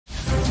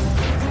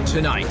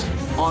Tonight,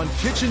 on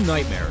Kitchen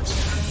Nightmares,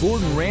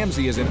 Gordon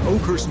Ramsay is in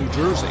Oakhurst, New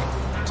Jersey,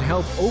 to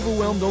help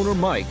overwhelmed owner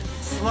Mike,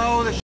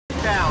 slow the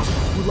down,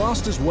 who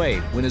lost his way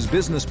when his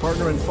business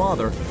partner and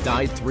father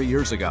died 3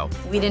 years ago.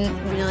 We didn't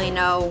really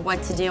know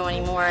what to do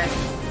anymore.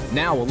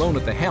 Now alone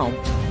at the helm,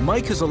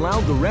 Mike has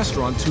allowed the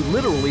restaurant to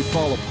literally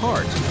fall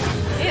apart.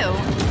 Ew.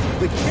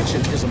 The kitchen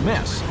is a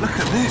mess. Look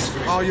at this.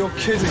 Oh, you're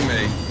kidding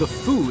me. The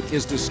food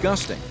is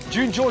disgusting. Do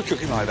you enjoy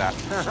cooking like that?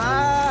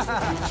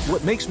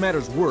 What makes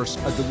matters worse,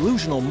 a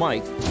delusional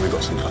Mike We've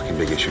got some fucking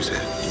big issues here.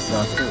 It's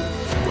not food.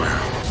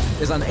 Wow.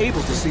 Is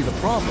unable to see the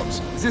problems.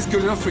 Is this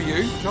good enough for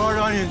you? Charred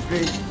onions,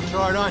 Pete.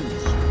 Charred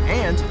onions.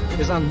 And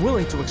is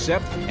unwilling to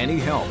accept any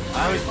help.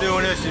 I was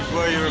doing this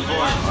before you were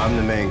born. I'm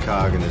the main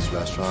cog in this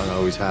restaurant.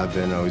 Always have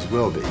been, always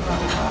will be.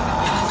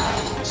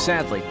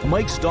 Sadly,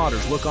 Mike's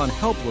daughters look on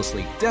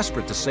helplessly,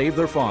 desperate to save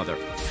their father.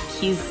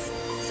 He's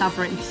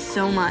suffering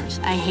so much.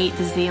 I hate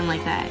to see him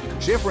like that.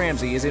 Chef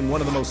Ramsay is in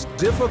one of the most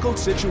difficult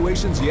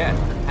situations yet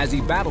as he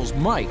battles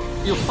Mike.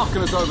 You're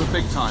fucking us over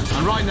big time.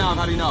 And right now I've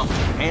had enough.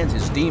 And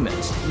his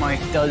demons.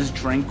 Mike does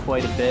drink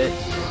quite a bit.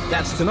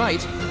 That's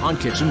tonight on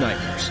Kitchen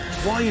Nightmares.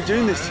 Why are you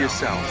doing this to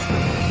yourself?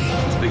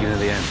 It's the beginning of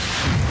the end.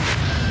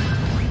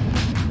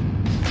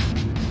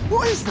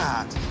 What is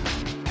that?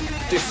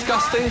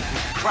 Disgusting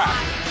crap.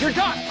 You're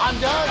done. I'm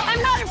done.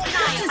 I'm not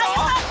dying.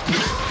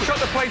 Shut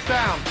the place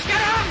down.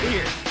 Get out of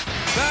here.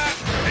 That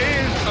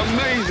is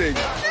amazing.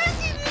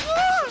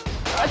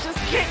 I just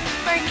can't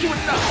thank you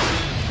enough.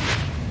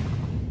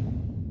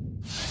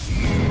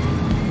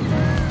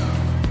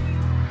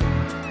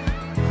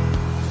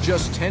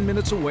 Just 10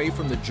 minutes away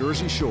from the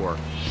Jersey Shore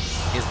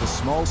is the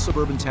small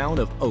suburban town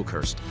of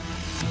Oakhurst,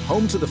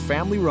 home to the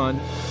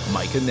family-run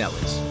Mike and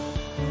Nellie's.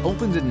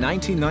 Opened in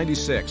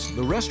 1996,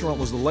 the restaurant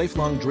was the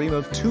lifelong dream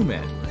of two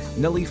men,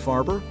 Nellie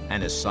Farber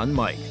and his son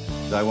Mike.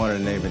 I wanted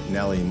to name it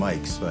Nellie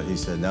Mike's, but he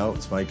said, no,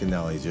 it's Mike and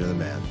Nellie's, you're the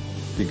man.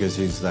 Because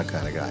he's that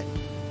kind of guy.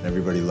 And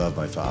everybody loved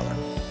my father.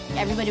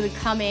 Everybody would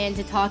come in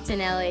to talk to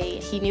Nellie.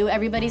 He knew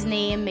everybody's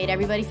name, made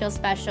everybody feel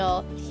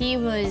special. He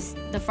was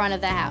the front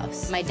of the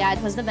house. My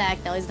dad was the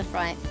back, Nellie's the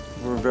front.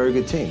 We're a very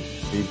good team.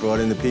 He brought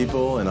in the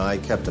people, and I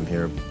kept them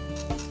here.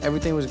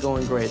 Everything was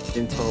going great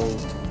until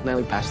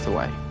Nellie passed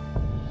away.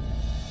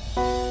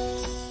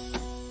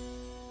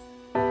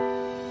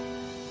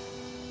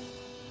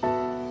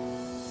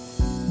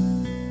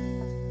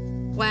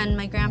 When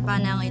my grandpa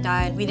and Nellie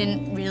died, we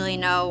didn't really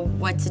know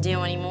what to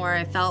do anymore.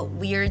 It felt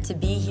weird to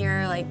be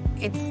here. Like,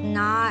 it's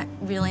not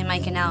really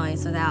Mike and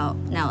Nellie's without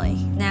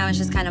Nellie. Now it's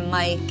just kind of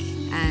Mike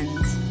and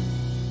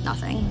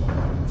nothing.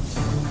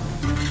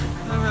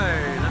 All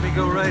right, let me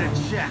go write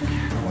a check.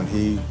 When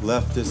he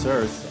left this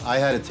earth, I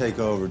had to take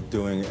over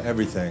doing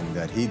everything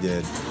that he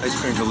did,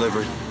 Ice cream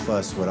delivered.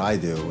 plus what I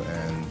do,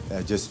 and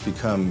I just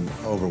become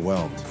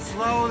overwhelmed.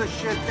 Slow the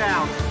shit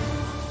down.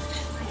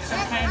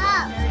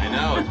 I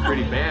know, it's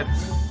pretty bad.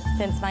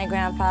 Since my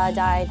grandpa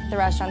died, the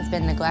restaurant's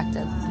been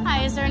neglected.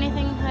 Hi, is there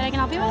anything that I can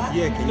help you with?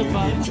 Yeah, can you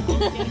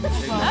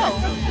Oh,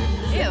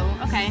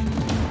 ew, okay.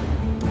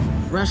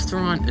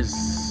 Restaurant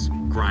is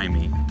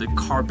grimy. The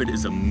carpet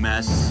is a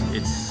mess.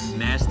 It's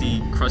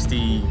nasty,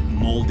 crusty,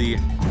 moldy.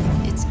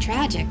 It's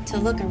tragic to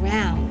look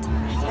around.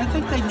 I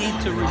think they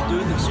need to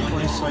redo this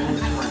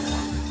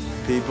place.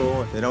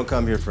 People, they don't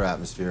come here for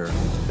atmosphere.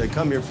 They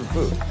come here for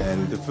food.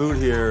 And the food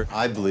here,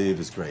 I believe,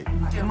 is great.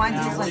 Mine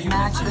tastes like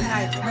magic.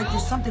 Like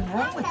there's something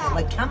wrong with it,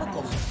 like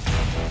chemicals.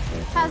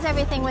 How's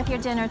everything with your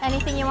dinner?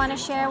 Anything you want to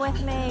share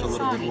with me? A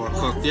little bit more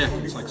cooked. Yeah,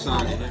 it's like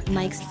Sonic.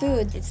 Mike's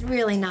food, it's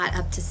really not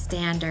up to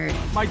standard.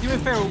 Mike, do me a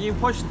favor. Will you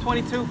push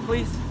 22,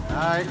 please? All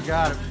right,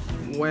 got it.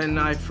 When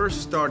I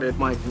first started,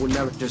 Mike would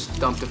never just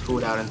dump the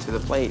food out into the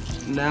plate.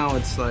 Now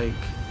it's like,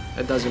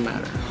 it doesn't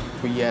matter.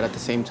 But yet, at the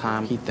same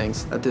time, he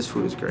thinks that this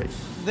food is great.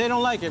 They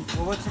don't like it.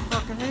 Well, what's the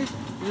fucking reason?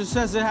 It just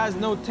says it has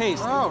no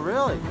taste. Oh,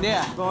 really?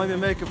 Yeah. I've only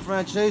been making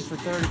French cheese for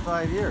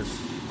 35 years.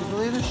 You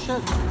believe this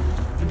shit?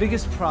 The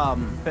biggest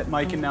problem at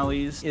Mike and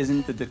Nellie's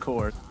isn't the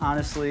decor.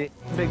 Honestly,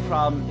 the big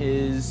problem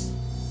is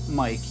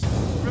Mike.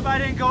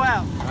 Everybody didn't go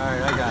out. All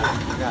right, I got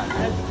it. I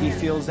got it. He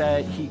feels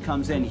that he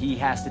comes in, he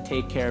has to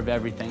take care of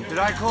everything. Did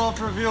I call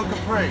for a veal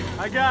capri?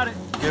 I got it.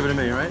 Give it to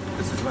me, right?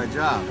 This is my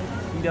job.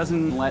 He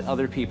doesn't let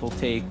other people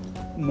take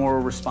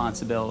more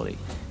responsibility.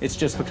 It's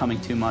just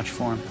becoming too much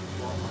for him.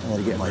 I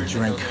gotta get my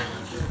drink.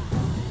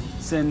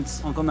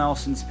 Since Uncle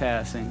Nelson's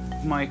passing,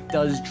 Mike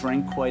does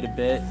drink quite a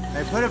bit.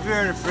 Hey, put a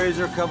beer in the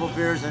freezer, a couple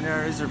beers in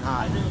there. Is there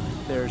hot?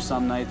 There are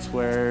some nights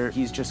where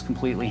he's just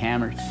completely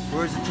hammered.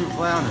 Where's the two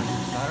flounders?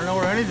 I don't know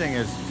where anything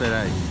is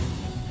today.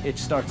 It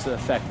starts to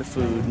affect the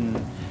food,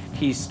 and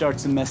he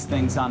starts to miss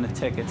things on the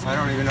tickets. I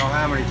don't even know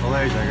how many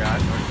fillets I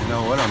got. I don't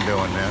know what I'm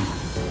doing, man.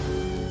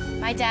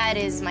 My dad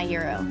is my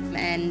hero,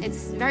 and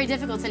it's very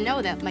difficult to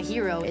know that my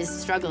hero is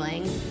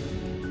struggling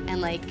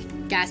and,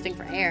 like, gasping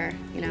for air,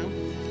 you know?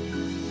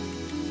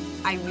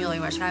 I really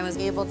wish I was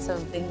able to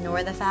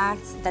ignore the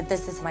fact that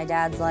this is my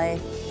dad's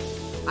life.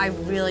 I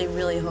really,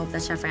 really hope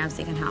that Chef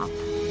Ramsay can help.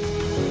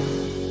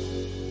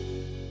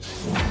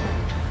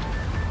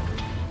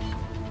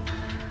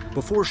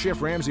 Before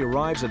Chef Ramsay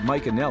arrives at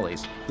Mike and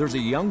Nellie's, there's a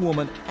young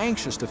woman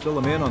anxious to fill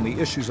him in on the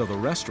issues of the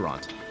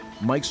restaurant.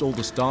 Mike's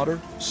oldest daughter,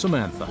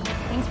 Samantha.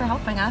 Thanks for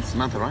helping us.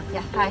 Samantha, right?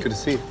 Yeah, hi. Good to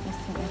see you.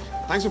 Nice to meet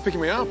you. Thanks for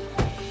picking me up.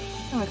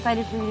 I'm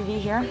excited for you to be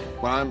here.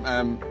 Well,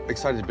 I'm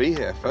excited to be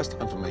here, first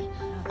time for me.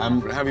 How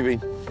have you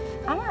been?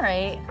 I'm all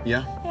right.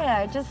 Yeah?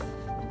 Yeah,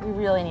 we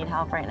really need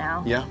help right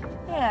now. Yeah?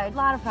 Yeah, a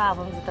lot of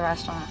problems at the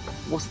restaurant.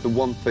 What's the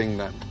one thing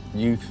that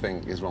you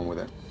think is wrong with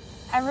it?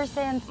 Ever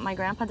since my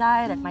grandpa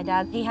died, my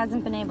dad, he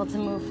hasn't been able to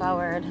move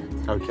forward.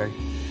 Okay.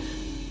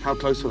 How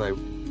close were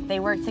they? They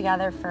worked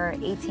together for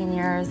 18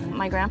 years.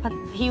 My grandpa,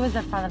 he was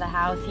the front of the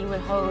house. He would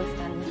host,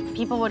 and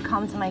people would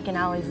come to Mike and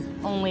Nellie's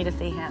only to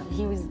see him.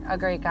 He was a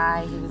great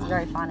guy. He was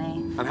very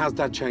funny. And how's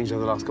Dad changed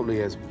over the last couple of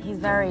years? He's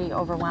very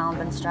overwhelmed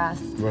and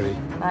stressed. Really?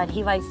 But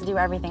he likes to do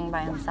everything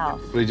by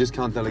himself. But he just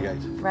can't delegate?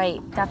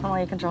 Right,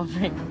 definitely a control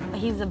freak.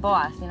 He's the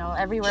boss, you know,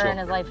 everywhere in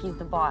his life he's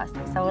the boss.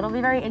 So it'll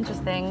be very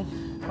interesting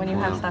when you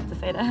have stuff to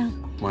say to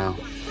him. Wow.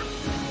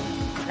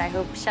 I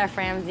hope Chef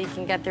Ramsay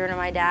can get through to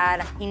my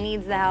dad. He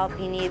needs the help,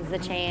 he needs the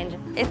change.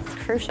 It's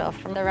crucial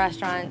for the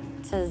restaurant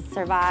to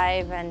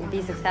survive and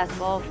be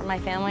successful for my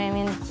family. I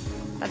mean,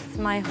 that's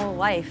my whole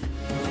life.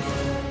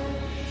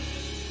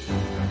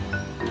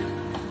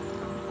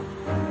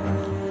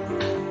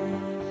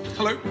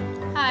 Hello.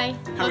 Hi.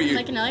 How are you?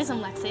 Mike and Nellie's,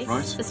 I'm Lexi.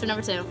 Right. Sister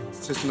number 2.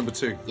 Sister number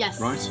 2? Yes.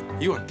 Right.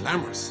 You are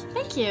glamorous.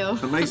 Thank you.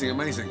 Amazing,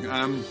 amazing.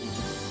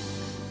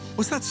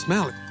 What's that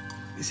smell?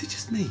 Is it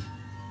just me?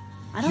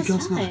 I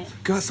don't smell it.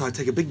 Go outside,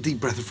 take a big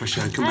deep breath of fresh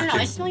air and come I don't back know,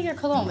 in. I smell your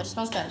cologne, which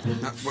smells good.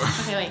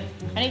 Okay, wait.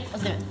 Ready?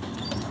 Let's do it.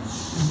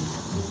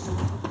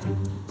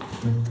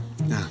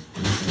 Now,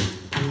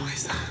 what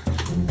is that?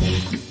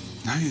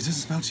 No, it doesn't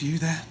smell to you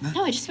there?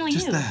 No, I just smell you.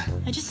 Just there?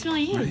 I just smell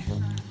you. Ready?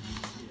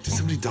 Did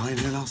somebody die in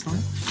here last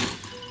night?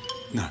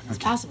 No. It's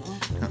possible.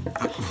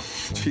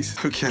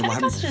 Jeez, okay. What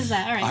kind of question is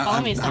that? All right,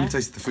 follow me, sir. I haven't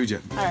tasted the food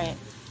yet. All right.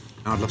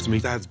 I'd love to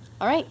meet Dad.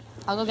 All right,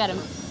 I'll go get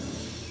him.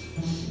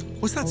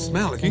 What's that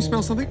smell? Can you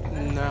smell something?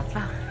 No.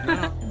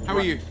 How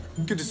are you?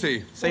 Good to see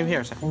you. Same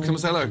here, sir. Come and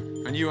say hello.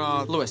 And you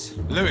are? Lewis.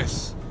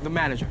 Lewis. The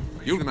manager.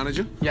 You're the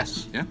manager?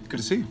 Yes. Yeah, good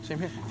to see you. Same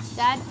here.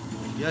 Dad,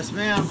 Yes,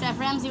 ma'am. Chef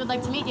Ramsay would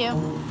like to meet you.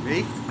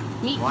 Me?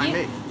 Meet Why you?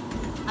 me?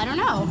 I don't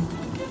know.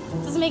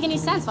 It doesn't make any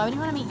sense. Why would he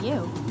want to meet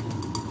you?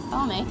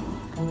 Follow me.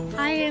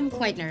 I am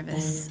quite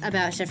nervous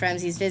about Chef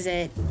Ramsay's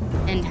visit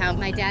and how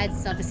my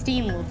dad's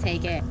self-esteem will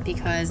take it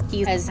because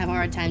he has a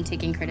hard time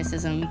taking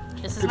criticism.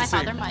 This is my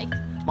father, Mike.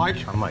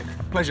 Mike? I'm Mike.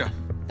 Pleasure.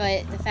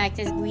 But the fact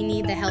is, we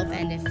need the help,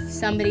 and if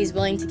somebody's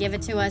willing to give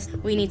it to us,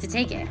 we need to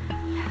take it.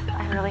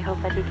 I really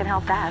hope that he can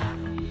help Dad.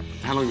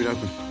 How long have you been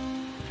open?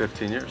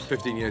 15 years.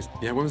 15 years.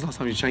 Yeah, when was the last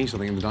time you changed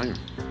something in the dining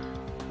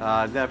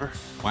room? Never.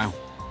 Wow.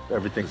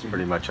 Everything's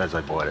pretty much as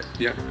I bought it.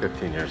 Yeah.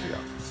 15 years ago.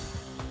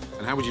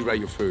 And how would you rate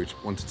your food,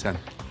 1 to 10?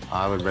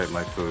 I would rate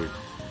my food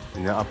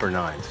in the upper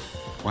 9s.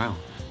 Wow.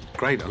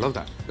 Great, I love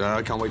that.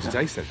 I can't wait to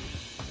taste it.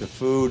 The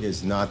food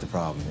is not the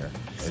problem here.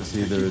 It's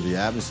either the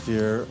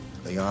atmosphere,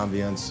 the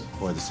ambience,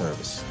 or the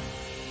service.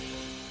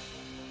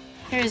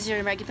 Here's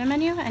your regular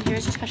menu, and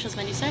here's your specials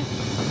menu, sir.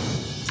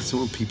 Did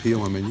someone PP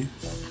on my menu?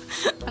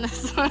 On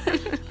this one.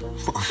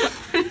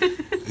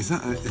 Is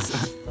that?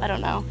 I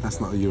don't know. That's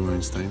not a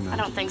urine stain, no. I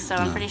don't think so.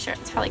 No. I'm pretty sure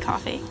it's probably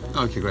coffee.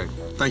 Okay, great.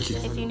 Thank you.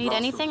 If you need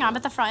anything, I'm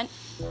at the front.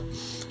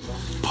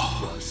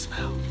 Oh,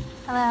 smell.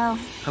 Hello.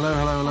 Hello,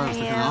 hello, hello.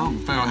 How are you?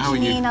 Farrell, how are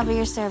you? Janine, I'll be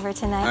your server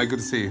tonight. Good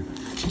to see you.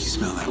 Can you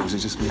smell that, or is it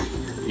just me?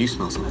 You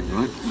smell something,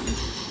 right?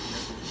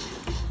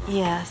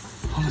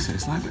 Yes. Honestly,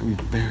 it's like we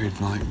buried,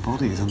 like,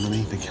 bodies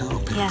underneath the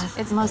carpet. Yes,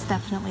 it's most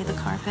definitely the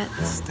carpet.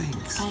 It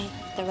stinks.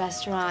 The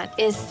restaurant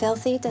is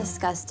filthy,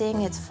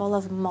 disgusting. It's full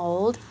of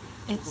mold.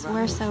 It's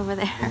worse over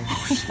there.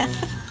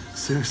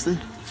 Seriously?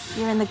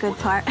 You're in the good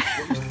part.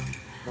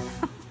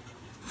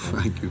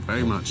 Thank you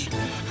very much.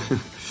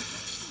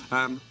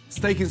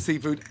 Steak and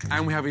seafood,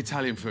 and we have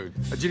Italian food.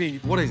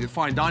 Janine, what is it?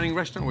 Fine dining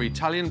restaurant or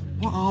Italian?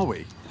 What are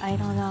we? I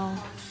don't know.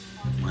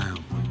 Wow.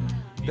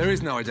 There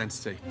is no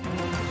identity.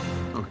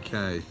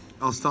 Okay.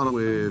 I'll start off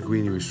with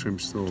greenie with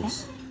shrimp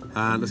sauce.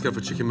 And let's go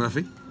for chicken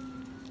Murphy.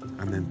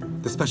 And then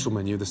the special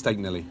menu, the steak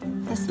Nellie.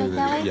 The steak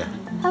Nellie? Yeah.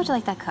 How would you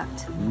like that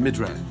cooked?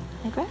 Mid-rare.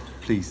 Mid-rare?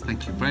 Please,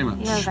 thank you very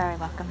much. You're very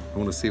welcome. I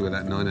want to see where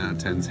that 9 out of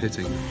 10's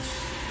hitting.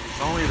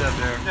 Only that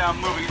there. Yeah,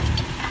 I'm moving it.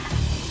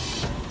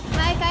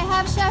 Mike, I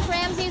have Chef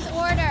Ramsay's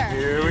order.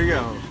 Here we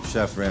go.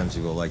 Chef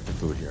Ramsay will like the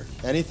food here.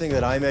 Anything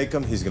that I make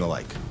him, he's gonna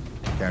like.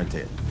 Guarantee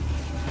it.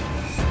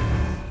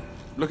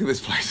 Look at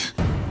this place.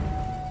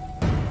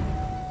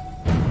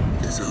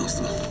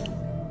 Disaster.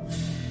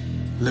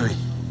 Louis.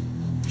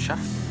 Chef?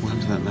 What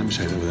happened to that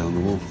lampshade over there on the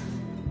wall?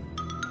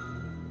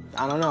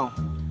 I don't know.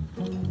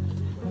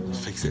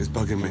 Fix it, it's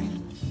bugging me.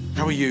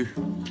 How are you?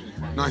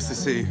 Nice to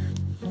see you.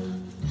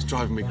 It's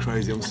driving me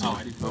crazy, I'm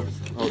sorry. Oh,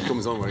 it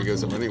comes on when it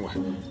goes up anyway.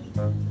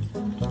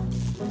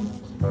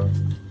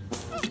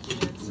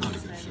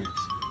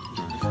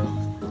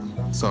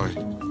 Sorry.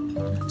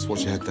 Just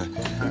watch your head there.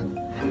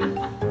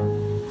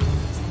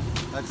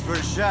 That's for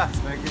the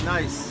chef. Make it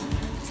nice.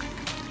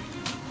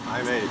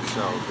 I made it,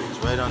 so it's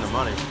right on the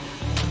money.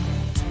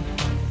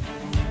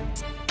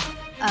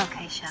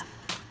 Chef.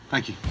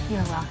 Thank you.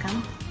 You're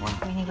welcome. Wow.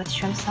 Greenie with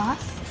shrimp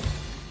sauce.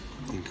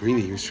 And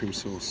greenie with shrimp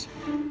sauce.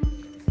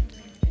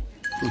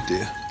 Oh,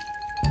 dear.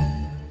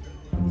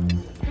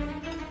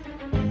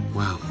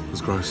 Wow,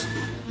 that's gross.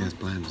 Yeah, it's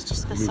bland. It's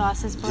just... The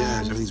sauce is bland? Yeah,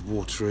 everything's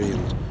watery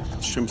and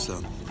shrimps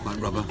are like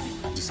rubber.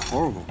 Just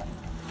horrible.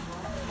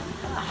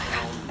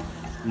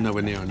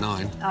 Nowhere near a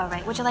 9. All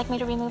right, would you like me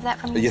to remove that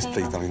from your Yes, table?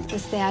 please, darling. The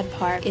sad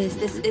part is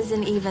this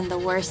isn't even the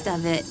worst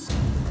of it.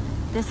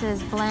 This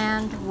is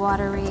bland,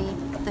 watery.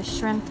 The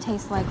shrimp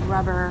tastes like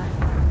rubber.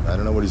 I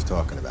don't know what he's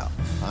talking about.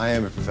 I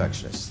am a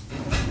perfectionist.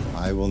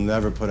 I will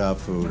never put out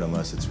food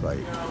unless it's right.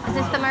 Is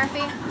this the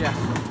Murphy? Yeah.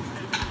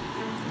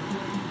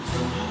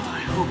 I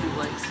hope he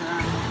likes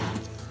that.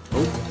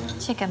 Oh,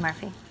 Chicken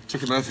Murphy.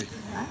 chicken Murphy.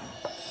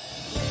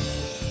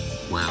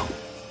 Wow.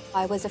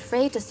 I was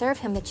afraid to serve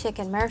him the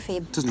chicken Murphy.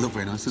 Doesn't look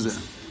very nice, does it?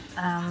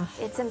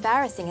 It's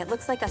embarrassing. It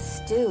looks like a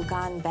stew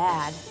gone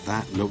bad.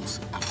 That looks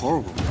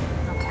horrible.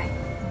 Okay.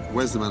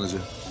 Where's the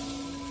manager?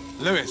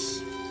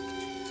 Lewis.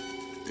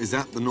 Is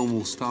that the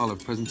normal style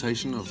of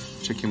presentation of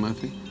chicken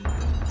Murphy?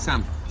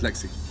 Sam,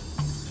 Lexi,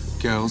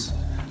 girls,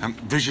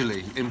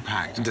 visually,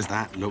 impact, does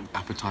that look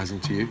appetizing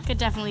to you? Could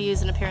definitely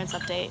use an appearance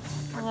update.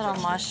 A little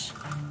mush.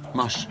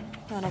 Mush.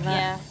 A little bit.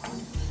 Yeah.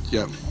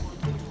 Yep.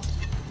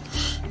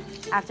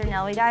 After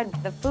Nellie died,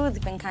 the food's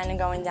been kind of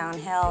going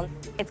downhill.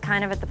 It's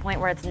kind of at the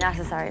point where it's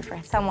necessary for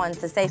someone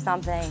to say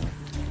something.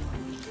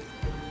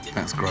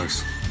 That's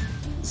gross.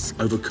 It's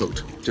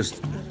overcooked.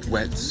 Just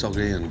wet,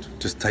 soggy, and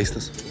just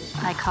tasteless.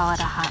 I call it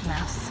a hot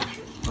mess.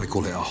 I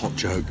call it a hot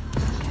joke.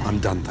 I'm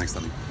done, thanks,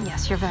 darling.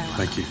 Yes, you're very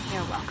welcome. Thank you.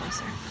 You're welcome,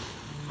 sir.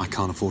 I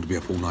can't afford to be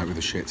up all night with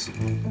the shits.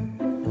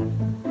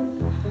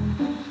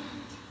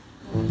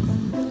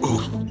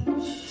 Oh,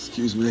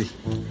 excuse me.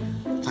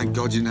 Thank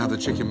God you didn't have the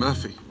chicken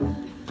Murphy.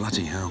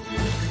 Bloody hell.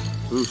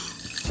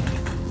 Oof.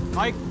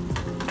 Mike,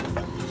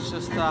 it's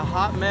just a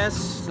hot mess,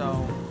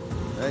 so...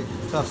 Hey,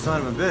 tough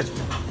son of a bitch.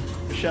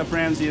 Chef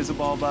Ramsay is a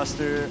ball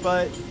buster,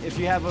 but if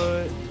you have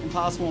an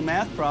impossible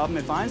math problem,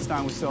 if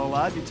Einstein was still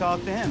alive, you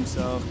talk to him.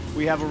 So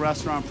we have a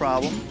restaurant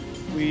problem,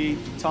 we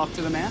talk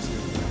to the master.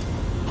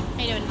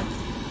 How you doing?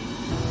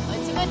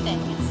 It's a good thing.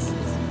 It's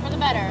for the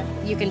better.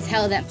 You can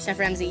tell that Chef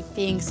Ramsay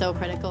being so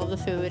critical of the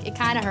food. It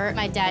kind of hurt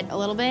my dad a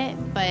little bit,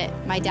 but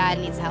my dad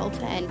needs help,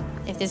 and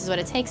if this is what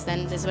it takes,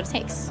 then this is what it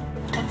takes.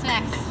 What's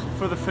next?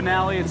 For the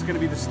finale, it's going to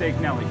be the steak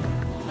Nellie.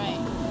 Right.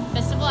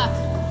 Best of luck.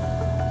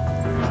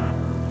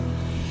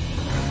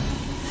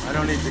 I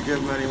don't need to give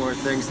him any more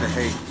things to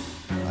hate.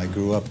 I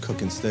grew up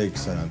cooking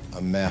steaks, and I'm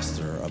a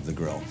master of the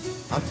grill.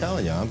 I'm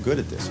telling you, I'm good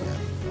at this, man.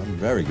 I'm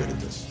very good at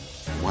this.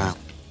 Wow.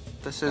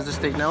 This is the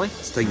steak Nellie?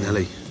 Steak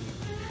Nellie.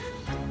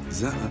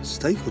 Is that a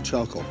steak or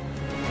charcoal?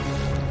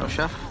 No,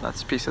 chef.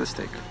 That's a piece of the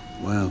steak.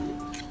 Wow.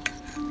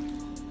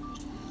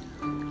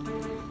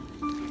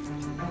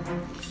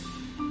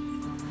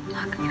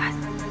 Look, guys.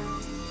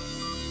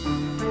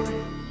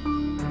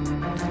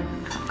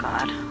 Oh,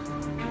 God.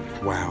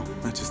 Wow,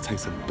 that just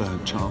tastes of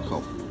burnt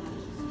charcoal. I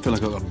feel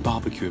like I've got a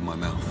barbecue in my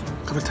mouth.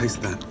 Have a taste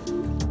of that.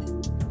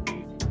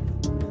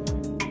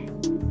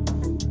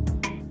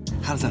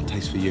 How does that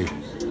taste for you?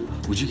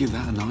 Would you give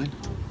that a 9?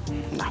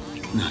 No.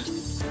 No.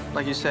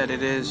 Like you said,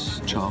 it is...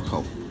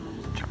 Charcoal.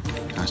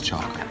 That's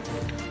charcoal.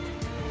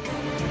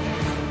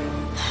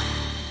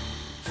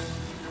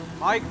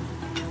 Mike,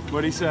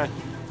 what'd he say?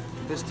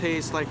 This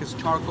tastes like it's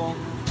charcoal.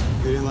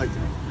 You didn't like it?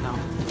 No.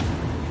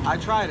 I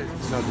tried it.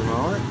 Something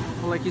wrong with it?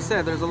 Well, like you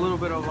said, there's a little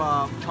bit of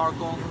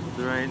charcoal.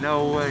 There ain't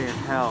no way in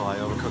hell I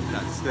overcooked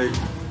that steak.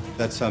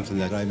 That's something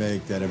that I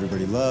make that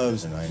everybody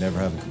loves, and I never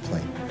have a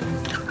complaint.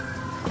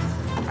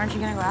 Aren't you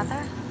gonna go out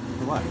there?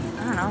 For what?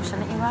 I don't know,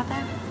 shouldn't you go out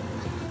there?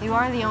 You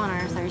are the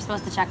owner, so you're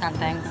supposed to check on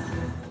things.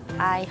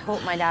 I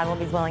hope my dad will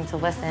be willing to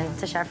listen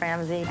to Chef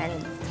Ramsay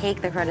and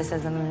take the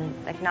criticism and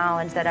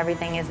acknowledge that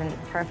everything isn't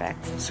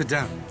perfect. Sit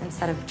down.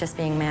 Instead of just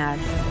being mad.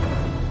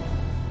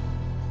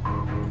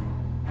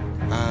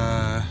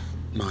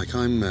 Mike,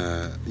 I'm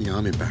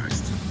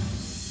embarrassed.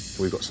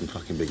 We've got some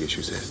fucking big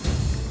issues here.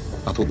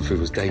 I thought the food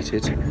was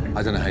dated.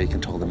 I don't know how you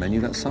control the menu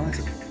that size.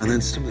 And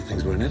then some of the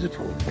things were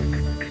inedible.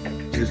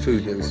 The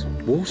food, it was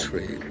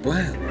watery,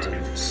 bland,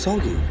 and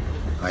soggy.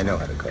 I know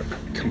how to cook.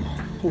 Come on,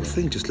 the whole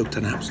thing just looked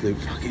an absolute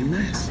fucking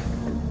mess.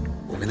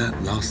 I mean,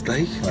 that last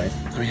steak? Right.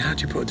 I mean, how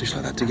do you put a dish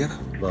like that together?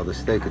 Well, the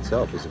steak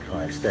itself is a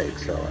prime steak,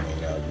 so, I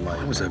mean,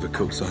 It was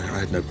overcooked, so I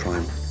had no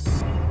prime.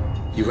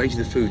 You rated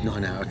the food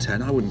 9 out of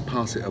 10. I wouldn't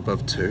pass it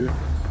above 2.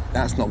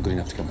 That's not good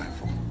enough to come back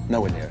for.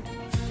 Nowhere near it.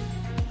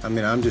 I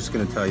mean, I'm just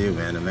gonna tell you,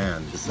 man to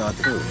man, it's not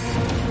true.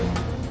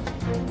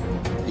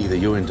 Either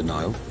you're in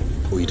denial,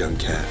 or you don't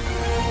care.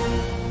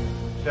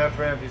 Chef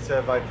Ramsay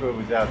said my food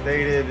was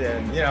outdated,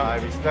 and, I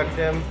respect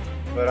him,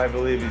 but I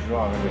believe he's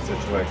wrong in this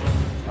situation.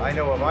 I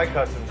know what my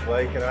customers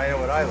like, and I know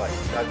what I like.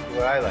 That's the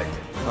way I like it.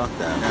 Fuck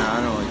that. Nah,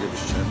 I don't want to give a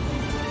shit.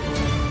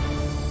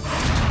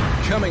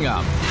 Coming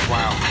up.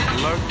 Wow,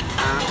 look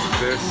at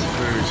this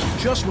food.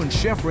 Just when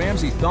Chef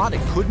Ramsay thought it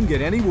couldn't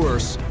get any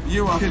worse.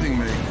 You are kidding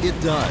me. It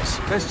does.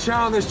 There's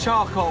char and there's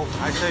charcoal.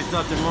 I say there's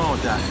nothing wrong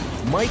with that.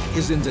 Mike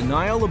is in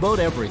denial about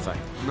everything.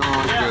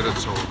 Not good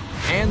at all.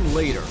 And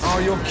later. Oh,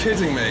 you're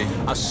kidding me.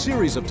 A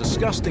series of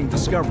disgusting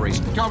discoveries.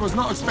 God, I was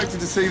not expecting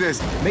to see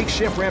this. Make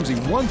Chef Ramsay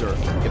wonder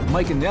if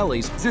Mike and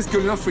Nellie's Is this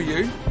good enough for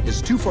you?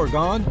 is too far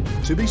gone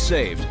to be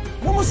saved.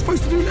 What am I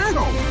supposed to do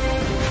now?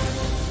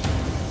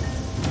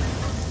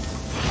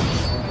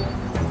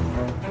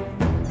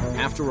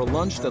 After a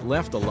lunch that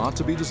left a lot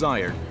to be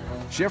desired,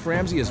 Chef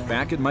Ramsay is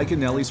back at Mike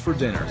and Nellie's for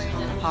dinner.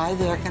 Hi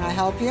there, can I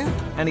help you?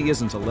 And he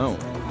isn't alone.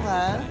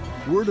 Hello.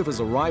 Word of his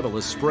arrival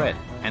is spread,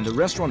 and the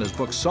restaurant is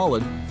booked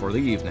solid for the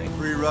evening.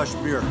 Pre-rush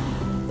beer.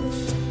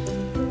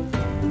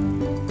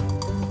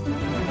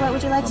 What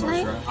would you like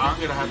tonight? I'm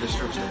gonna have the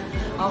shrimp steak.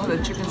 I'll have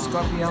the chicken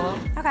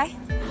scarpiello. Okay.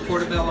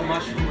 Portobello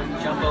mushroom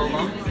with jumbo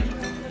lump.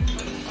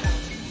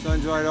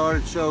 Sun-dried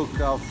artichoke,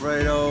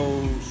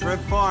 Alfredo,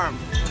 shrimp parm.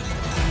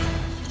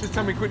 Just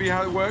tell me quickly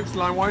how it works,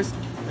 line-wise.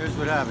 Here's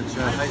what happens,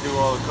 Chef. I do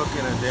all the cooking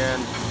and then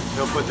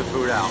he'll put the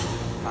food out.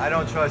 I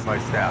don't trust my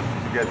staff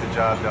to get the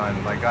job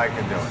done like I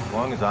can do it. As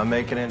long as I'm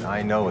making it,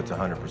 I know it's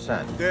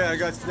 100%. Yeah, I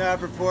got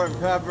snapper, pork and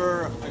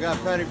pepper, I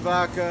got penne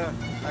vodka,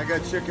 I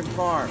got chicken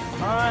parm.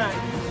 All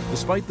right.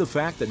 Despite the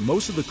fact that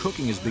most of the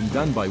cooking is being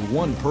done by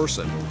one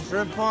person,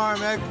 Shrimp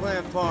parm,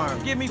 eggplant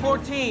parm. Give me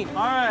 14. All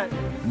right.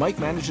 Mike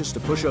manages to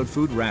push out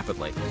food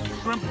rapidly.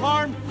 Shrimp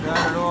parm.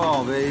 Got it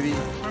all, baby.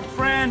 Shrimp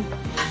friend.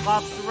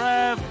 Lobster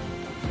rev.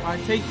 All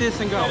right, take this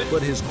and go.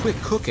 But his quick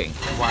cooking,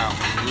 Wow,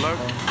 look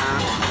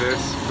at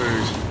this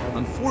food.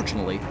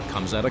 unfortunately,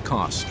 comes at a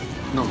cost.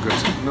 Not good.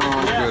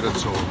 Not good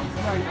at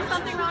all.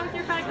 Something wrong with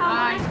your fried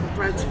calamari?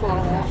 Bread's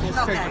falling off.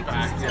 Let's take it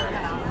back,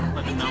 yeah.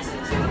 Let them know.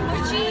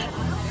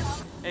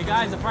 Hey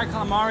guys, the fried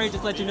calamari,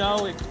 just let you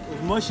know, it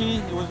was mushy,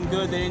 it wasn't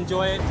good, they didn't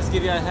enjoy it. Just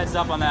give you a heads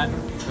up on that.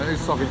 That is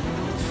soggy.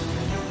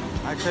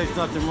 I say there's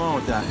nothing wrong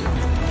with that.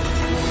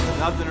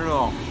 Nothing at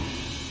all.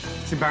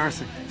 It's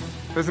embarrassing.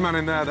 There's a man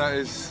in there that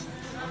is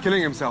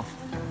killing himself,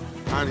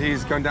 and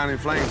he's going down in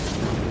flames.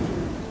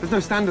 There's no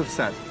standard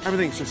set.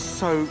 Everything's just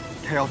so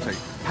chaotic.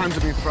 Pans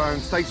have been thrown,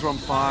 steaks are on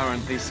fire,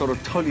 and he's sort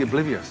of totally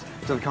oblivious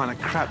to the kind of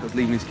crap that's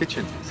leaving his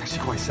kitchen. It's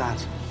actually quite sad.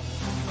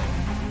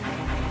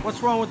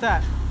 What's wrong with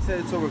that? He said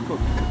it's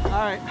overcooked. All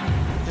right,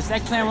 this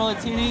eggplant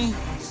rollatini,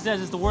 she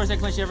says it's the worst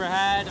eggplant she ever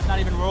had. It's not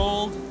even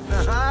rolled.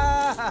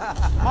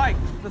 Mike,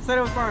 let's say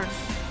it was burnt.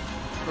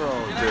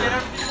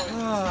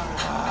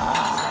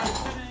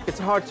 It's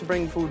hard to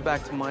bring food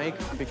back to Mike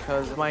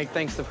because Mike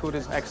thinks the food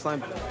is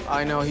excellent.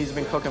 I know he's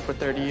been cooking for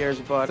 30 years,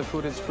 but the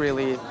food is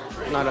really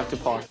not up to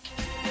par.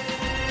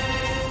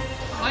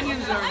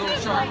 Onions are a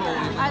little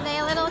charcoal. Are they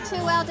a little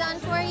too well done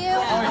for you?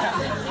 Oh,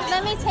 yeah.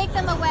 Let me take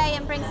them away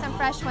and bring some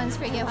fresh ones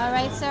for you. All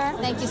right, sir?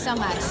 Thank you so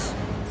much.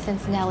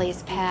 Since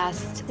Nellie's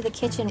passed, the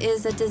kitchen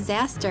is a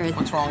disaster.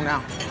 What's wrong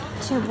now?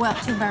 Too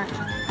burnt.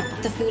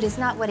 The food is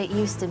not what it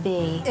used to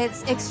be.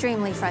 It's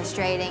extremely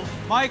frustrating.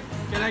 Mike,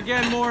 can I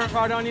get more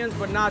charred onions,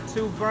 but not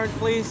too burnt,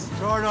 please?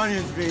 Charred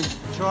onions mean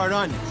charred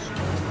onions.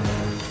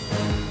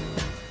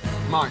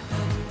 Mike,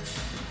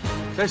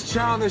 there's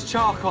char and there's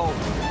charcoal.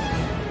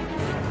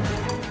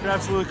 You're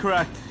absolutely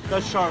correct.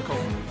 That's charcoal.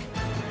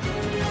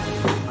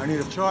 I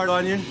need a charred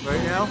onion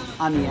right now.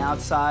 On the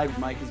outside,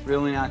 Mike is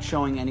really not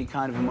showing any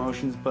kind of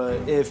emotions,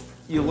 but if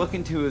you look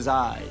into his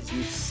eyes,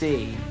 you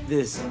see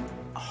this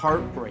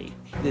heartbreak,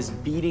 this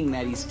beating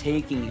that he's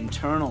taking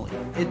internally.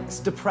 It's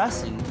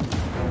depressing.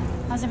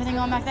 How's everything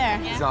going back there?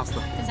 Yeah.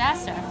 Disaster.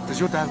 Disaster. Does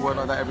your dad work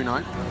like that every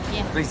night?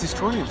 Yeah. But he's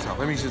destroying himself.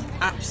 I mean, he's just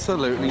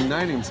absolutely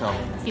nailing himself.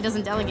 He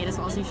doesn't delegate as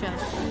well as he should.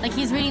 Like,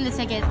 he's reading the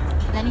ticket,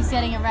 then he's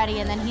getting it ready,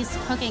 and then he's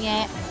cooking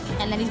it,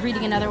 and then he's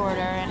reading another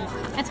order, and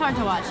it's hard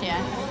to watch,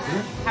 yeah.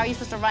 How are you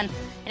supposed to run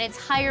an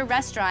entire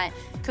restaurant,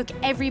 cook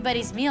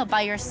everybody's meal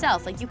by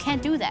yourself? Like, you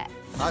can't do that.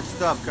 Hot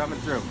stuff coming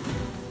through.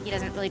 He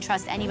doesn't really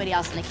trust anybody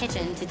else in the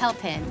kitchen to help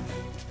him,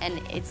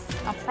 and it's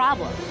a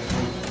problem.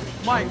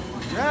 Mike.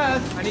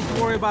 Yes? I need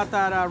to worry about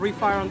that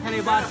refire on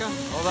penne vodka.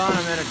 Hold on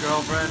a minute,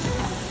 girlfriend.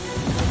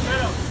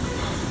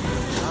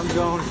 I'm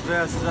going as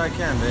fast as I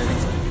can, baby.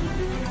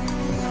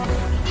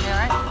 You all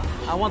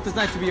right? I want this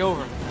night to be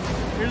over.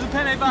 Here's the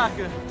penne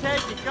vodka.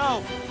 Take it,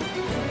 go.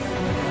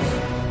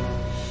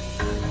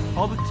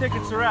 All the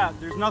tickets are out.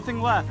 There's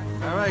nothing left.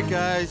 All right,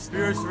 guys.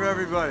 Beers for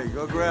everybody.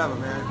 Go grab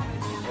them, man.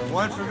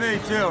 One for me,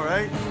 too,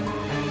 right?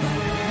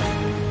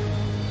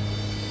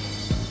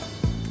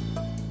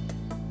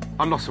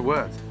 I'm lost for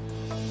words.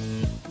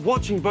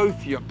 Watching both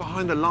of you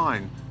behind the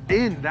line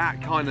in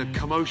that kind of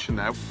commotion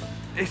there,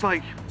 it's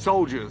like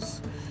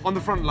soldiers on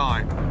the front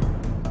line.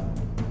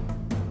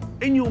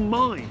 In your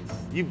minds,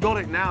 you've got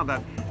it now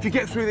that if you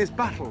get through this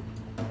battle,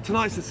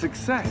 tonight's a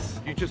success.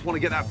 You just want to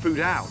get that food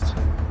out.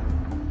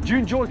 Do you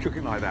enjoy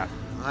cooking like that?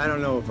 I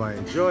don't know if I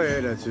enjoy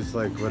it. That's just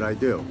like what I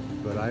do.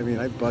 But I mean,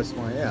 I bust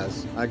my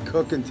ass. I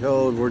cook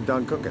until we're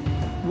done cooking.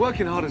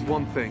 Working hard is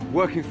one thing.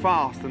 Working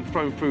fast and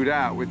throwing food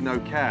out with no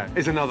care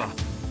is another.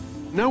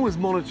 No one's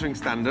monitoring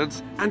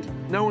standards, and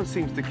no one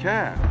seems to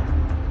care.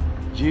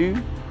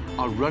 You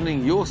are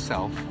running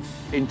yourself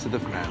into the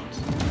ground.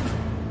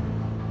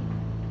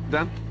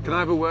 Dan, can I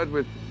have a word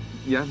with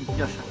Jan?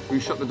 Yes, sir. Will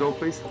you shut the door,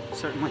 please?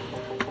 Certainly.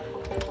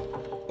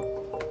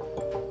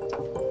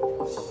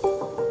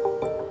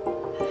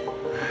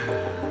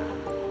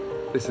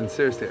 Listen,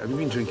 seriously, have you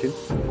been drinking?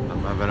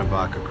 I'm having a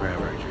vodka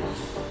cranberry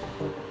juice.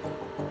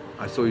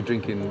 I saw you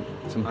drinking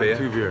some beer.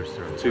 2 beers,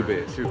 sir. 2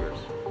 beers. 2 beers.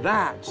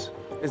 That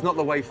is not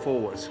the way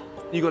forward.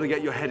 You got to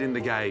get your head in the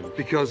game,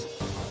 because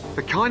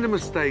the kind of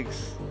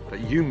mistakes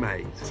that you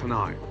made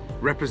tonight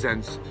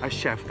represents a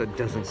chef that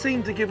doesn't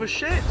seem to give a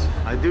shit.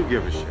 I do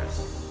give a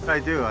shit. I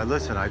do.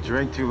 Listen, I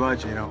drink too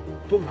much, you know.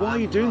 But why are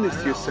you doing this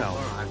to yourself?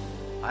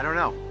 I don't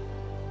know.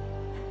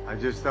 I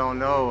just don't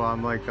know.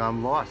 I'm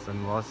lost.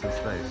 I'm lost in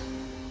space.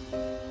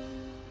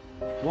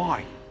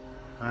 Why?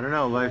 I don't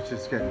know. Life's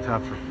just getting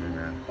tougher for me,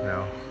 man. You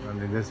know? I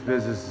mean, this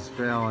business is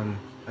failing.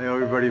 I owe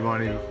everybody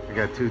money. I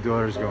got 2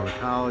 daughters going to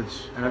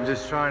college, and I'm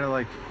just trying to,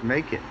 like,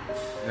 make it.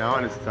 You know,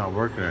 and it's not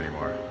working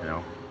anymore, you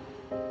know?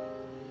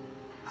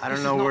 I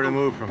don't know where to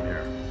move from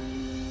here.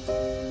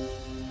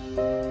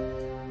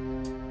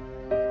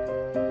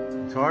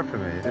 It's hard for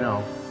me, you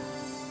know.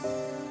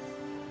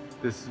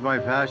 This is my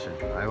passion.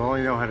 I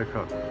only know how to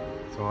cook.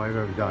 That's all I've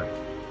ever done.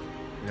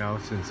 You know,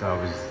 since I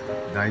was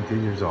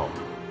 19 years old.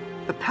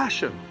 The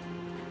passion.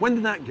 When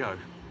did that go?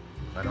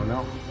 I don't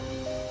know.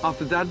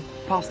 After Dad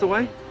passed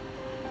away?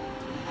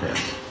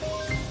 Yes.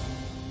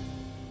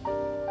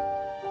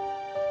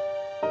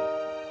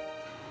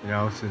 You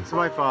know, since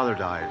my father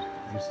died,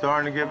 I'm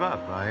starting to give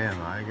up. I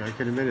am. I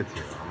can admit it to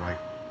you. I'm like,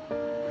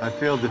 I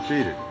feel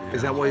defeated.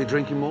 Is that why you're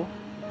drinking more?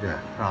 Yeah,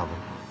 probably.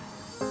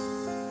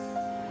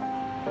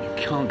 You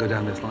can't go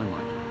down this line,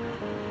 Mike.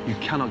 You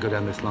cannot go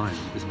down this line.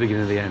 It's the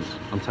beginning of the end.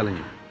 I'm telling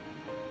you.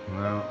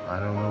 Well, I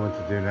don't know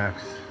what to do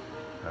next.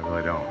 I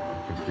really don't.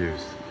 I'm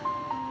confused.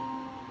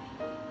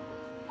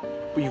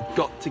 But you've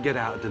got to get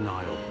out of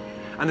denial.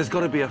 And there's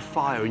got to be a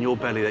fire in your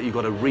belly that you've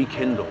got to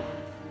rekindle.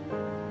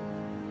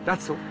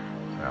 That's all.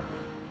 Yeah.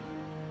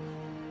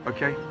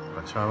 Okay?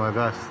 I'll try my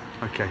best.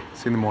 Okay.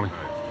 See you in the morning.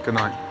 Right. Good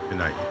night. Good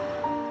night.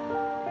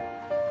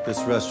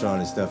 This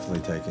restaurant is definitely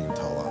taking a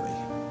toll on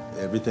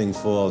me. Everything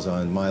falls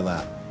on my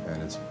lap,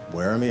 and it's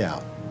wearing me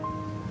out.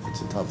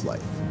 It's a tough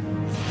life.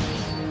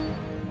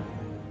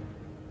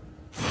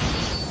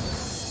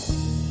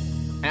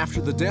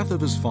 After the death of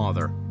his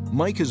father,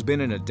 Mike has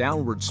been in a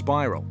downward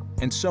spiral,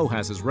 and so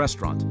has his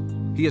restaurant.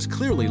 He has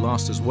clearly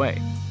lost his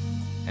way.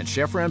 And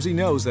Chef Ramsay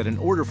knows that in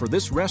order for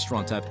this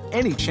restaurant to have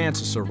any chance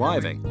of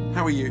surviving...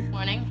 How are you?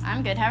 Morning.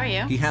 I'm good. How are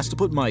you? He has to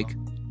put Mike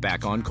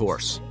back on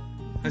course.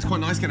 It's quite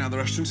nice getting out of the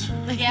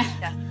restaurant. Yeah.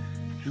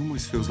 It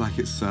almost feels like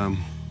it's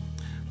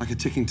like a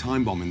ticking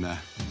time bomb in there.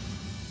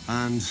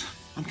 And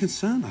I'm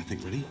concerned, I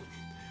think, really,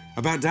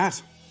 about Dad.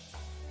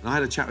 And I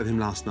had a chat with him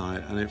last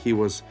night, and he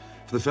was,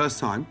 for the first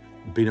time,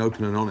 being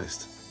open and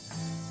honest.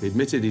 He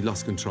admitted he'd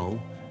lost control,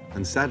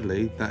 and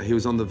sadly, that he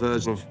was on the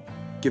verge of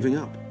giving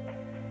up.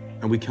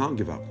 And we can't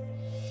give up.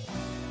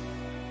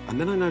 And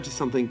then I noticed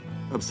something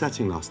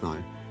upsetting last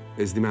night,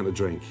 is the amount of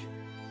drink.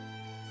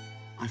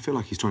 I feel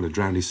like he's trying to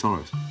drown his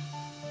sorrows.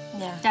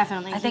 Yeah,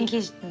 definitely. I think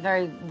he's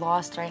very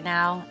lost right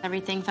now.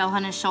 Everything fell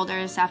on his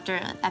shoulders after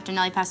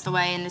Nellie passed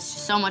away, and it's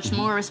just so much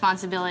more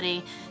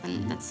responsibility,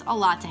 and that's a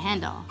lot to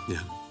handle. Yeah.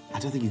 I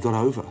don't think he got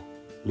over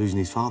losing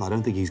his father. I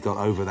don't think he's got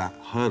over that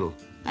hurdle.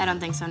 I don't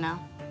think so, no.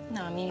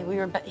 No, I mean,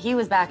 he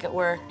was back at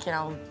work, you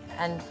know,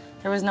 and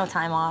there was no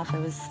time off. It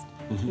was,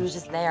 he was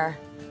just there.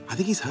 I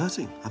think he's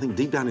hurting. I think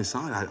deep down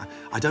inside,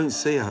 I don't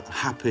see a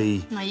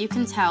happy... No, you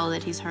can tell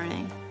that he's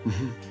hurting.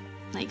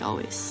 Like,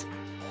 always.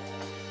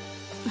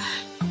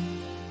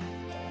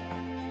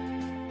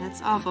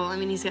 That's awful. I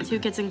mean, he's got 2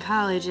 kids in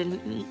college,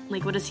 and,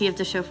 like, what does he have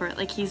to show for it?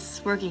 Like,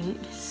 he's working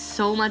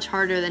so much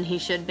harder than he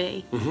should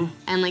be.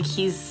 And, like,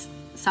 he's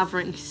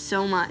suffering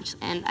so much,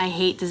 and I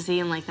hate to see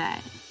him like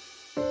that.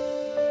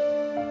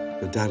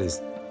 But Dad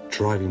is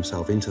driving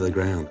himself into the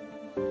ground.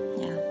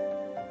 Yeah.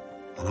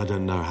 And I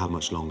don't know how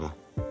much longer,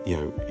 you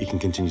know, he can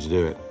continue to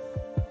do it.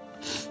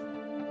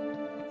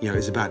 You know,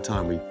 it's about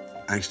time we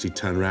actually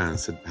turned around and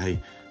said, hey,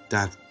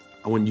 Dad,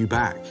 I want you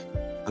back.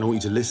 I don't want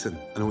you to listen.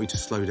 I don't want you to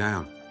slow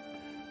down.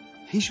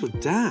 He's your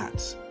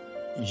dad.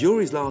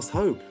 You're his last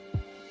hope.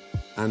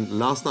 And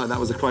last night, that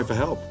was a cry for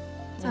help.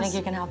 Do you think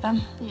you can help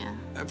him? Yeah.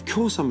 Of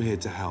course I'm here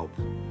to help.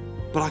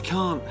 But I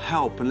can't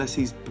help unless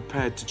he's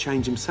prepared to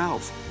change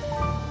himself.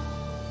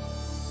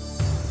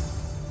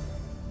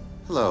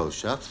 Hello,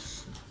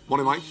 Chef.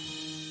 Morning, Mike.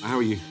 How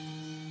are you?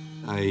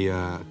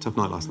 A tough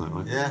night last night,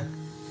 right? Yeah.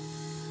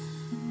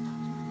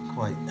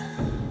 Quite.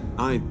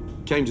 I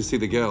came to see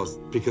the girls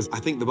because I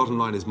think the bottom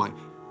line is, Mike,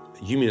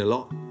 you mean a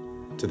lot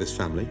to this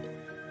family,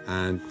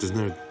 and there's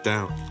no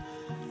doubt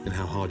in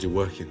how hard you're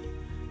working,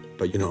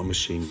 but you're not a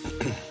machine.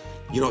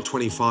 You're not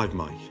 25,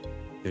 Mike.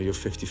 You know, you're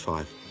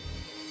 55.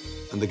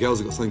 And the girls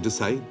have got something to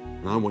say,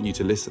 and I want you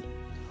to listen.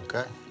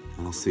 Okay.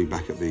 And I'll see you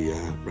back at the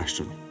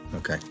restaurant.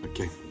 Okay.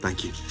 Okay,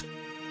 thank you.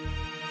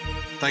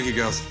 Thank you,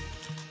 girls.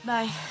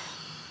 Bye.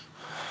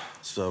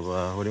 So,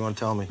 what do you want to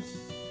tell me?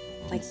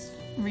 Like,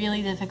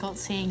 really difficult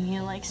seeing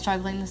you like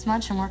struggling this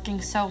much and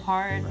working so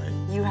hard.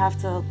 You have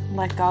to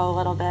let go a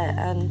little bit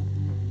and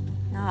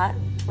not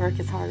work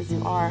as hard as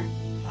you are.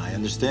 I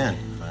understand.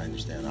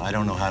 I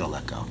don't know how to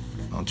let go.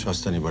 I don't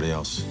trust anybody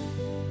else.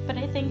 But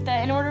I think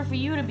that in order for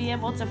you to be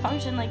able to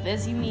function like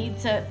this, you need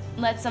to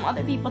let some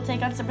other people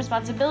take on some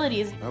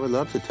responsibilities. I would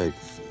love to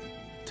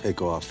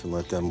take off and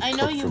let them I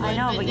know cook you for me.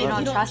 would, but you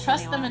don't trust them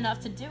anyone.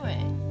 enough to do it.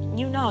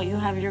 You know you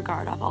have your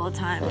guard up all the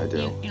time. I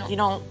do. You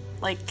don't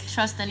like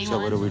trust anyone. So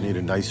what do we need,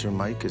 a nicer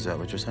Mike? Is that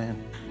what you're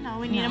saying? No,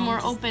 we need a more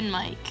open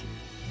mic.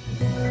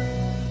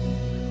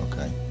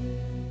 Okay.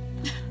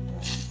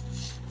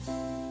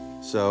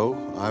 So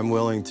I'm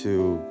willing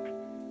to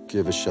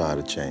give a shot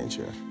at change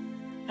here.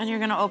 And you're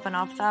gonna open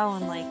up though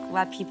and like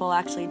let people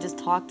actually just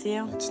talk to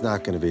you? It's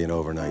not going to be an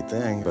overnight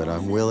thing, but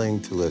I'm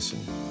willing to listen.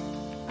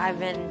 I've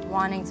been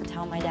wanting to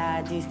tell my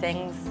dad these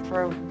things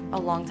for a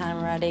long time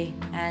already,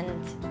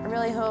 and I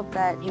really hope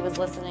that he was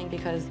listening,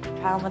 because the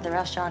problem with the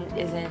restaurant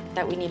isn't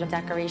that we need a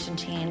decoration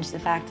change. The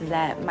fact is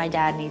that my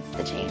dad needs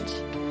to change.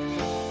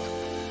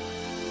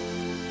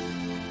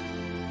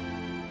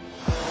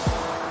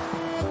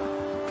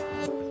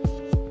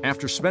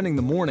 After spending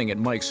the morning at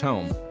Mike's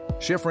home,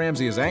 Chef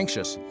Ramsay is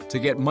anxious to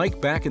get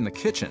Mike back in the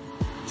kitchen.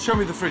 Show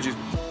me the fridges.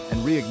 And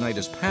reignite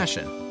his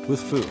passion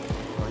with food.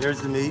 Well,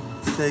 here's the meat.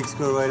 Steaks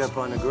go right up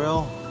on the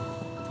grill.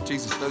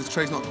 Jesus, those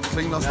trays not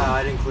clean last night? night? No,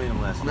 I didn't clean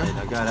them last night.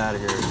 I got out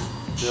of here.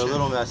 They're a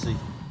little messy.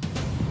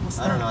 What's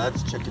I don't know,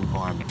 that's chicken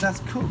parm. That's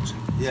cooked.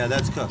 Yeah,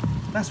 that's cooked.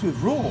 That's with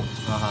raw.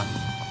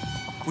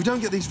 Uh-huh. We don't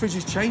get these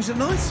fridges changed at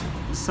night?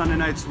 Sunday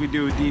nights we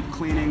do a deep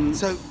cleaning.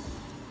 So,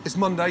 it's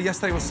Monday,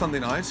 yesterday was Sunday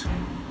night.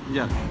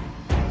 Yeah.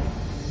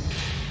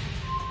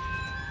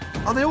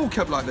 Are they all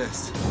kept like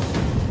this?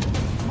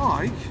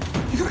 Mike,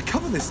 you gotta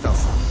cover this stuff.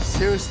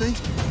 Seriously?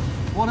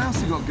 What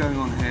else you got going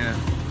on here?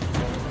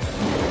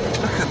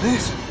 Look at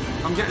this.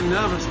 I'm getting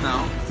nervous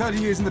now. 30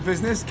 years in the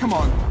business, come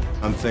on.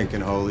 I'm thinking,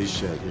 holy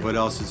shit. What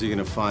else is he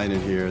gonna find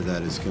in here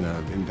that is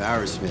gonna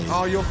embarrass me?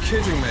 Oh, you're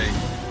kidding me.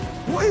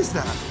 What is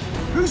that?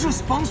 Who's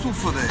responsible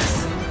for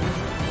this?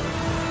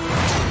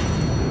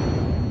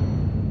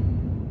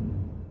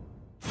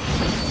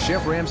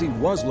 Chef Ramsay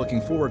was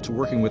looking forward to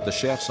working with the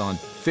chefs on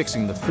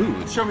fixing the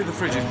food. Show me the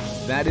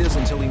fridges. That is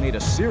until he made a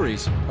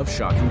series of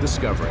shocking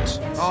discoveries.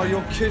 Oh,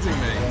 you're kidding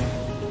me.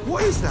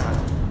 What is that?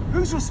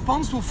 Who's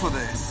responsible for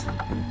this?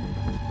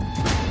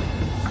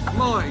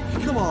 Mike,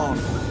 come on.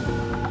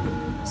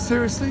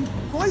 Seriously?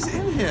 Why is it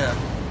in here?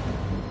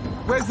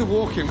 Where's the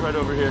walk-in? Right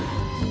over here.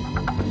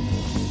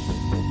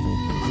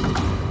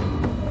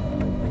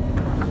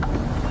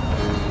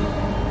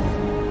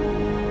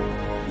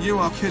 You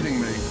are kidding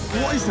me.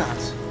 What is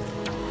that?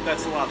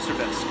 That's the lobster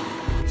bisque.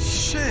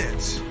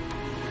 Shit.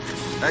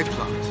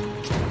 Eggplant.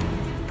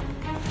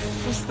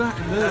 What's that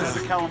in there? That's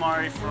the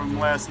calamari from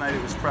last night.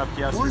 It was prepped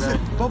yesterday. Why is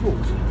it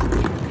bubbled?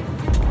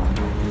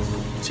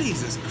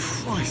 Jesus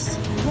Christ.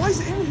 Why is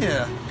it in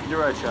here?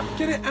 You're right, Chef.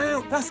 Get it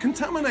out. That's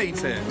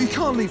contaminated. You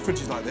can't leave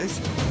fridges like this.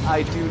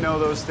 I do know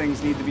those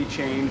things need to be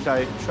changed.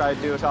 I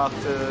tried to talk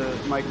to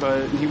Mike,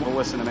 but he won't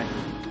listen to me.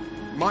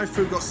 My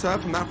food got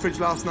served from that fridge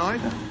last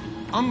night.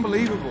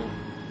 Unbelievable.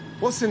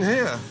 What's in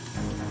here?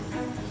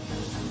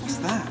 What's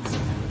that?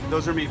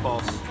 Those are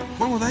meatballs.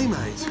 When were they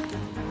made?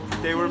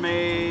 They were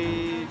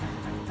made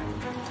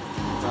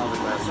probably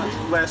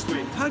last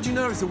week. How do you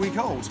know it's a week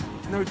old?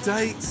 No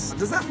dates.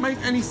 Does that make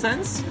any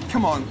sense?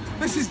 Come on,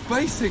 this is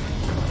basic.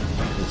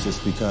 It's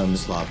just become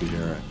sloppy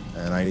here,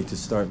 and I need to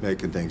start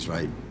making things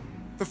right.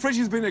 The fridge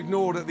has been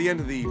ignored at the end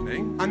of the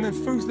evening, and then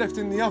food's left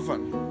in the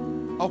oven.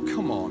 Oh,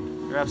 come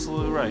on. You're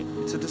absolutely right.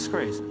 It's a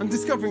disgrace. And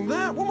discovering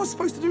that, what am I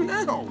supposed to do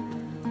now?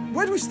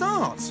 Where do we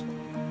start?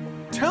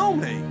 Tell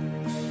me.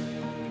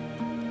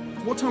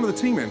 What time are the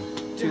team in?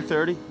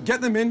 2:30.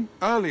 Get them in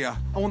earlier.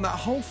 I want that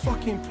whole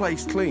fucking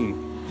place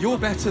clean. You're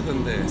better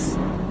than this.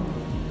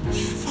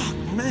 Fuck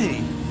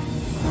me.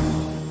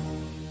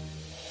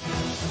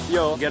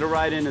 Yo, get a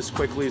ride in as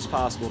quickly as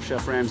possible.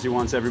 Chef Ramsay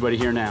wants everybody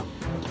here now.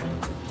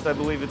 I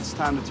believe it's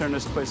time to turn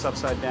this place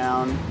upside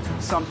down.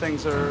 Some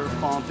things are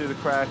falling through the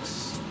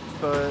cracks,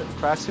 but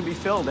cracks can be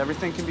filled.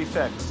 Everything can be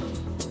fixed.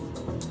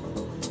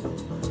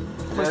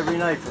 Every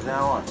night from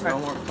now on. No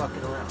more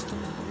fucking around.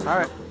 All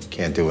right.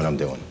 Can't do what I'm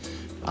doing.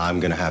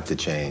 I'm gonna have to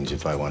change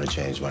if I want to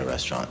change my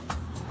restaurant.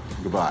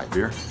 Goodbye.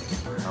 Beer?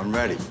 I'm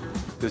ready.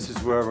 This is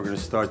where we're gonna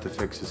start to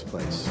fix this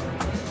place.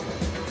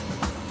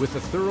 With a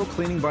thorough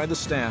cleaning by the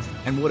staff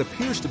and what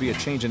appears to be a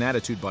change in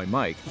attitude by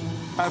Mike,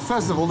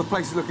 First of all, the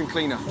place is looking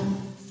cleaner.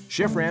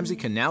 Chef Ramsay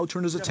can now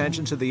turn his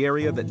attention to the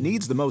area that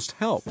needs the most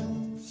help,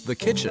 the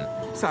kitchen.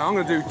 So I'm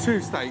gonna do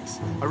 2 steaks,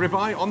 a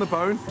ribeye on the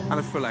bone and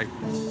a fillet.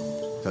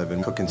 I've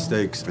been cooking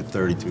steaks for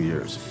 32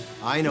 years.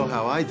 I know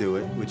how I do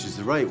it, which is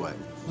the right way.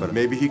 But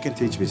maybe he can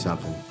teach me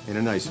something in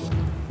a nice way,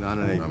 not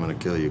in a I'm gonna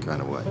kill you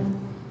kind of way.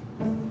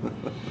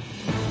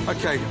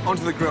 Okay,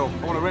 onto the grill.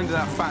 I want to render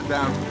that fat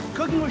down.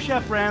 Cooking with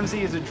Chef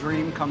Ramsay is a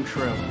dream come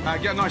true.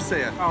 Get a nice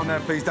sear. Oh, no,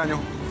 please,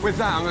 Daniel. With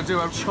that, I'm going to do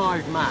a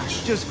chive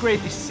mash. Just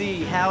great to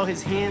see how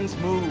his hands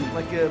move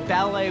like a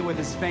ballet with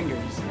his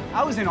fingers.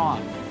 I was in awe.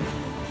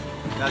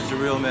 That's a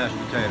real mashed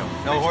potato.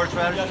 No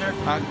horseradish there?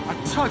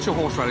 A touch of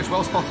horseradish,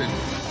 well spotted.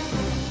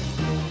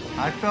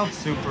 I felt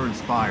super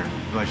inspired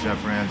by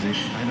Chef Ramsay.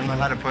 I don't know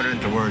how to put it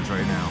into words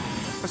right now.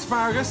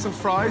 Asparagus and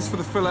fries for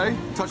the fillet,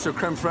 touch of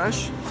creme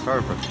fraiche.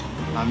 Perfect.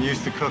 I'm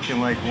used to cooking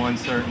like one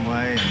certain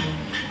way,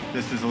 and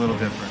this is a little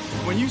different.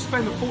 When you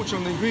spend a fortune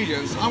on the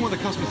ingredients, I want the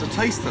customers to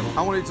taste them.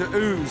 I want it to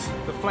ooze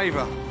the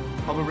flavor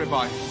of a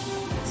ribeye.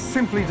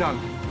 Simply done.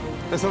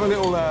 Let's have a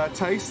little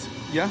taste,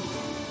 yeah?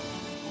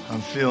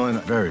 I'm feeling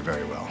very,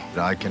 very well.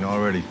 I can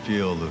already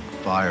feel the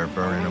fire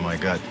burning in my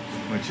gut,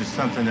 which is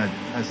something that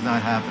has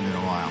not happened in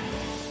a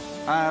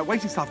while.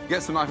 Waiting staff,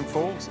 get some knife and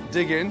forks,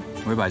 dig in.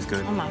 Ribeye's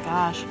good. Oh my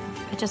gosh.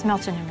 It just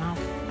melts in your mouth.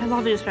 I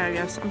love the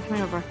asparagus. I'm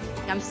coming over.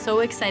 I'm so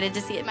excited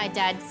to see it. My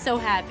dad's so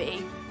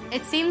happy.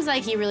 It seems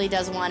like he really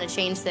does want to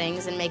change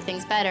things and make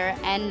things better,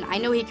 and I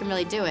know he can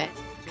really do it.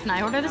 Can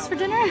I order this for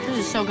dinner? This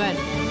is so good.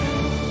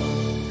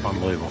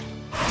 Unbelievable.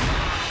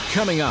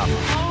 Coming up,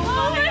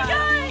 Oh my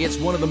God! it's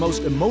one of the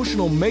most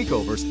emotional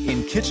makeovers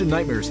in Kitchen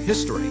Nightmares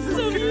history.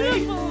 So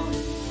beautiful.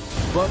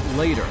 But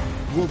later,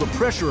 will the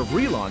pressure of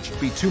relaunch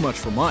be too much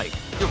for Mike?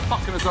 You're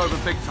fucking us over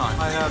big time.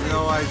 I have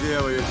no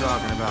idea what you're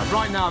talking about.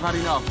 Right now, I've had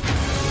enough.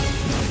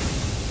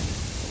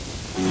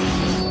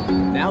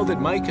 Now that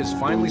Mike has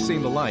finally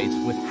seen the light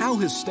with how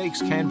his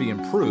steaks can be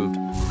improved,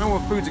 No more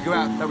food to go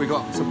out that we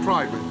got some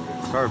pride with.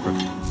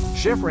 Perfect.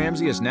 Chef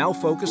Ramsay is now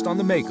focused on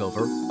the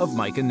makeover of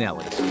Mike and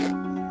Nellie.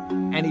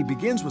 And he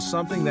begins with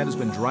something that has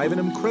been driving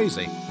him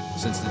crazy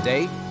since the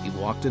day he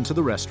walked into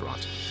the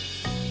restaurant.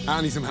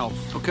 I need some help.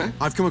 Okay.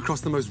 I've come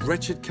across the most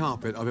wretched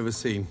carpet I've ever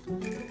seen,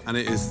 and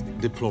it is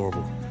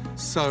deplorable.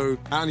 So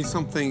I need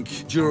something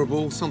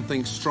durable,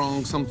 something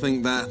strong,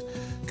 something that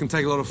can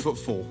take a lot of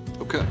footfall.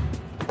 Okay.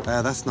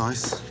 That's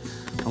nice.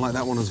 I like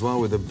that one as well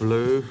with the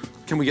blue.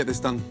 Can we get this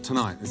done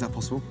tonight? Is that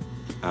possible?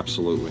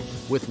 Absolutely.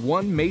 With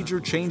one major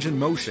change in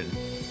motion,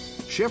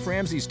 Chef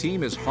Ramsay's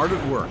team is hard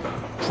at work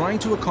trying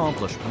to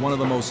accomplish one of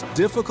the most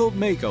difficult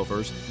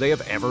makeovers they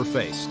have ever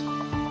faced.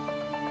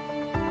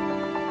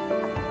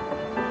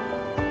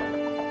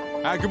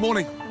 Good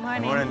morning. Good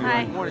morning. Morning.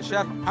 Hi. Good morning,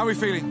 Chef. How are we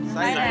feeling?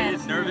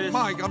 Excited. Nervous.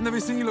 Mike, I've never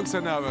seen you look so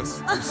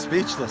nervous. I'm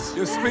speechless.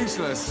 You're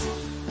speechless.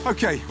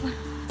 Okay,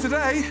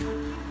 today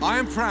I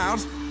am proud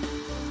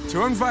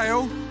to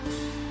unveil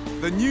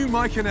the new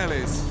Mike and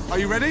Nellie's. Are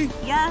you ready?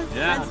 Yes,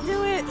 Yeah. let's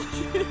do it.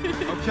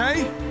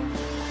 Okay.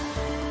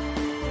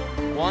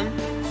 1,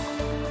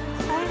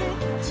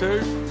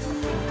 2,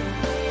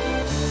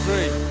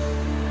 3.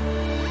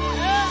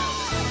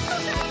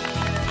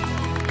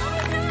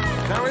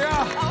 There we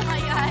are. Oh my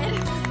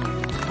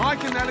God.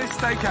 Mike and Nellie's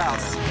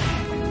Steakhouse.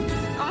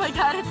 Oh my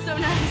God, it's so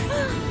nice.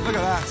 Look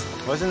at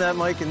that. Wasn't that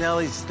Mike and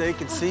Nellie's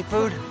steak and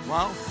seafood?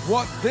 Well,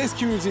 what this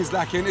community is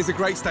lacking is a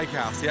great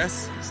steakhouse,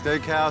 yes?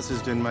 Steakhouse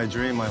has been my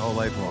dream my whole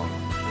life long.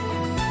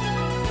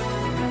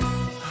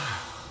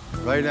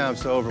 Right now, I'm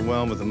so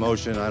overwhelmed with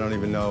emotion, I don't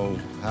even know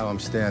how I'm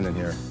standing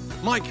here.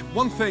 Mike,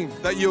 one thing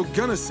that you're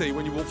gonna see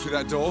when you walk through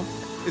that door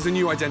is a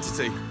new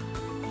identity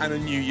and a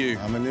new you.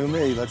 I'm a new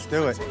me. Let's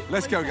do it.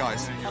 Let's go,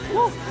 guys.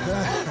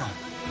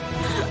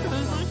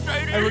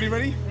 Everybody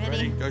ready?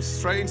 Ready. Go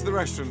straight into the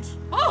restaurant.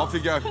 Off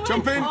you go.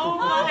 Jump in. Oh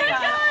my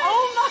God.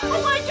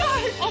 Oh my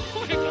God. Oh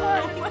my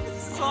God. Oh my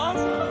sauce.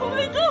 Oh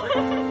my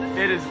God.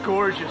 It is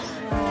gorgeous.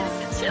 It's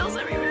got chills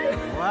everywhere.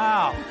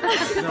 Wow.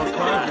 No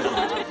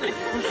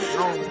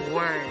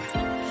way.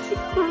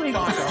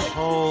 It's a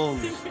whole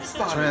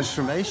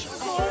transformation.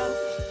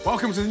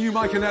 Welcome to the new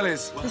Mike and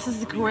Nellie's. This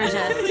is gorgeous.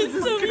 This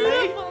is so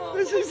beautiful.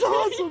 This is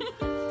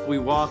awesome. We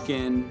walk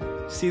in,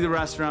 see the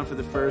restaurant for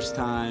the first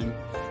time.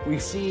 We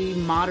see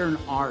modern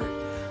art,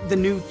 the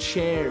new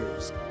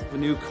chairs, the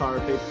new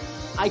carpet.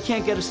 I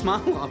can't get a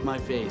smile off my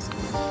face.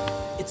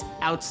 It's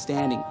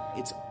outstanding.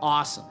 It's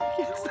awesome.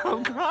 So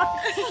great.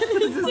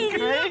 This is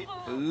great.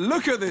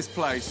 Look at this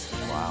place.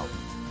 Wow.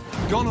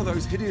 Gone are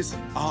those hideous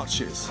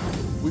arches.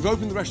 We've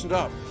opened the restaurant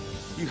up.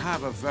 You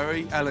have a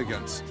very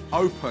elegant,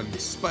 open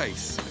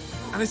space,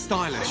 and it's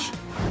stylish.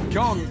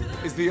 Gone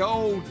is the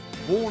old,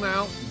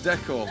 worn-out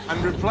decor,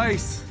 and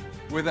replaced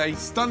with a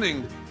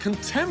stunning,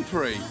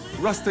 contemporary,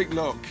 rustic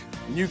look.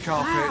 New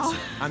carpet,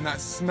 and that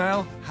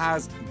smell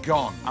has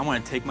gone. I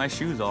want to take my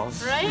shoes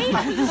off. Right?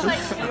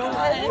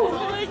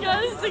 Oh my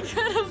God, it's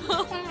incredible.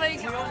 Oh my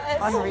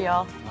God.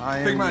 Unreal.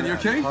 Big man, you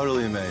okay?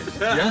 Totally amazed.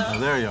 Yeah? Oh,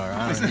 there you are.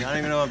 I don't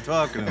even know I'm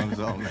talking. I'm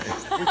so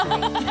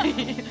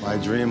amazed. My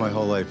dream my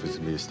whole life was to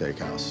be a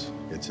steakhouse.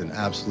 It's an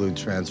absolute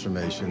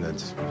transformation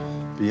that's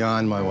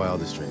beyond my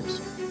wildest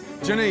dreams.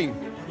 Janine,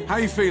 how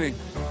are you feeling?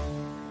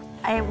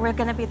 We're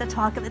gonna be the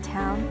talk of the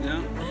town.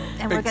 Yeah.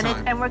 And Big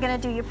time. we're gonna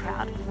do you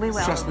proud. We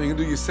will. Trust me, you can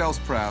do yourselves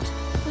proud.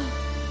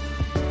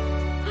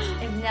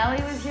 If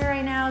Nellie was here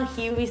right now,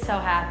 he would be so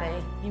happy.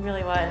 He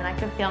really would, and I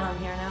could feel him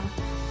here now.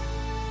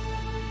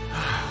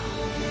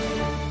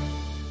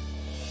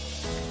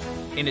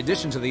 In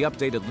addition to the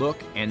updated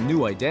look and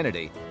new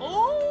identity,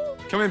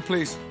 Come in,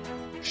 please.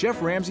 Chef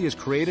Ramsay has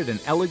created an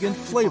elegant,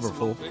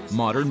 flavorful,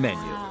 modern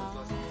menu.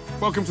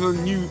 Welcome to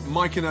the new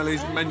Mike and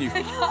Nellie's menu.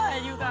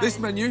 This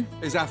menu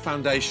is our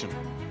foundation.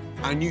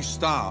 our new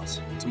start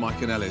to Mike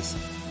and Nellie's.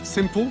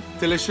 Simple,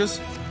 delicious,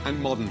 and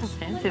modern.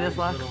 Fancy this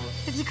looks.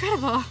 It's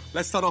incredible.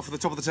 Let's start off at the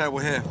top of the table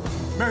here.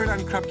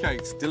 Maryland crab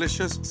cakes,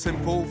 delicious,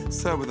 simple,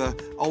 served with a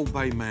Old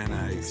Bay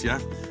mayonnaise, yeah?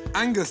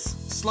 Angus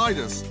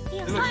sliders.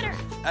 Yeah, Look, slider.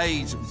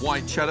 aged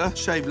white cheddar,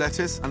 shaved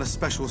lettuce, and a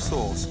special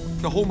sauce.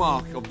 The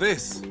hallmark of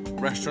this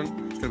restaurant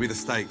is going to be the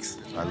steaks.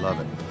 I love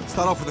it.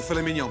 Start off with the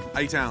filet mignon,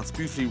 8 ounce,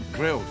 beautifully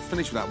grilled.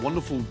 Finish with that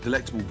wonderful,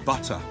 delectable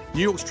butter.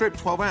 New York strip,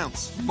 12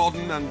 ounce.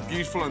 Modern and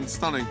beautiful and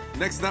stunning.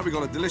 Next to that, we've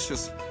got a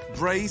delicious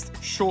braised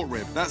short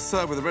rib. That's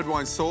served with a red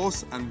wine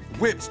sauce and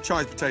whipped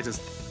chives potatoes.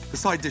 The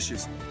side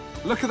dishes.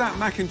 Look at that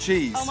mac and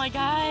cheese. Oh my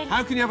God.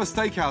 How can you have a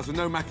steakhouse with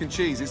no mac and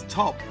cheese? It's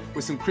topped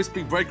with some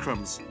crispy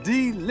breadcrumbs.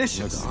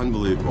 Delicious. That's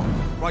unbelievable.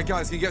 Right,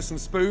 guys, can you get some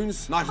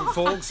spoons, knife and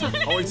forks? I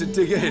want you to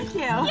dig in.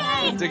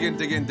 Yay. Dig in,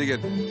 dig in, dig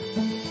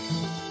in.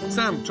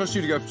 Sam, trust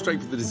you to go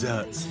straight for the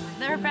desserts.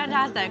 They're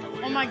fantastic.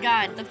 Oh my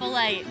God, the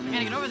filet. I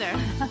gotta get over there.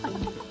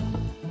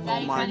 Oh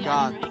my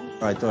God.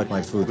 I thought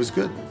my food was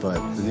good, but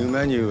the new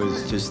menu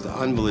is just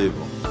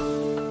unbelievable.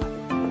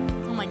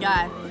 Oh my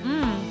God.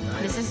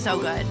 This is so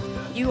good.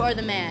 You are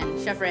the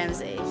man, Chef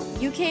Ramsay.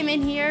 You came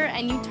in here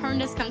and you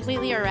turned us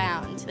completely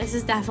around. This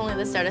is definitely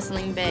the start of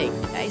something big.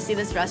 I see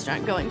this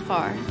restaurant going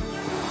far.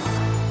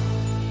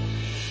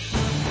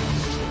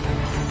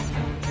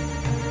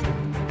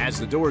 As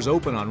the doors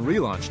open on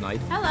relaunch night,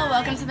 Hello,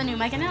 welcome to the new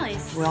Mike and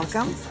Nellie's.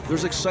 Welcome.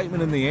 there's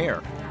excitement in the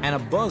air and a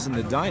buzz in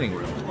the dining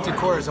room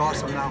Decor is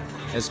awesome now.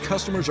 as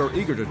customers are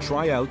eager to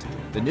try out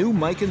the new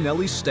Mike and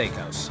Nellie's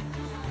Steakhouse.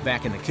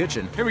 Back in the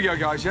kitchen, Here we go,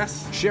 guys,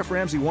 yes? Chef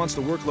Ramsay wants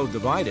the workload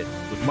divided,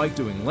 with Mike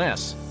doing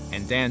less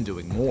and Dan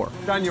doing more.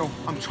 Daniel,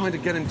 I'm trying to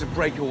get him to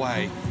break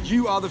away.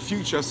 You are the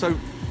future, so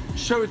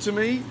show it to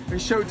me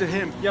and show it to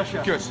him. Yes,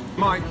 Chef. Good.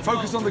 Mike,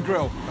 focus on the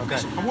grill. Okay.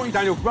 I want you,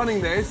 Daniel,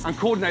 running this and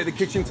coordinate the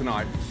kitchen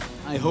tonight.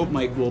 I hope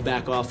Mike will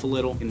back off a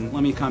little and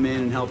let me come in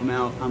and help him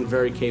out. I'm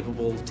very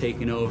capable of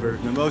taking over.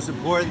 The most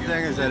important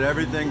thing is that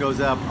everything goes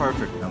out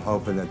perfect. I'm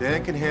hoping that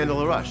Dan can handle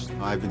a rush.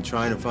 I've been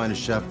trying to find a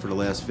chef for the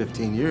last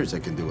 15 years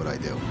that can do what I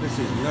do. This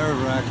is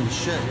nerve-wracking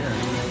shit here.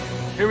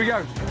 Here we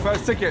go.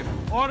 First ticket.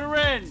 Order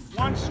in.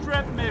 1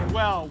 strip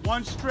mid-well,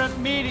 1 strip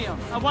medium.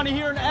 I want to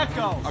hear an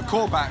echo. A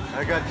callback.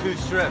 I got 2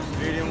 strips,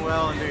 medium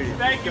well and medium.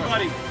 Thank you,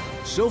 buddy.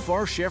 So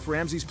far, Chef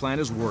Ramsay's plan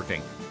is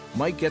working.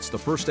 Mike gets the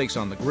first steaks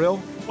on the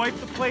grill, Wipe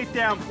the plate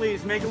down,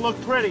 please. Make it look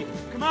pretty.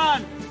 Come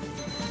on.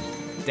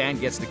 Dan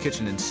gets the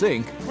kitchen in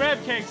sync,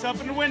 Crab cakes up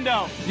in the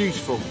window.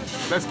 Beautiful.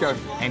 Let's go.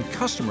 and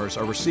customers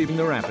are receiving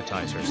their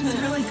appetizers. It's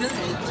really good.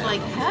 It's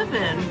like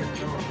heaven.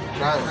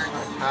 That is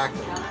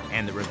spectacular.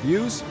 And the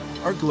reviews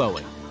are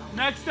glowing.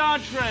 Next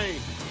entree,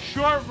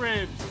 short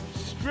ribs,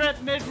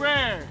 strip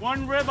mid-rare,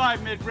 1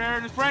 ribeye mid-rare,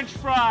 and a French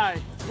fry.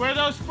 Where are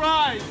those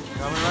fries?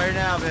 Coming right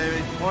now,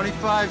 baby.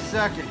 25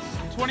 seconds.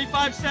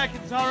 25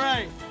 seconds, all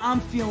right.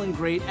 I'm feeling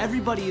great.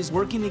 Everybody is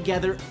working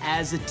together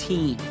as a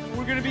team.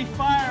 We're gonna be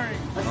firing.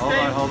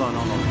 Hold on.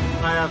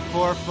 I have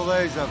 4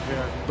 fillets up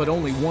here. But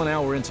only 1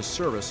 hour into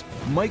service,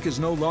 Mike is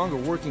no longer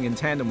working in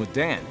tandem with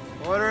Dan.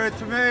 Order a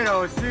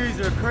tomato, a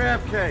Caesar,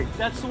 crab cake.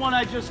 That's the one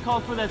I just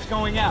called for that's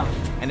going out.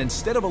 And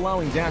instead of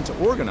allowing Dan to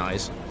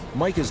organize,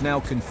 Mike is now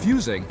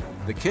confusing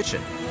the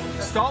kitchen.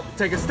 Stop,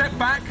 take a step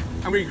back,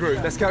 and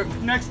regroup. Let's go.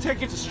 Next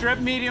ticket's a strip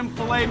medium,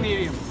 filet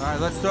medium. All right,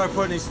 let's start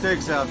putting these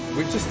steaks out.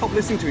 We just stop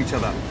listening to each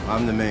other.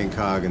 I'm the main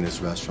cog in this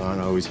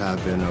restaurant. Always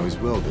have been, always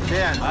will be.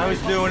 Dan, I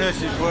was doing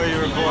this before you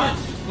were born.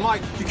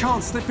 Mike, you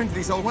can't slip into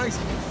these old ways.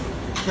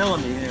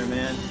 Killing me here,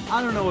 man.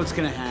 I don't know what's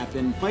gonna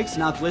happen. Mike's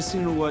not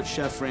listening to what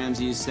Chef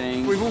Ramsay is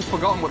saying. We've all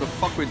forgotten what the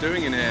fuck we're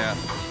doing in here.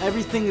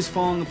 Everything is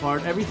falling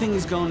apart. Everything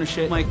is going to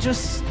shit. Mike,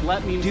 just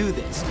let me do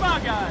this. Come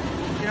on, guys.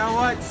 You know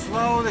what?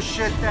 Slow the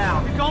shit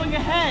down. You're going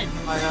ahead.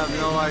 I have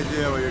no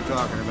idea what you're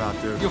talking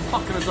about, dude. You're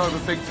fucking us over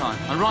big time.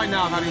 And right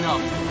now, I've had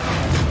enough.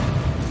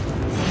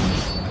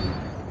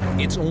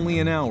 It's only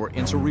an hour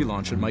into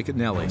relaunch at Mike and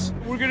Nellie's.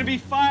 We're gonna be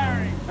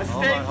firing. A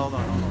steak. Hold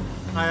on.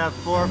 I have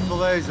 4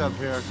 fillets up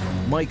here.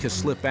 Mike has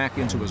slipped back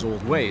into his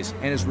old ways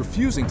and is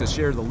refusing to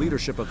share the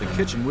leadership of the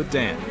kitchen with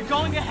Dan. You're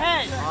going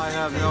ahead. I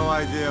have no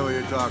idea what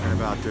you're talking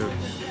about, dude.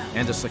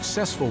 And a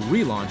successful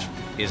relaunch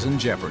is in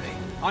jeopardy.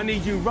 I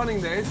need you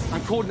running this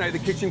and coordinate the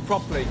kitchen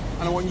properly.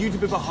 And I want you to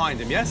be behind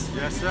him, yes?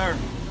 Yes, sir.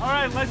 All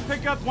right, let's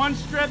pick up 1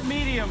 strip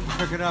medium.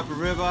 Picking up a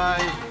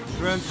ribeye,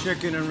 shrimp,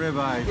 chicken, and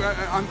ribeye.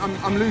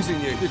 I'm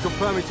losing you. You're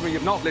confirming to me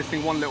you're not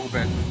listening one little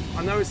bit.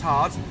 I know it's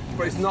hard,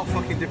 but it's not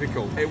fucking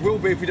difficult. It will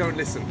be if you don't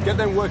listen. Get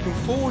them working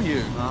for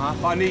you.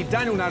 I need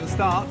Daniel now to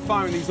start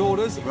firing these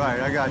orders. Right,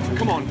 I got you.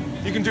 Come on,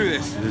 you can do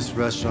this. This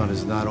restaurant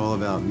is not all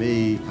about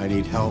me. I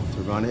need help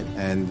to run it,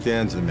 and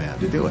Dan's the man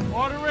to do it.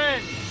 Order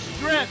in.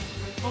 Strip.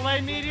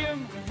 Filet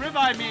medium,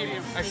 ribeye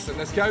medium. Excellent,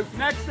 let's go.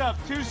 Next up,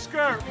 2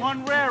 skirt,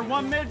 1 rare,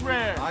 1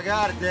 mid-rare. I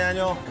got it,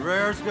 Daniel.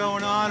 Rare's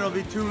going on. It'll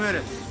be 2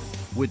 minutes.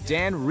 With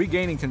Dan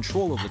regaining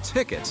control of the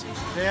tickets,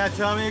 Dan,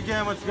 tell me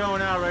again what's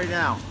going out right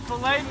now.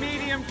 Filet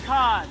medium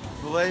cod.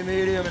 Filet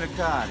medium and a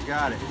cod.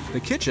 Got it. the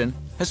kitchen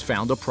has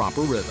found a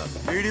proper rhythm.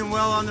 Medium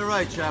well on the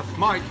right, Chef.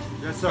 Mike.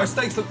 Yes, sir. Those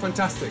steaks look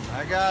fantastic.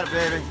 I got it,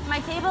 baby.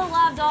 My table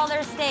loved all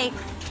their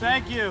steaks.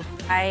 Thank you.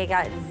 I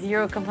got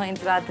 0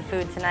 complaints about the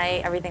food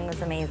tonight. Everything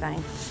was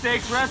amazing.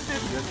 Steaks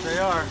rested? Yes, they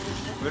are.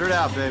 Put it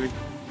out, baby.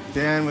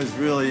 Dan was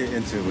really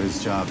into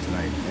his job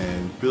tonight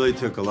and really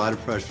took a lot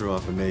of pressure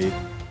off of me.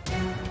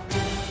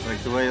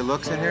 Like the way it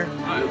looks in here?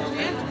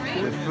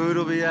 The food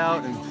will be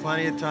out in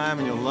plenty of time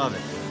and you'll love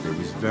it. It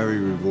was very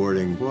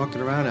rewarding walking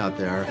around out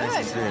there.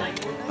 Nice to see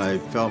it. I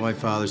felt my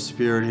father's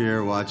spirit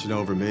here watching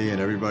over me and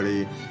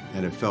everybody,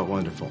 and it felt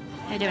wonderful.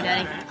 How you doing,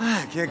 Daddy?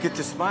 I can't get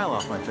the smile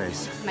off my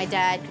face. My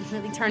dad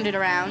completely turned it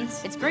around.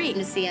 It's great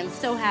to see him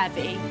so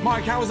happy.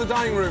 Mike, how was the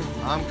dining room?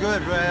 I'm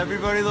good, Ray.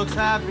 Everybody looks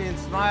happy and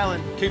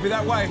smiling. Keep it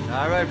that way.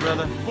 All right,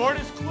 brother. Board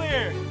is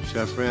clear.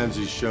 Chef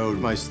Ramsay showed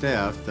my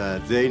staff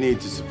that they need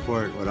to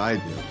support what I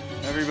do.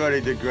 Everybody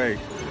did great.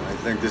 I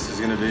think this is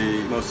going to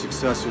be the most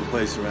successful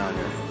place around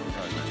here.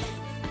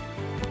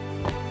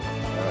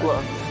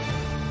 Look.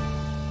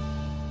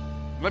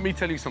 Let me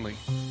tell you something.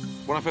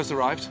 When I first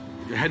arrived,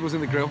 your head was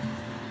in the grill,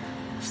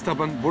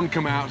 stubborn, wouldn't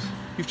come out.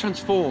 You've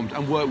transformed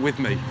and worked with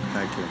me.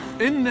 Thank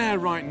you. In there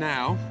right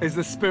now is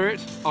the spirit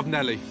of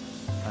Nellie.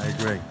 I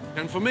agree.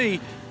 And for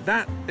me,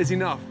 that is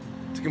enough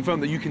to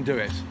confirm that you can do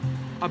it.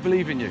 I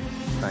believe in you.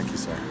 Thank you,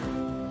 sir.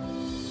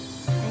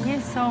 Thank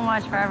you so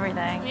much for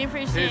everything. We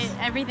appreciate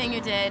everything you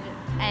did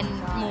and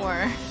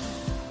more.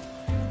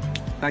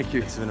 Thank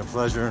you. It's been a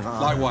pleasure and honor.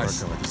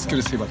 Likewise. Working with you, It's sir.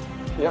 good to see you, bud.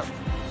 Yep.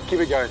 Keep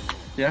it going.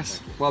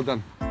 Yes? Well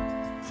done.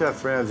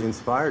 Chef Ramsay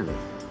inspired me.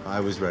 I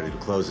was ready to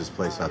close this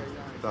place up.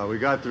 We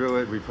got through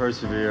it, we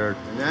persevered,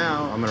 and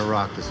now I'm gonna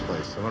rock this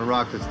place. I'm gonna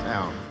rock this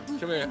town.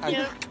 Come here.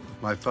 Yeah.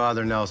 My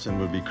father, Nelson,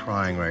 would be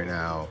crying right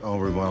now,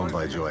 overwhelmed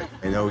by joy.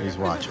 I know he's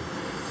watching.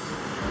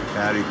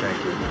 Patty,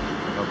 thank you.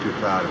 I hope you're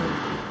proud of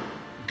me.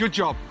 Good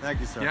job.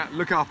 Thank you, sir. Yeah,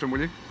 look after him,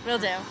 will you? Will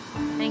do.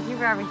 Thank you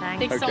for everything.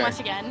 Thanks so Okay. much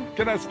again.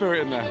 Get that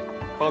spirit in there.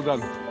 Well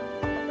done.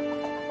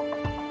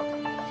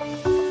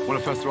 When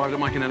I first arrived at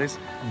Mike and Nellie's,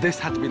 this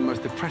had to be the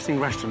most depressing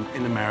restaurant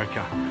in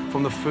America.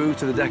 From the food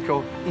to the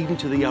decor, even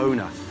to the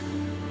owner.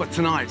 But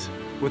tonight,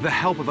 with the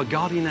help of a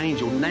guardian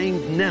angel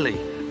named Nellie,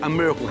 a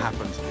miracle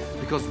happened.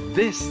 Because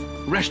this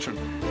restaurant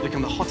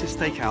became the hottest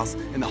steakhouse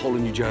in the whole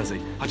of New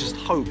Jersey. I just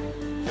hope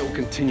it will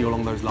continue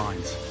along those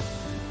lines.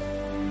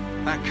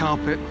 That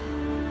carpet,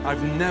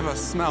 I've never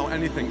smelled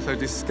anything so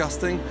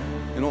disgusting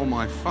in all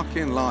my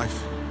fucking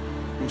life.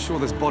 I'm sure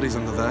there's bodies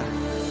under there.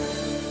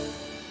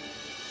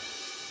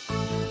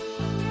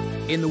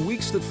 In the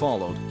weeks that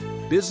followed,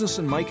 business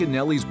in Mike and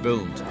Nellie's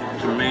boomed.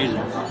 It's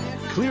amazing.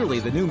 Clearly,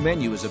 the new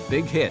menu is a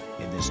big hit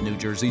in this New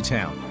Jersey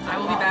town. I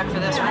will be back for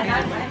this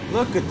one.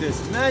 Look at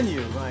this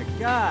menu, my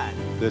God.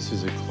 This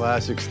is a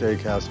classic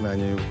steakhouse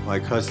menu. My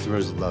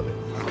customers love it.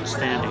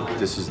 Outstanding.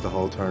 This is the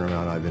whole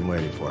turnaround I've been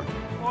waiting for.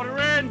 Order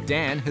in.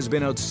 Dan has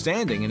been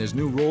outstanding in his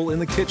new role in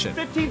the kitchen.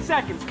 15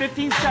 seconds,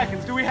 15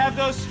 seconds. Do we have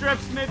those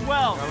strips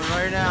mid-well? Coming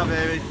right now,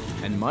 baby.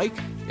 And Mike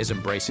is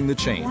embracing the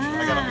change.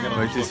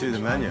 Wait to see the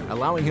menu.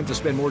 Allowing him to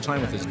spend more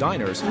time with his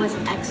diners. It was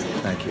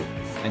excellent. Thank you.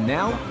 And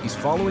now he's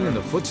following in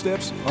the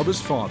footsteps of his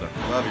father.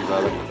 Love you,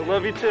 brother. I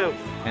love you too.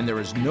 And there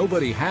is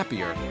nobody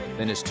happier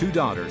than his 2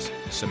 daughters,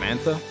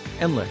 Samantha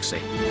and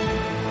Lexi.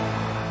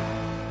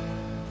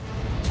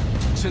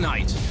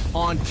 Tonight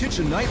on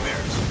Kitchen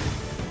Nightmares,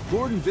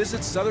 Gordon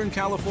visits Southern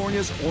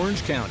California's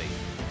Orange County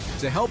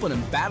to help an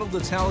embattled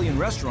Italian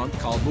restaurant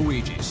called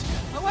Luigi's.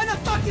 When the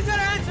fuck you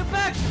gonna answer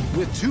back?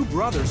 With 2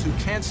 brothers who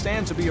can't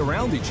stand to be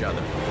around each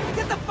other,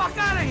 Get the fuck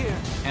out of here!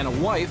 and a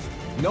wife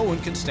no one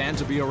can stand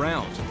to be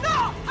around.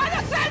 No! I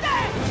just said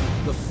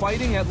that! The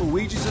fighting at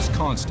Luigi's is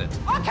constant,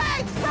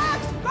 Okay,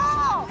 sucks!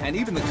 Go! and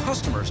even the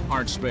customers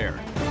aren't spared.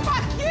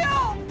 Fuck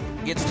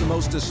you! It's the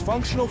most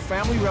dysfunctional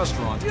family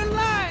restaurant You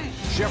lie!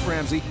 Chef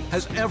Ramsay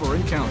has ever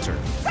encountered.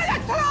 Say the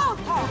truth!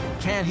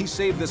 Can he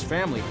save this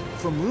family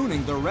from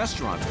ruining their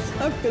restaurant?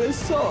 I'm feeling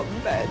so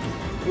bad.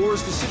 Or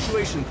is the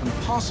situation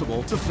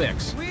impossible to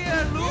fix? We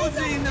are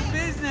losing the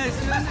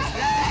business, you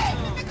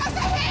understand? Because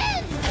of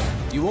him!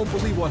 You won't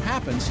believe what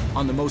happens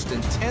on the most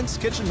intense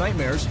kitchen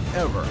nightmares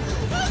ever.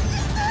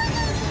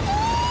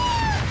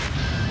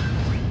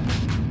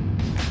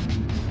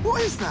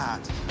 What is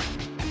that?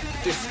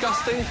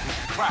 Disgusting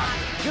crap.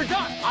 You're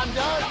done. I'm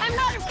done. I'm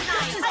not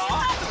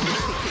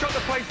nice. Shut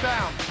the place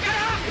down. Get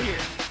out of here.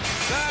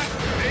 That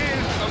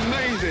is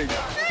amazing.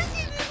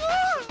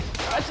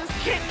 I just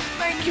can't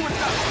thank you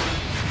enough.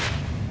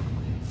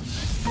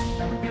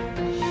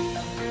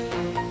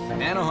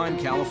 Anaheim,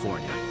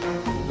 California,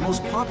 the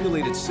most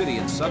populated city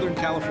in Southern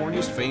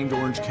California's famed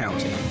Orange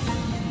County,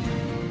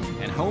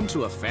 and home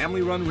to a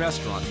family-run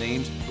restaurant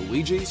named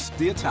Luigi's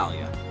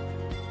d'Italia.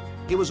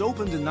 It was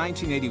opened in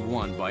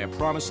 1981 by a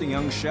promising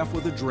young chef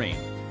with a dream,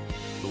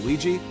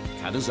 Luigi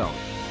Catazzone.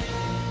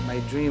 My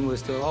dream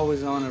was to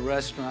always own a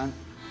restaurant,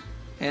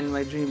 and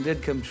my dream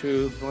did come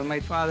true when my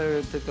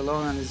father took a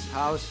loan on his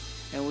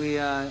house and we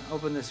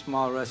opened a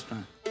small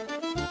restaurant.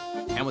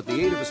 And with the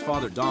aid of his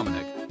father,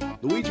 Dominic,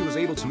 Luigi was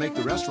able to make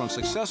the restaurant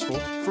successful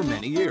for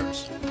many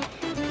years.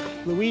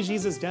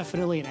 Luigi's is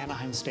definitely an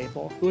Anaheim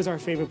staple. It was our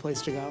favorite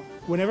place to go.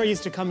 Whenever I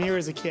used to come here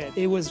as a kid,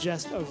 it was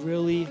just a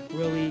really,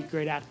 really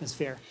great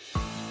atmosphere.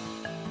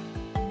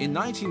 In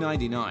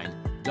 1999,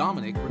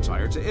 Dominic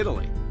retired to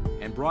Italy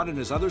and brought in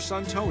his other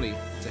son, Tony,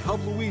 to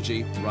help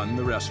Luigi run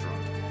the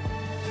restaurant.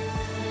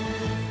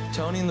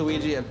 Tony and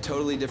Luigi have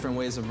totally different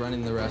ways of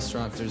running the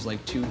restaurant. There's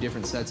like 2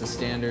 different sets of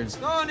standards.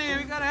 Tony,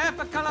 we got a half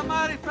a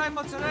calamari fried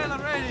mozzarella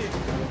ready.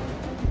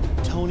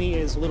 Tony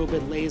is a little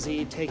bit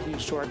lazy, taking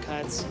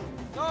shortcuts.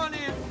 Tony!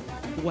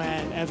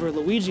 Whenever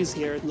Luigi's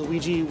here,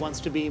 Luigi wants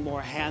to be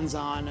more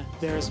hands-on.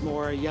 There's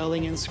more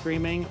yelling and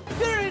screaming.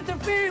 You're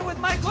interfering with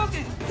my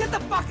cooking. Get the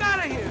fuck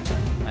out of here.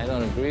 I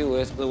don't agree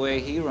with the way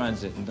he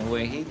runs it and the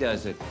way he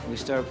does it. We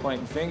start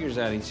pointing fingers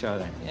at each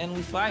other, and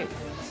we fight.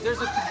 There's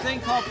a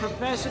thing called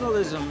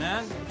professionalism,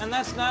 man, and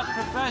that's not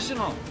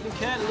professional. You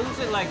can't lose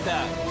it like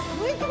that.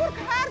 We work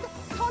hard.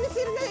 Tony's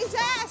sitting in his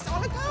ass all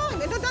the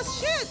time, and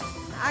that's shit.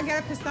 I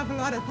get pissed off a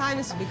lot of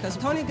times because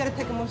Tony gotta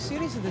take it more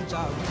seriously the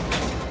job.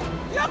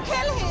 You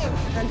kill him!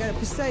 I gotta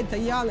pissed at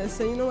yell and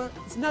say, you know what?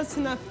 That's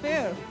not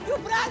fair. You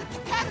brother,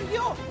 tell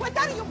you.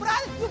 Without you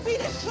brother, you be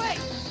this way.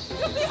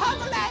 You be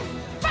homeless.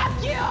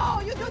 Fuck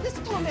you! You do this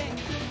to me.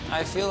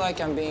 I feel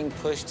like I'm being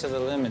pushed to the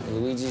limit.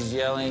 Luigi's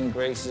yelling,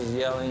 Grace is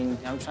yelling.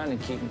 I'm trying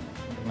to keep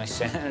my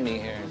sanity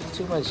here. There's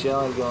too much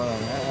yelling going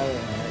on.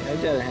 I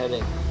got a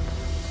headache.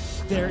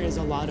 There is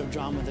a lot of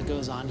drama that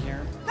goes on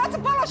here. That's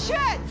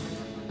bullshit!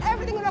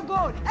 Everything not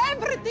good.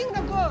 Everything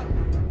not good.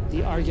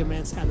 The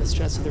arguments and the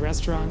stress of the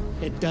restaurant,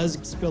 it does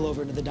spill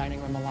over into the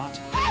dining room a lot.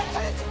 Answer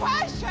this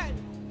question!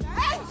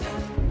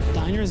 Answer!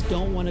 Diners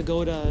don't want to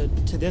go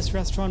to this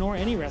restaurant or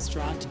any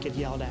restaurant to get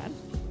yelled at.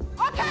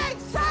 Okay,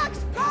 sucks,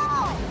 go!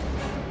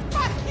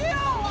 Fuck you!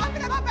 I'm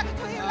gonna go back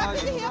to here.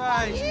 I've been here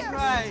for years.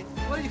 Right.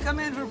 What did you come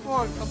in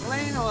for?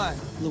 Complain or what?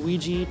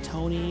 Luigi,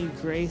 Tony,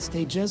 Grace,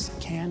 they just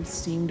can't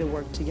seem to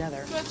work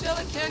together.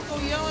 Marcella can't go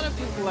yelling at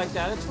people like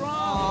that. It's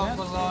wrong.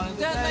 Oh, baloney.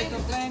 They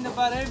complained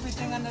about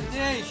everything on the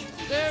dish.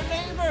 They're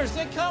neighbors.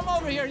 They come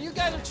over here. You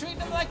guys are treating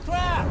them like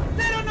crap.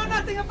 They don't know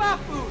nothing about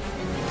food.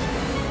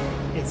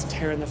 It's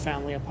tearing the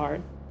family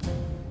apart.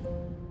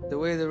 The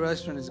way the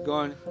restaurant is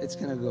going, it's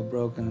gonna go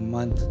broke in a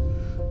month.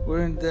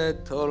 We're in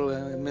debt total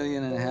 $1.5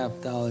 million. I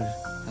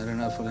don't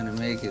know if we're gonna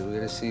make it. We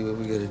gotta see what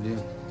we gotta do.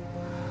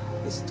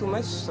 It's too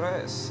much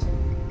stress.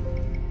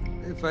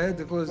 If I had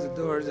to close the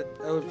doors,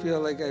 I would feel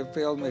like I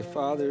failed my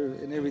father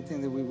and everything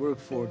that we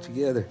worked for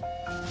together.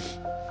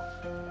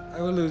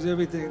 I would lose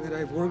everything that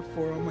I've worked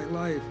for all my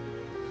life.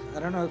 I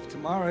don't know if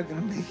tomorrow I'm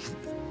gonna make it.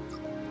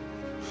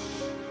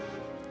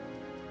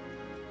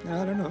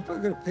 I don't know if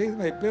I'm gonna pay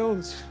my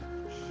bills.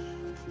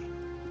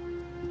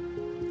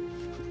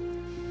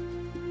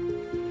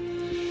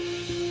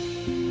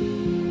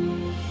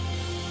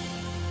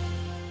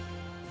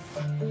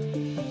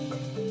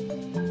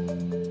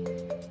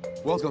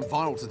 World's gone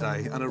viral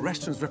today, and a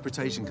restaurant's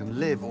reputation can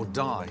live or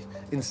die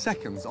in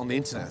seconds on the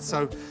internet.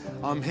 So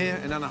I'm here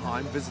in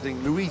Anaheim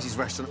visiting Luigi's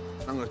restaurant.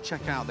 I'm going to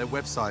check out their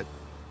website.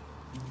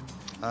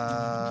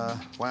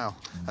 Wow,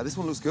 this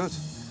one looks good.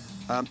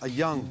 A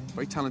young,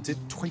 very talented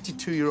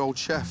 22-year-old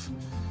chef.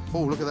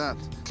 Oh, look at that.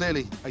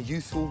 Clearly a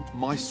youthful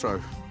maestro.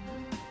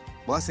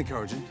 Well, that's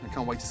encouraging. I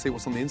can't wait to see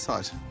what's on the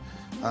inside.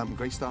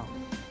 Great start.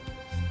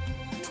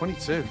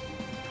 22.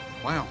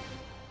 Wow.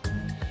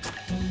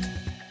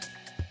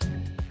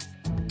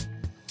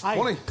 Hi.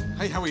 Morning.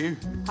 Hey, how are you?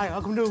 Hi,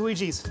 welcome to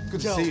Luigi's.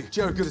 Good to see you.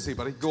 Joe, good to see you,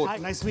 buddy. Gordon. Hi,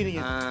 nice meeting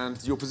you.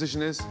 And your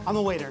position is? I'm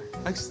a waiter.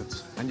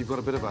 Excellent. And you've got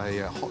a bit of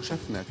a hot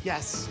chef in there.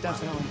 Yes,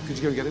 definitely. Could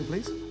you go and get him,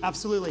 please?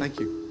 Absolutely. Thank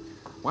you.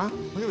 Wow,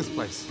 look at this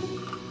place.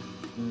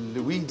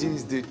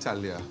 Luigi's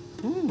d'Italia.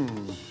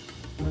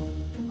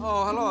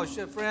 Oh, hello,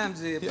 Chef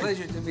Ramsay. A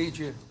pleasure to meet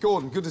you.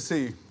 Gordon, good to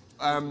see you.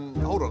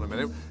 Hold on a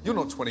minute. You're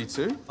not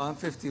 22. I'm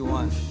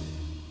 51.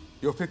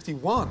 You're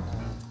 51?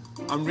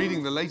 I'm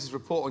reading the latest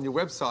report on your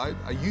website.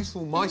 A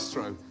youthful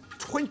maestro,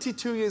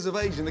 22 years of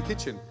age in the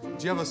kitchen.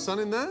 Do you have a son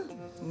in there?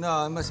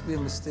 No, it must be a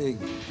mistake.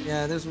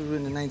 Yeah, this was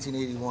written in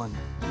 1981.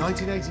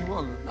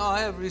 1981? Oh, I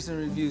have recent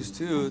reviews,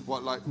 too.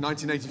 What, like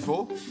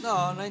 1984?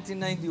 No,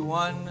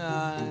 1991.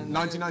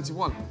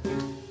 1991?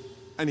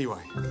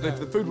 Anyway, if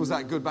the food was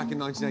that good back in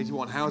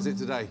 1981, how is it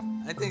today?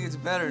 I think it's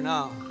better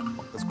now.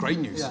 That's great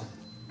news. Yeah.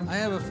 I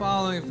have a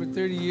following for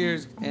 30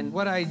 years, and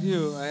what I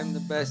do, I am the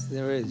best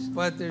there is.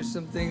 But there's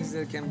some things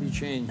that can be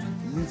changed.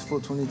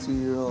 Youthful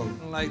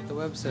 22-year-old. Like the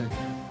website.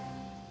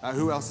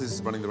 Who else is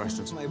running the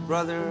restaurant? My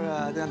brother,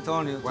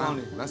 Antonio. Wow,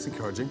 Tony. That's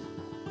encouraging.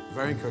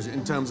 Very encouraging,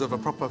 in terms of a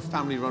proper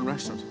family-run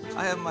restaurant.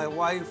 I have my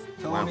wife,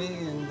 Tony,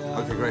 and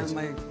okay, great.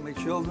 My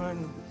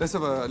children. Let's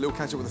have a little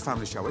catch-up with the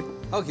family, shall we?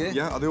 Okay.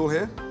 Yeah, are they all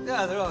here?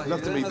 Yeah, they're all here.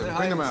 Love to meet them.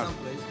 Bring them out.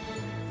 Someplace.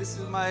 This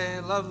is my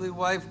lovely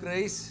wife,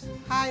 Grace.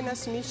 Hi,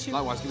 nice to meet you.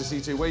 Likewise, good to see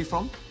you too. Where are you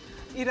from?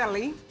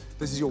 Italy.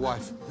 This is your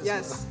wife?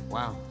 Yes.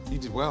 Wow, you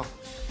did well.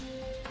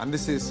 And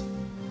this is?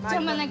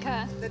 Dominic,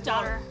 the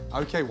daughter.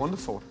 Okay,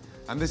 wonderful.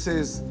 And this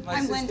is? My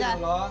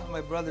sister-in-law,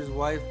 my brother's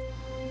wife.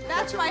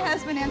 That's my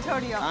husband,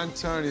 Antonio.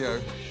 Antonio.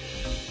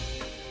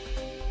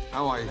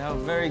 How are you? No,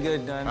 very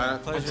good.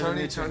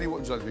 Tony, Tony, what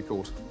would you like to be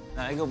called?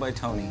 I go by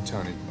Tony.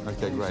 Tony.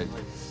 Okay, great.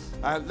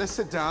 Let's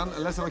sit down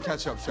and let's have a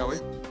catch-up, shall we?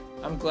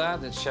 I'm glad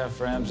that Chef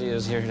Ramsay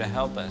is here to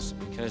help us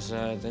because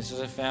this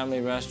is a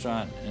family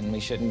restaurant and we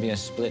shouldn't be a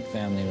split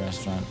family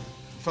restaurant.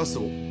 First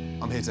of all,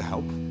 I'm here to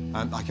help,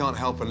 and I can't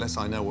help unless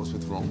I know what's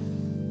wrong.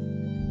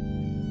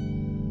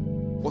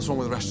 What's wrong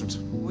with the restaurant?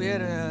 We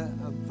had a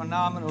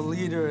phenomenal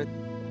leader,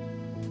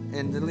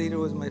 and the leader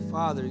was my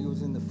father. He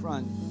was in the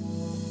front.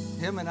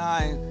 Him and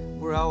I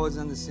were always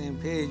on the same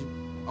page.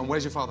 And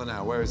where's your father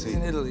now? Where is he? He's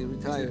in Italy,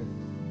 retired.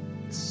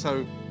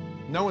 So,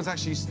 no one's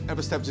actually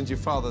ever stepped into your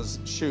father's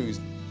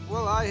shoes?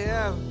 Well, I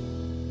have,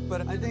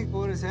 but I think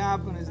what has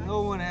happened is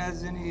no one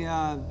has any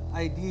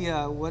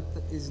idea what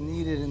is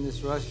needed in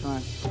this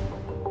restaurant.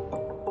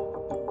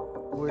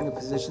 We're in a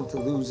position to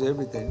lose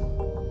everything.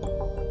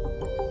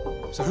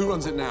 So who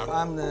runs it now?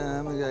 I'm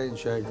the guy in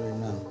charge right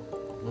now.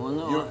 Well,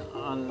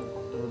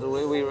 no, the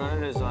way we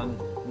run it is on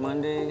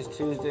Mondays,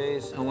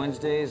 Tuesdays, and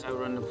Wednesdays, I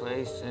run the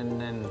place,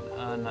 and then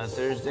on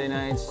Thursday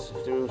nights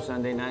through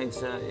Sunday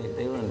nights,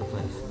 they run the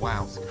place.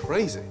 Wow, it's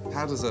crazy.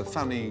 How does a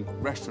family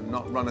restaurant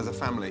not run as a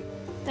family?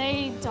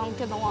 They don't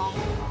get along.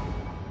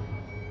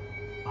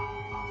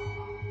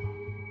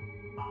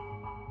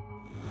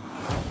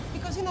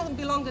 Because he doesn't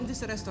belong in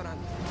this restaurant.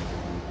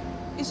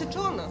 It's a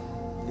trauma.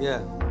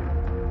 Yeah.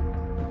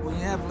 When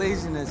you have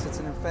laziness, it's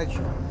an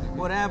infection.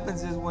 What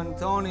happens is when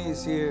Tony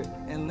is here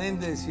and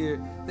Linda is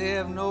here, they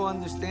have no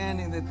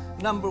understanding that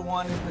number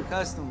one is the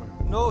customer.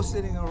 No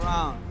sitting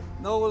around.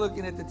 No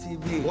looking at the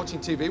TV. Watching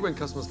TV when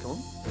customers come?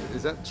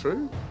 Is that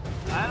true?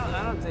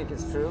 I don't think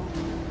it's true.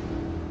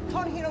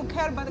 Tony, he don't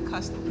care about the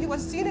customer. He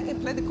was sitting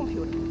and played the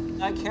computer.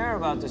 I care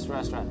about this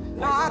restaurant.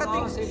 No, I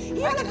don't think so. He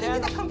doesn't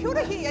think the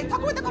computer here.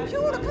 Talk with the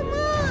computer, come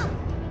on.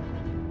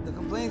 The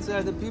complaints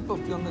are that people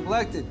feel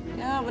neglected.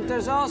 Yeah, but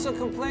there's also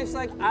complaints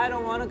like, I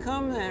don't want to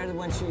come there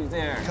when she's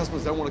there.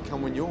 Customers don't want to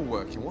come when you're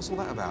working. What's all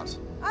that about?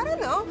 I don't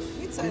know.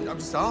 I'm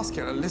just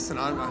asking. Listen,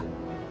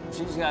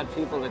 She's got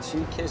people that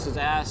she kisses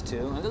ass to,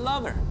 and they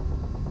love her.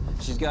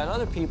 She's got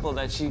other people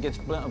that she gets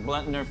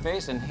blunt in her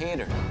face and hate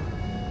her.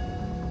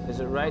 Is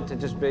it right to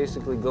just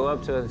basically go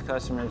up to a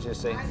customer and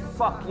just say,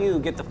 fuck you,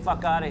 get the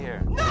fuck out of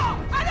here? No!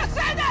 I didn't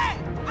say that!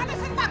 I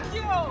didn't say fuck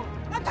you!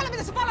 Don't tell me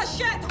this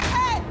bullshit,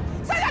 okay?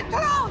 Say that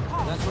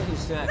truth! That's what you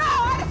said. No,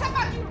 I didn't say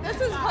fuck you!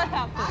 This is what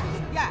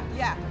happened.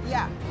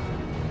 Yeah.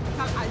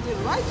 I did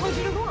right or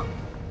did wrong?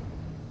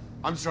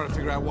 I'm just trying to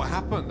figure out what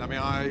happened. I mean,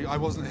 I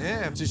wasn't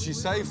here. Did she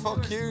say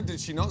fuck you? Did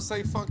she not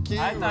say fuck you?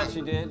 I thought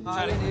she did.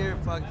 I didn't hear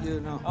fuck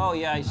you, no. Oh,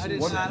 yeah. I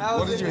did not.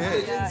 What did you hear?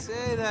 She didn't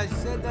say that. She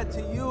said that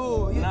to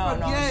you. You No,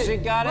 forget. she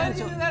got what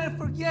into do you gotta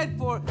forget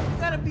for? You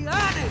gotta be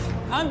honest.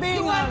 I'm being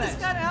you want honest.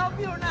 this guy to help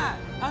you or not?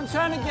 I'm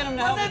trying to get him to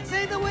Well, help. then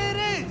say the way it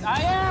is.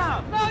 I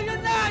am. No,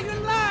 you're not. You're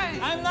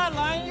lying. I'm not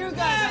lying. You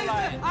guys are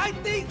lying. I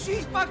think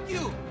she's fuck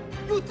you.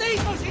 You think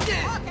so? She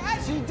did. Okay.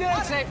 She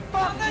did say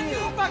fuck Then you.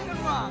 you're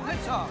fucking wrong.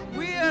 That's all.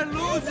 We are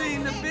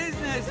losing the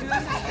business. You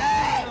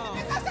understand?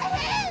 Because of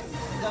him!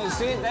 No,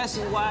 see, this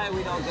is why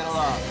we don't get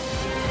along.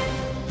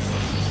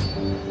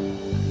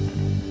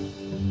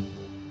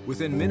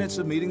 Within minutes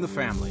of meeting the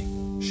family,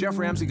 Chef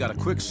Ramsay got a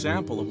quick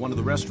sample of one of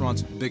the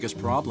restaurant's biggest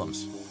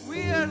problems.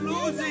 We are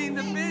losing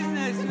the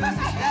business. You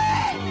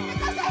understand?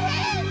 Because of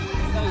him!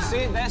 No,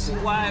 see, this is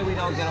why we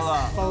don't get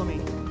along. Follow me.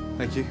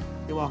 Thank you.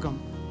 You're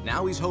welcome.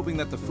 Now he's hoping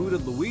that the food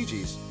at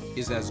Luigi's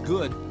is as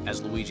good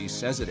as Luigi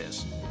says it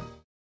is.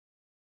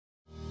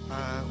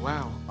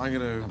 Wow. I'm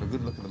going to have a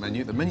good look at the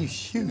menu. The menu's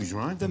huge,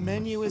 right? The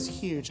menu is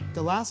huge.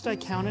 The last I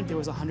counted, there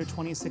was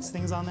 126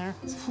 things on there.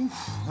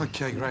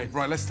 Okay, great.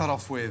 Right, let's start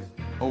off with,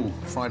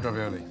 fried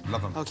ravioli.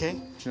 Love them. Okay.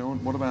 Do you know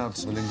what about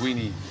the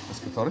linguine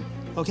escatore?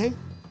 Okay.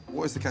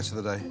 What is the catch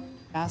of the day?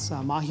 That's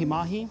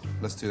mahi-mahi.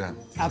 Let's do that.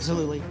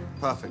 Absolutely.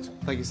 Perfect.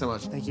 Thank you so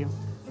much. Thank you.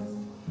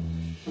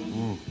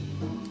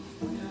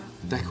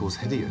 Decor's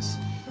hideous.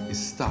 Is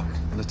stuck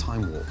in a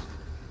time warp.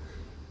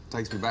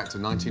 Takes me back to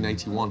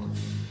 1981.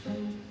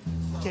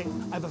 Okay,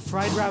 I have a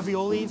fried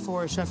ravioli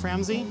for Chef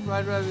Ramsay.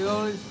 Fried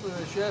raviolis for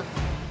the chef.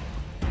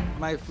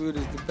 My food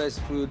is the best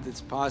food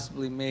that's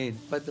possibly made.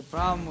 But the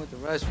problem with the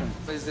restaurant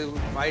is that we're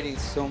fighting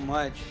so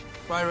much.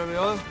 Fried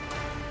ravioli?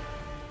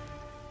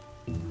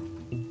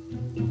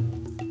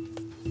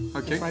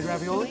 Okay. Fried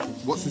ravioli.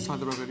 What's inside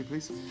the ravioli,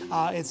 please?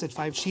 It's a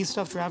 5 cheese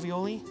stuffed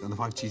ravioli. And the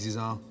 5 cheeses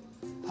are?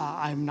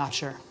 I'm not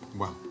sure.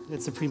 Well.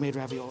 It's a pre-made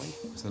ravioli.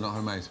 So they're not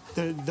homemade?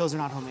 Those are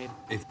not homemade.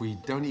 If we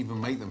don't even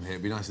make them here,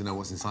 it'd be nice to know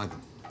what's inside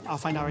them. I'll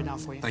find out right now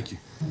for you. Thank you.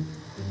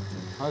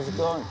 How's it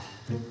going?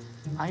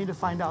 I need to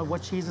find out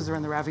what cheeses are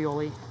in the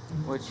ravioli.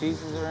 What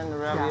cheeses are in the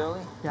ravioli?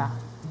 Yeah.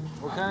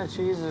 What kind of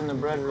cheese is in the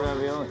breaded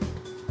ravioli?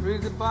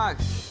 Read the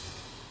box.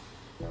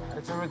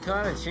 It's a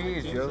ricotta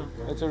cheese, Joe.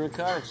 It's a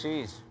ricotta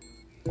cheese.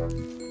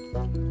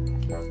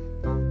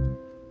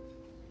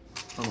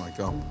 Oh, my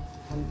God.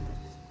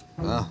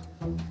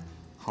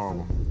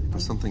 Horrible.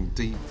 There's something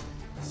deep,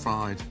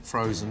 fried,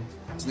 frozen.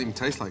 Doesn't even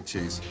taste like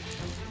cheese.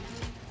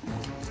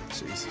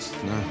 Jesus,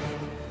 no.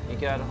 You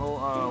got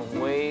whole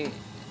whey,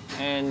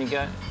 and you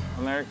got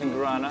American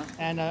guarana.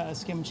 And a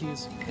skim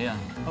cheese. Yeah.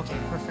 Okay,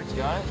 perfect. You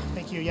got it?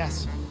 Thank you,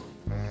 yes.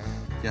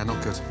 Yeah,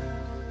 not good.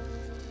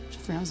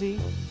 Chef Ramsay,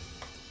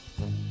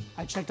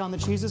 I checked on the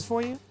cheeses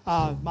for you.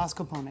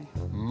 Mascarpone.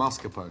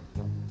 Mascarpone.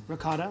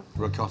 Ricotta.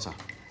 Ricotta.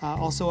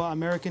 Also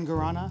American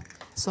Guarana.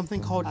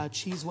 Something called a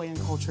cheese whey and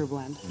culture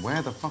blend.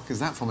 Where the fuck is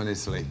that from in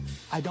Italy?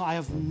 I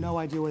have no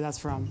idea where that's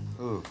from.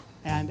 Ooh.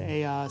 And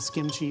a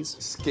skimmed cheese.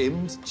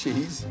 Skimmed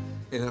cheese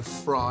in a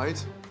fried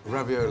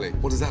ravioli.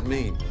 What does that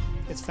mean?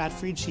 It's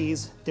fat-free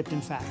cheese dipped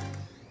in fat.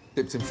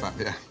 Dipped in fat,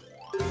 yeah.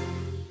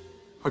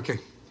 Okay,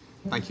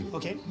 thank you.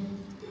 Okay.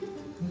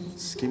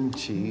 Skimmed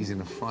cheese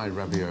in a fried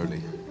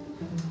ravioli.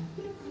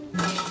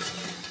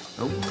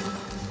 Oh,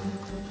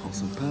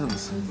 pots and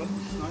pans.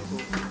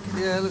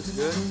 Yeah, it looks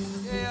good.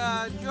 Hey,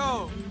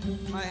 Joe,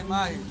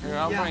 mahi. Here,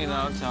 I'll bring it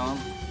out, tell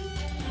him.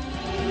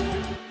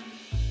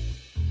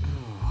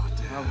 Oh,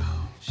 damn.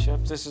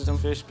 Chef, this is the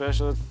fish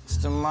special. It's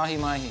the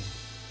mahi-mahi.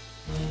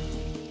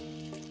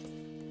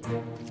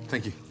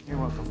 Thank you. You're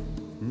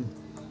welcome.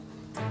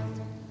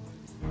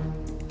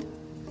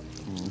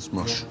 It's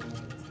mush.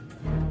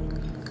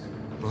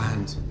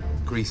 Bland,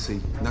 greasy,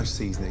 no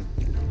seasoning.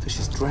 Fish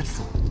is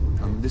dreadful.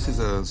 This is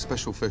a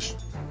special fish.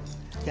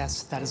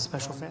 Yes, that is a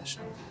special fish.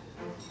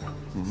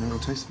 No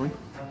taste for me.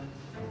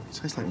 It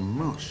tastes like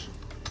mush.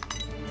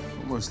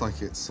 Almost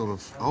like it's sort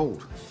of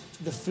old.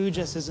 The food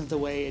just isn't the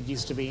way it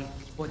used to be.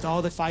 With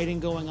all the fighting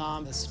going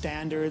on, the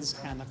standards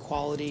and the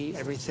quality,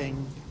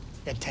 everything,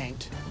 it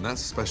tanked. And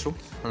that's special.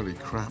 Holy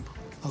crap.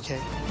 Okay.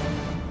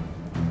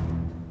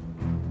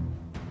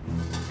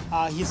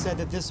 He said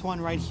that this one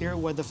right here,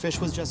 where the fish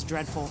was just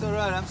dreadful. It's all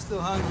right, I'm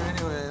still hungry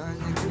anyway.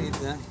 I can eat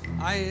that.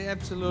 I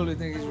absolutely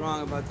think he's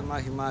wrong about the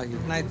mahi-mahi.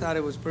 And I thought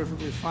it was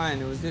perfectly fine.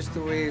 It was just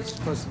the way it's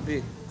supposed to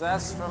be.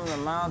 That's from the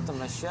mouth of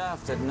a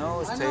chef that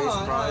knows taste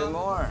probably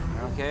more,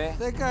 okay?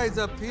 That guy's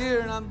up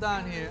here and I'm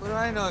down here. What do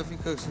I know if he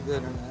cooks it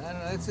good or not? I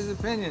don't know. It's his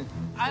opinion.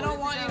 I don't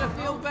want you to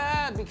feel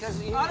bad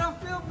because you... I don't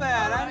feel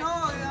bad. I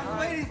know. I'm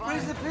waiting for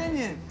his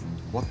opinion.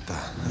 What the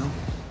hell?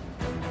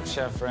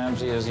 Chef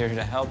Ramsay is here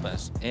to help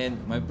us.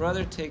 And my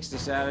brother takes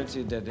this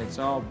attitude that it's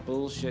all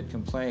bullshit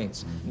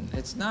complaints.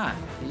 It's not.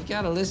 You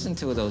gotta listen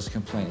to those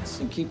complaints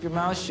and keep your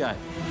mouth shut.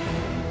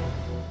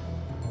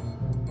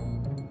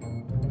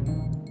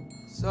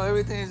 So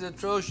everything is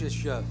atrocious,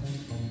 Chef.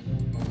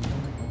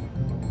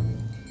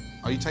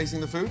 Are you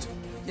tasting the food?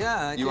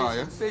 Yeah, you are,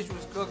 yeah? The fish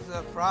was cooked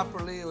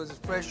properly. It was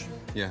fresh.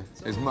 Yeah,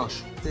 it's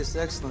mush. It tastes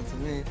excellent to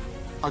me.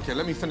 Okay,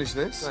 let me finish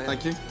this.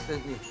 Thank you.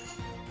 Thank you.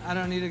 I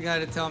don't need a guy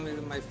to tell me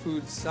that my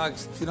food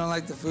sucks. If you don't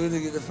like the food,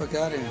 then get the fuck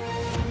out of here.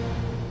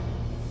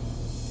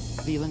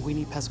 The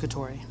linguine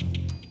pescatore.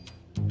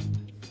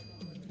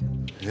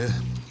 Yeah.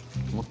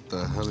 What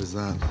the hell is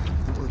that?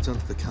 What have done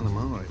to the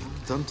calamari? What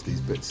have done to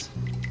these bits?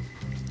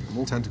 There are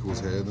more tentacles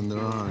here than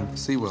there are in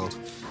SeaWorld.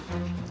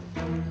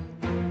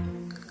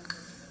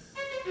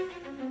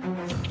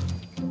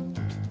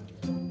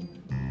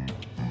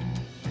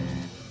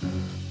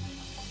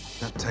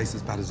 That tastes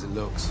as bad as it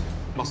looks.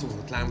 Mussels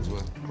and the clams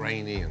were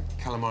grainy, and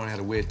calamari had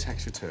a weird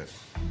texture to it.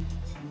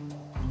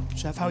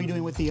 Chef, how are you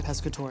doing with the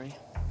pescatore?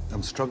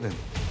 I'm struggling.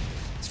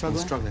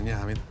 Struggling? I'm struggling,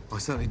 yeah. I mean, I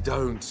certainly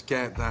don't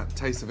get that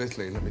taste of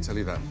Italy, let me tell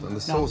you that. And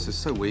the sauce is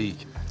so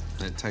weak,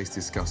 and it tastes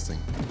disgusting.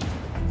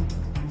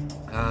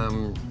 Are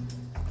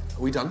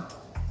we done?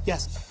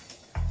 Yes.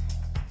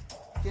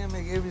 Can't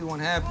make everyone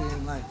happy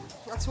in life.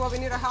 That's why we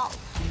need a help.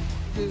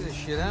 Do this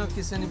shit. I don't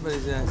kiss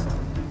anybody's ass.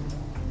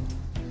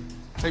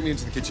 Take me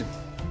into the kitchen.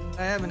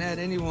 I haven't had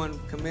anyone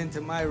come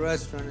into my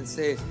restaurant and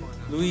say,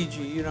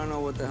 Luigi, you don't know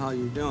what the hell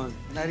you're doing.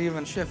 Not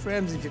even Chef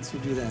Ramsay gets to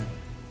do that.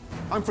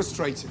 I'm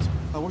frustrated.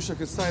 I wish I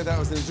could say that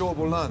was an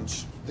enjoyable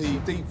lunch. The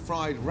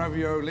deep-fried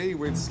ravioli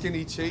with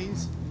skinny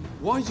cheese.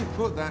 Why'd you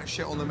put that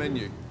shit on the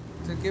menu?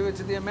 To give it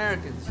to the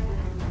Americans.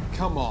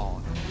 Come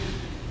on.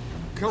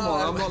 Come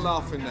on, I'm not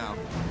laughing now.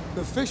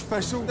 The fish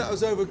special, that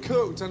was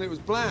overcooked and it was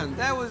bland.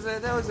 That was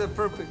a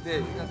perfect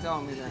dish. You're not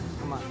telling me that.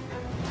 Come on.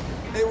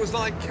 It was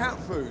like cat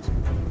food.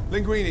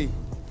 Linguine,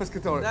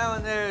 pescatore. That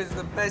one there is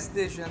the best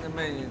dish on the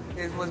menu.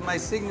 It was my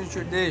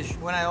signature dish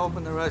when I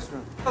opened the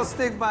restaurant. I'll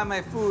stick by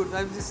my food.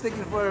 I've been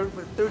sticking for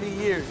 30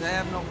 years. I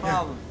have no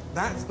problem. Yeah,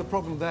 that's the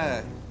problem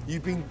there.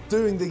 You've been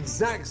doing the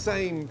exact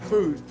same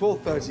food for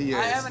 30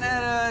 years. I haven't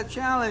had a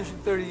challenge in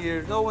 30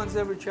 years. No one's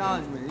ever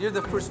challenged me. You're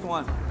the first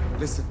one.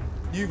 Listen,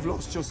 you've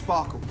lost your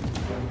sparkle.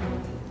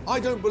 I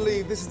don't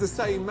believe this is the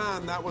same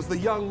man that was the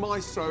young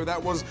maestro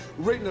that was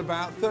written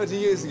about 30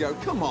 years ago.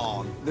 Come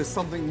on. There's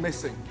something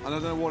missing, and I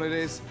don't know what it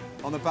is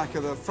on the back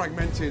of the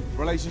fragmented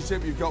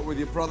relationship you've got with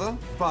your brother,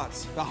 but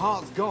the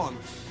heart's gone.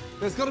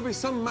 There's got to be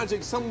some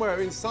magic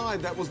somewhere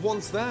inside that was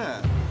once there,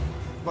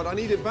 but I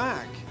need it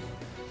back.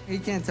 You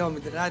can't tell me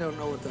that I don't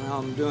know what the hell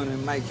I'm doing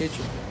in my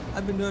kitchen.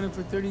 I've been doing it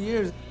for 30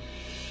 years.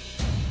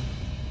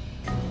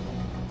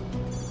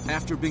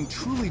 After being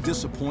truly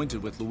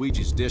disappointed with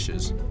Luigi's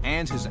dishes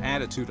and his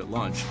attitude at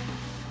lunch,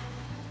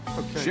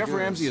 Chef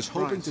Ramsay is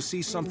hoping to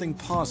see something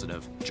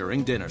positive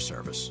during dinner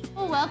service.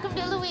 Well, welcome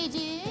to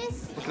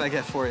Luigi's. What can I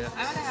get for you?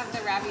 I'm gonna have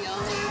the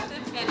ravioli, the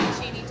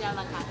fettuccine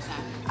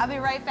delicata. I'll be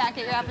right back.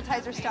 Get your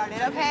appetizer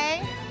started,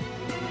 okay?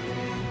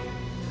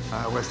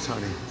 Where's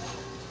Tony?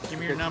 Give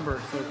me your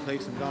number so we can play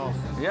some golf.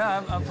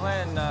 Yeah, I'm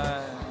playing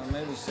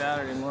maybe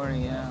Saturday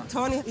morning, yeah.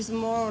 Tony is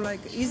more like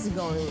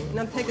easygoing,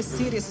 not take it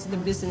serious as the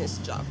business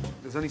job.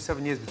 There's only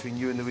 7 years between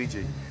you and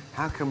Luigi.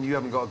 How come you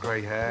haven't got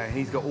grey hair and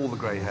he's got all the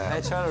grey hair?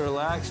 I try to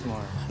relax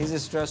more. He's a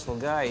stressful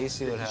guy. You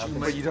see what happens.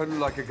 But you don't look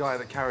like a guy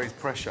that carries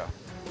pressure.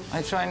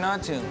 I try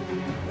not to.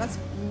 That's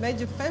a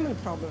major family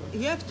problem.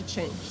 You have to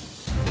change.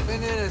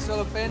 Penne de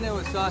solo penne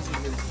with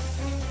sausages.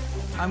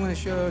 I'm going to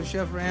show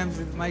Chef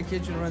Ramsay that my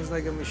kitchen runs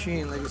like a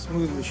machine, like a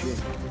smooth machine.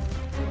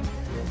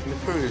 And the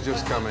food is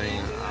just coming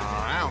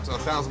out at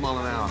 1,000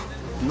 miles an hour.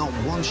 Not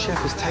one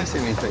chef is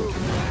tasting anything.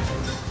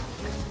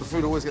 The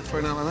food always gets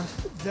thrown out like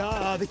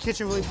that? The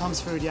kitchen really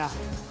pumps food, yeah.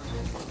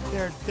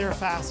 They're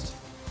fast.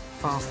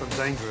 Fast and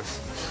dangerous.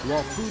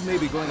 While food may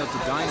be going up to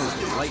diners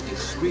with lightning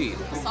speed,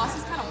 The sauce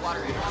is kind of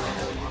watery.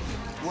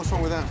 What's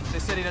wrong with that? They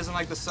said he doesn't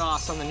like the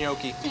sauce on the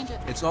gnocchi.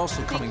 it's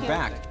also coming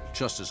back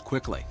just as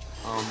quickly.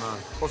 Oh, no.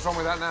 What's wrong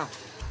with that now?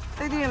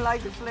 They didn't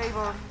like the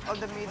flavor of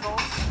the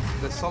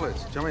meatballs. They're solid.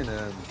 Do you know what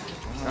I mean?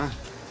 They're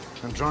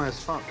and dry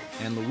as fuck.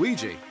 And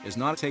Luigi is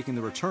not taking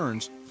the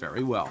returns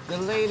very well. The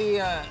lady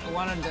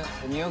wanted the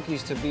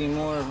gnocchis to be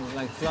more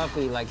like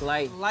fluffy, like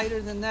light.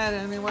 Lighter than that,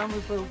 I mean, why don't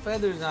we put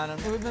feathers on them?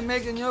 We've been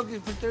making gnocchi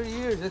for 30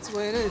 years. That's the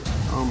way it is.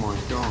 Oh, my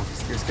God.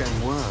 It's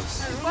getting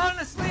worse. I'm falling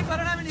asleep. I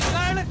don't have any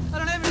garlic. I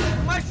don't have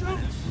any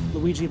mushrooms.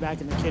 Luigi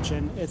back in the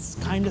kitchen, it's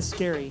kind of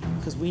scary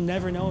because we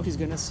never know if he's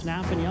going to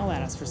snap and yell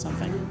at us for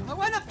something. Well,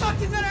 when the fuck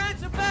you gonna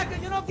answer back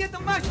and you don't get the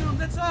mushrooms?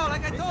 That's all,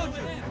 like I told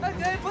you.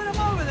 Okay, put them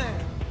over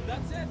there.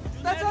 That's it.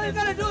 That's all you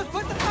gotta do is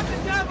put the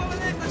fucking job over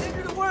there because they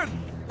do the work.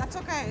 That's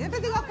okay.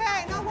 Everything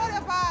okay. Don't worry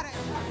about it.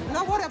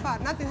 Don't worry about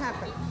it. Nothing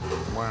happened.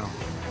 Wow.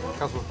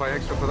 Customers pay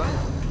extra for that?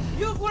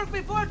 You've worked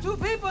before 2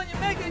 people and you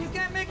make it. You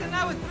can't make it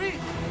now with 3.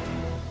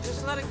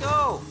 Just let it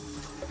go.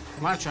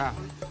 Matcha.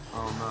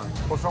 Oh, no.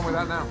 What's wrong with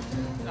that now?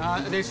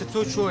 There's a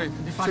too chewy.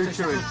 Too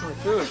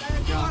chewy. Good.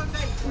 Yeah.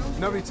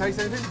 Nobody tastes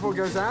anything before it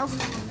goes out?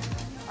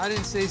 I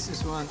didn't taste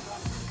this one.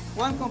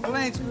 One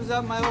complaint screws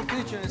up my whole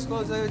kitchen. It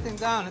slows everything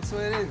down. That's the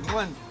way it is.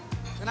 One.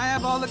 Can I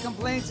have all the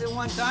complaints at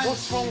one time?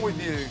 What's wrong with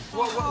you?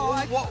 What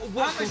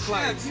I'm complaints?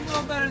 A chef. You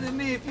know better than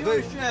me. If you're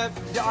a chef,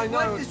 yeah, I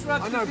know. What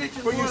disrupts your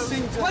kitchen but you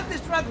seem to... What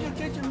disrupts your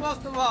kitchen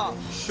most of all?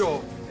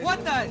 Sure.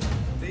 What does?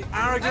 The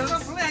arrogance. A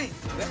complaint.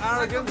 The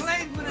arrogance. A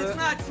complaint, but it's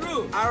not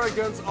true.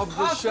 Arrogance of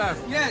the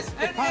chef. Yes,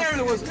 The and pasta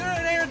arrogant. was... You're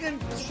an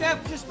arrogant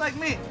chef just like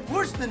me.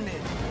 Worse than me.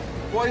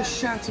 Why are you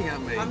shouting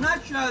at me? I'm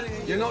not shouting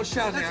at you. You're not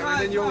shouting That's at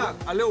me, then you're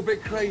a little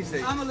bit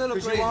crazy. I'm a little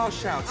crazy. Because you are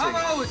shouting. I'm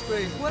always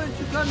crazy. Why don't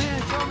you come here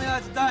and show me how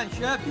it's done,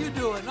 chef? You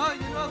do it. No,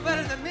 you know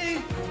better than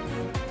me.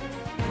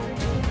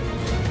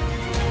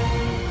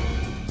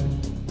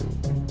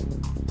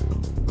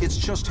 It's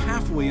just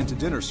halfway into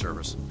dinner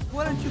service.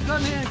 Why don't you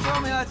come here and show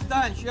me how it's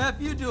done,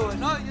 chef? You do it.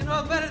 No, you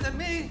know better than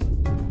me.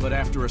 But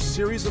after a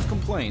series of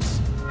complaints,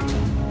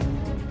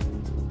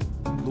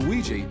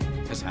 Luigi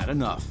has had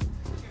enough.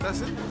 That's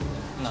it?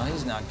 No,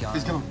 he's not gone.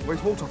 He's gone. Well,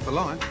 he's walked off the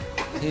line.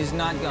 He's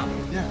not gone.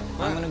 Yeah.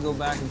 I'm gonna go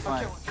back and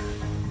find him.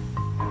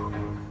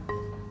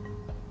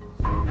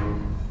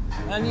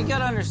 And you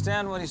gotta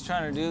understand what he's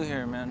trying to do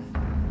here, man.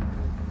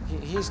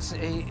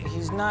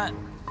 He's not...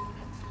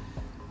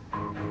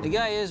 The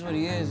guy is what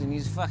he is, and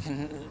he's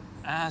fucking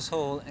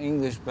asshole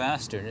English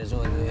bastard is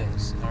what he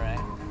is, all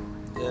right?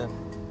 Yeah.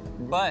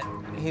 But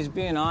he's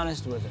being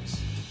honest with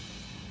us.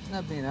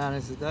 Not being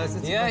honest with us.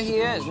 Yeah, he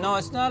is. No,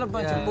 it's not a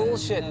bunch of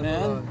bullshit,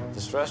 man.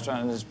 This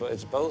restaurant is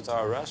both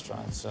our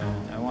restaurants.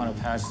 I want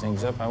to patch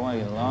things up. I want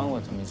to get along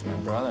with him. He's my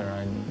brother.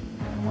 I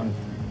want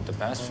the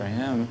best for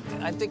him.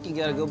 I think you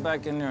gotta go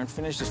back in there and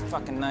finish this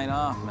fucking night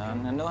off,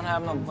 man. And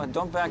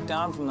don't back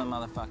down from the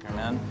motherfucker,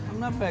 man. I'm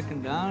not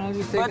backing down. I'm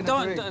just taking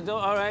a break.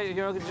 All right,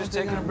 you're just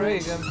taking a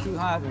break. I'm too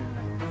hot.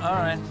 All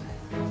right.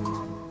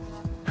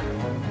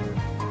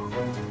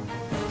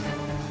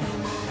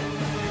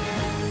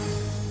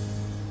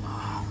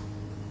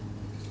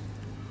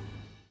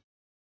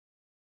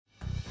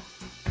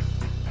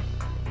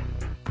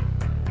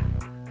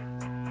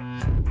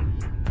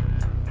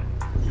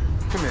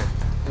 Come here.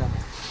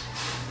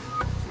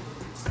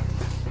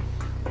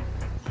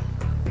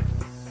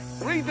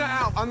 Read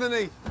that out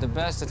underneath. The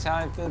best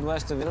Italian food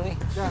west of Italy?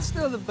 It's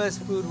still the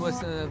best food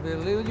west of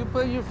Italy. You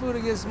put your food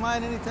against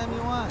mine anytime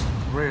you want.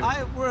 Really? I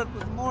have worked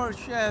with more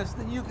chefs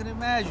than you can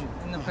imagine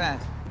in the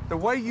past. The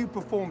way you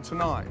performed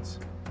tonight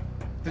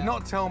did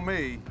not tell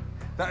me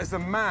that is a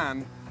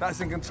man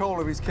that's in control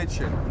of his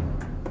kitchen.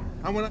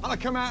 And when I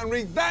come out and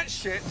read that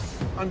shit,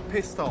 I'm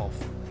pissed off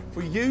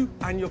for you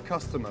and your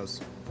customers.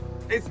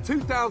 It's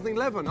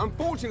 2011.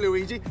 Unfortunately,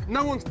 Luigi,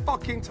 no one's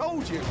fucking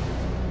told you.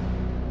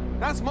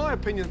 That's my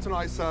opinion of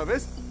tonight's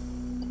service.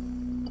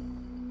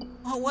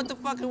 Oh, what the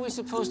fuck are we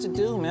supposed to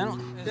do,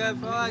 man?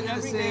 Chef, all I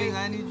gotta say is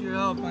I need your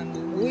help on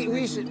this.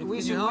 We should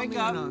wake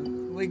up.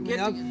 Wake me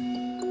up.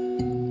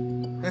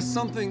 There's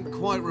something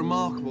quite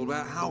remarkable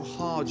about how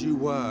hard you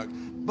work,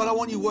 but I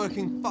want you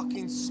working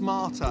fucking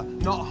smarter,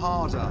 not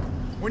harder.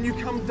 When you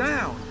come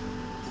down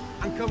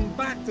and come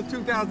back to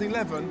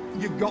 2011,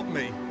 you've got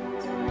me.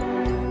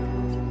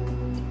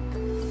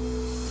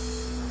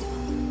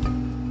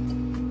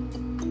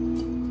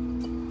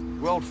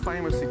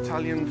 world-famous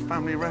Italian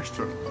family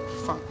restaurant.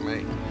 Fuck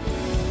me.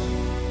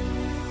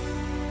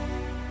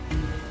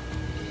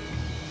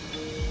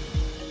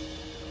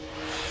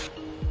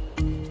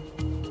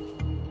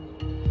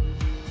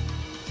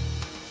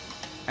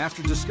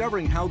 After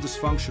discovering how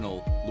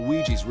dysfunctional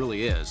Luigi's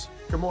really is...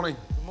 Good morning.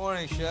 Good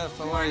morning, Chef.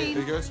 How are you?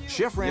 You good?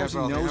 Chef Ramsay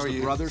knows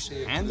the brothers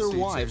and their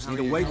wives need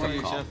a wake-up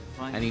you, call, Chef?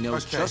 and he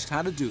knows just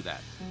how to do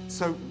that.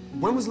 So,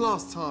 when was the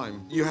last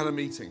time you had a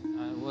meeting?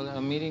 Well,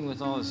 a meeting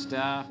with all the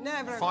staff.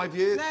 Never. 5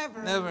 years?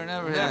 Never. Never.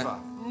 Never.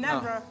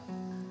 Never.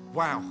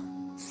 Wow.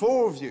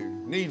 4 of you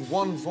need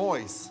one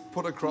voice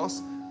put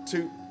across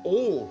to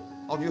all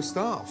of your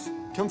staff.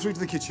 Come through to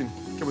the kitchen.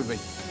 Come with me.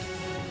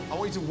 I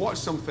want you to watch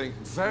something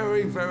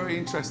very, very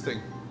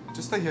interesting.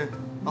 Just stay here.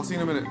 I'll see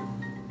you in a minute.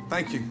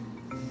 Thank you.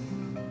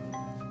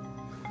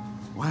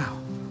 Wow.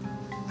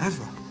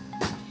 Ever.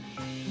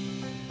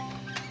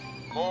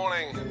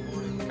 Morning.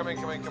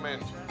 Come in.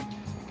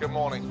 Good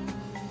morning.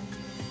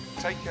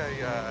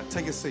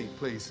 Take a seat,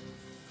 please.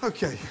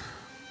 Okay.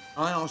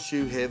 I asked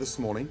you here this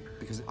morning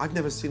because I've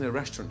never seen a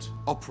restaurant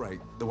operate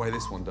the way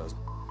this one does.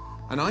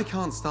 And I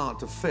can't start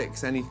to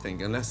fix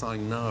anything unless I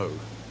know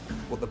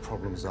what the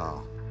problems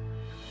are.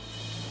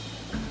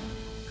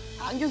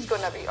 I'm just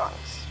gonna be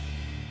honest.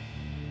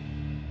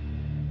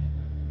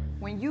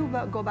 When you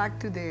go back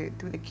to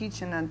the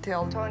kitchen and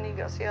tell Tony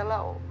Garcia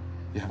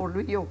or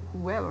Luigi or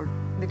whoever,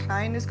 the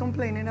client is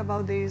complaining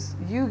about this,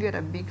 you get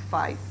a big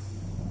fight.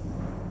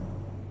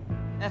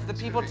 If the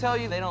people tell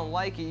you they don't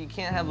like it, you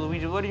can't have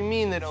Luigi. What do you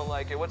mean they don't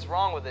like it? What's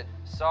wrong with it?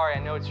 Sorry, I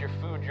know it's your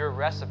food, your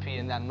recipe,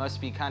 and that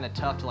must be kind of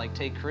tough to like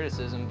take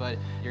criticism, but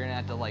you're gonna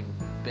have to like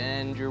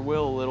bend your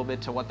will a little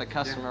bit to what the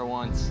customer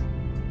wants.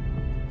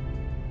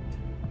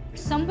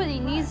 Somebody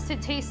needs to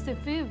taste the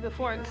food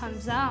before it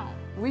comes out.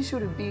 We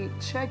should be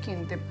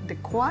checking the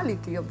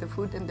quality of the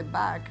food in the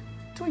bag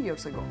 2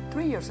 years ago,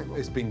 3 years ago.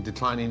 It's been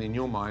declining in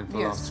your mind for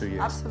the last 2 years.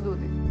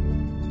 Absolutely.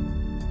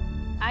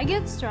 I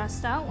get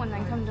stressed out when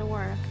I come to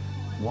work.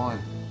 Why?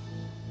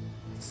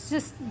 It's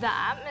just the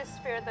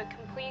atmosphere, the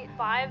complete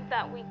vibe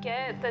that we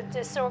get, the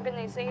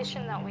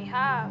disorganization that we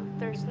have.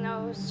 There's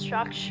no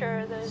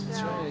structure, there's That's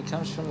no... right, it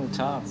comes from the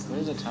top.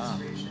 We're the top.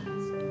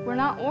 We're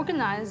not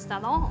organized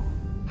at all.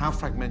 How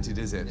fragmented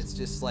is it? It's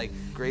just like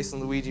Grace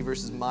and Luigi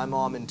versus my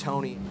mom and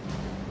Tony.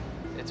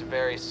 It's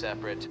very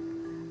separate.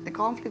 The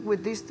conflict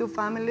with these two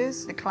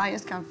families, the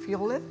clients can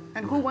feel it.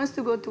 And who wants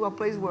to go to a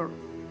place where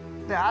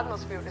the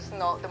atmosphere is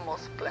not the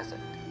most pleasant?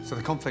 So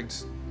the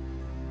conflict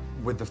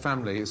with the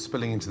family is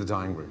spilling into the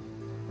dining room?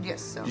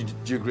 Yes, sir. Do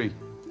you agree?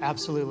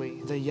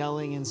 Absolutely. The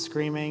yelling and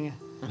screaming.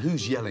 And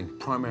who's yelling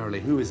primarily?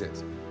 Who is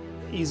it?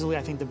 Easily,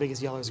 I think the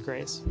biggest yeller is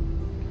Grace.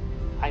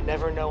 I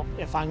never know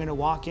if I'm going to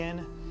walk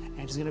in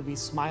and she's going to be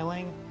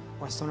smiling,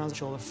 or someone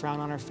else will frown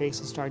on her face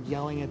and start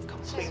yelling at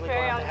completely. She's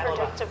very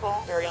unpredictable.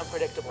 Very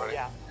unpredictable,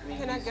 yeah.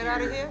 Can I get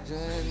out of here?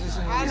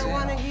 I don't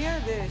want to hear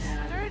this.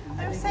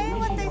 They're saying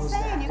what they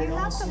say, and you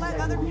have to let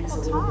other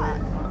people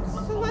talk.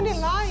 Too many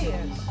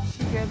liars.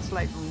 She gets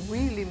like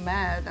really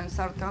mad and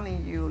start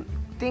telling you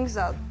things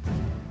that,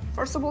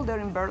 first of all, they're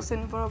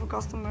embarrassing for our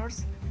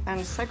customers,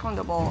 and second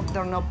of all,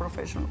 they're not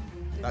professional.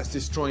 That's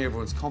destroying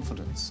everyone's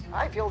confidence.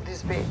 I feel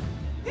this big.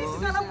 This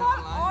is all a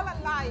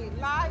lie.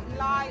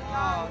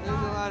 Lie. There's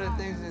a lot of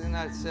things that are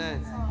not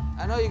said.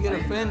 I know you get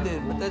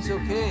offended, but that's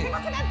okay. It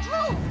wasn't that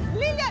true.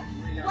 Linda,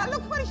 well,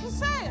 look what she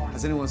said.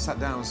 Has anyone sat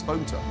down and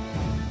spoken to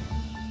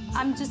her?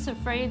 I'm just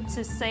afraid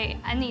to say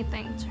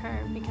anything to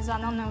her because I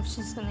don't know if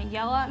she's going to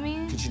yell at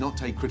me. Could she not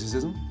take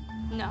criticism?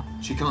 No.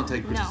 She can't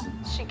take criticism?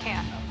 No, she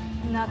can't.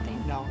 Nothing.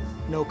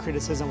 No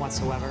criticism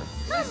whatsoever.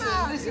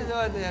 Listen to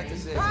what they have to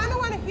say. I don't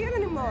want to hear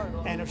anymore.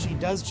 And if she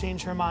does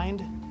change her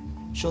mind,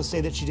 she'll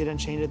say that she didn't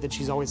change it, that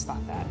she's always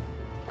thought that.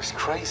 It's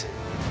crazy.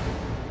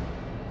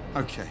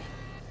 Okay.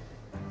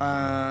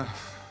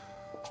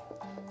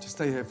 Just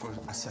stay here for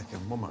a second.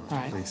 1 moment,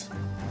 please.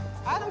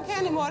 I don't care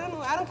anymore.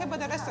 I don't care about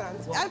the restaurant.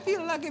 I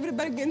feel like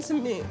everybody against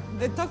me.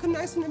 They talk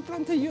nice in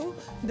front of you,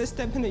 they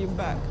step into your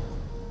back.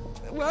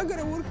 Well, I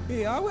gotta work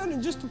here. I want to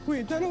just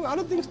quit. I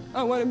don't think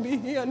I want to be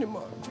here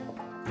anymore.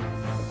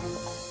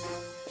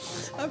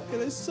 I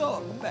feel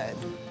so bad.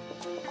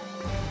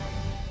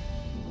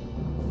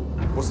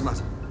 What's the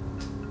matter?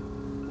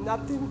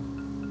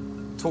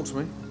 Nothing. Talk to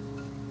me.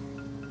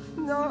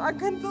 No, I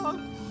can't talk.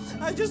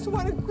 I just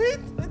want to quit.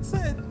 That's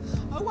it.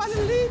 I want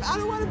to leave. I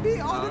don't want to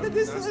be under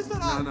this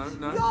restaurant.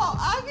 No. No,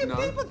 I get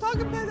people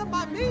talking bad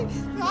about me.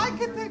 I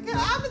can take care.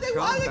 I'm the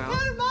one that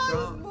care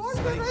about more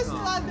the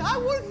restaurant. I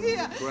work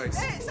here. Grace.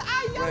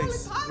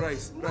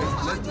 Grace. I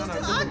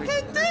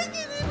can't take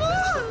it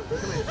anymore.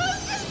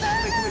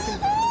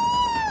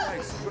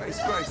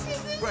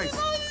 Grace.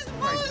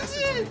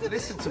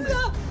 Listen to me.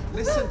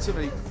 Listen to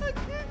me. I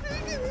can't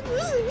take it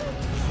anymore.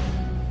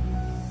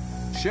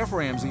 Chef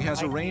Ramsay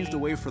has arranged a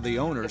way for the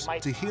owners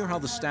to hear how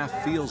the staff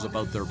feels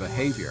about their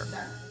behavior.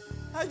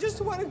 I just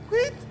want to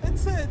quit.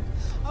 That's it.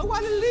 I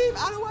want to leave.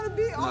 I don't want to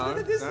be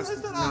under this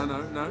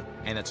restaurant. No.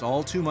 And it's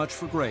all too much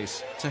for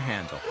Grace to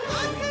handle.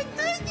 I can't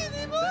take it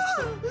anymore.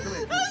 I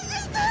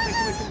can't take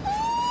it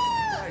anymore.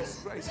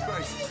 Grace,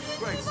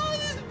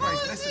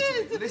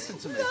 listen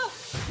to me.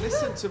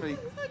 Listen to me.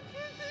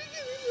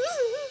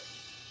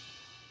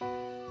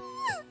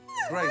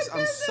 Grace,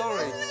 I'm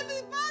sorry.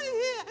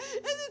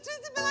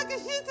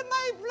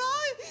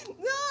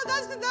 No,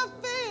 that's not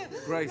fair.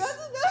 Grace,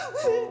 that's not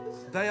fair.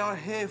 They are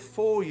here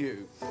for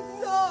you.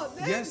 No,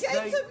 they get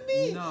to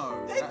me.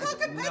 No. They talk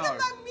better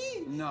than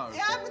me. No.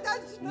 Yeah, but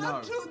that's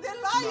not true.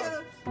 They're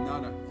liars.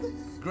 No.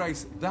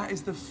 Grace, that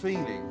is the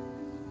feeling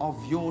of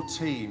your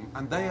team,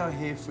 and they are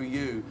here for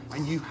you,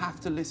 and you have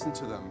to listen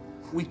to them.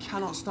 We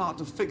cannot start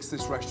to fix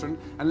this restaurant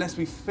unless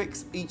we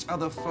fix each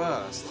other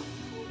first.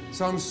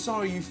 So I'm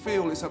sorry you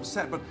feel it's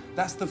upset, but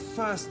that's the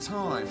first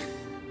time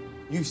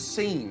you've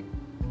seen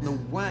the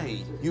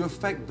way you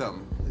affect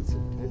them.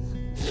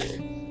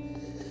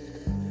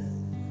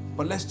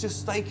 But let's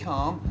just stay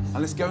calm and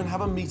let's go and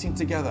have a meeting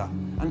together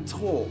and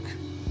talk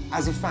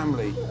as a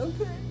family.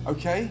 Okay.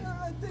 Okay? All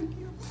right, thank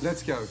you.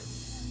 Let's go.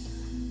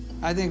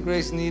 I think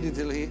Grace needed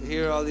to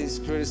hear all these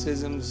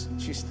criticisms.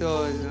 She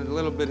still is a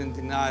little bit in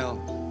denial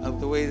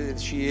of the way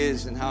that she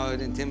is and how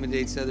it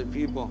intimidates other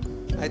people.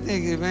 I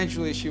think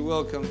eventually she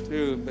will come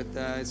through, but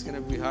it's going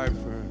to be hard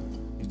for her.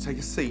 You take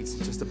a seat,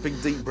 just a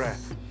big deep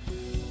breath.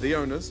 The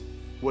owners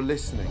were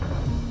listening.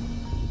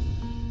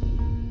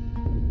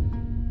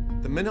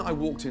 The minute I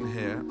walked in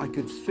here, I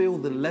could feel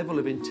the level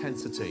of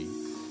intensity.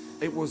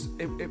 It was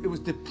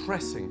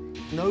depressing.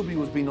 Nobody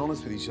was being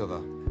honest with each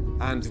other.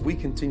 And if we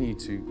continue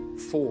to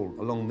fall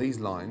along these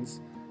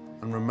lines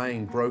and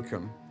remain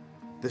broken,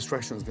 this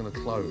restaurant's going to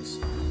close.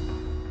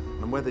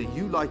 And whether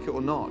you like it or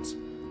not,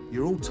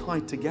 you're all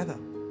tied together.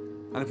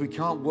 And if we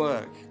can't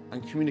work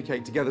and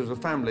communicate together as a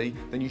family,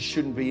 then you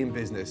shouldn't be in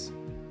business.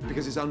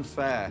 Because it's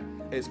unfair.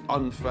 It's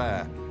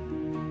unfair.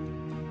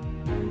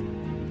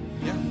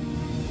 Yeah.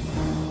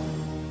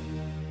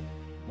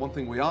 One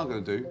thing we are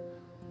going to do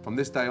from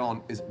this day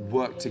on is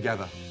work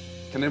together.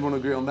 Can everyone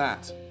agree on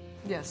that?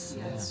 Yes.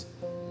 Yes.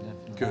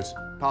 Good.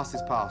 Past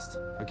is past,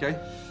 okay?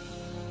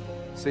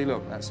 See,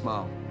 look, that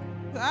smile.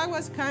 I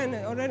was kind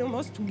of already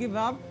almost to give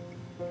up.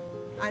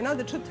 I know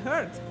the truth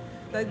hurts,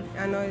 but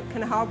I know it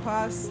can help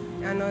us.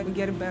 I know it'll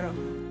get better.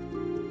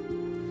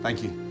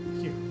 Thank you.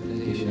 Thank you.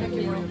 Thank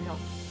you for your help.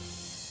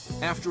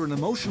 After an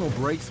emotional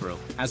breakthrough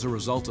as a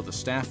result of the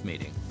staff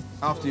meeting,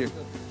 after you.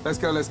 Let's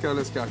go, let's go,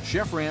 let's go.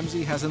 Chef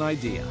Ramsay has an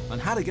idea on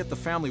how to get the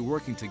family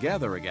working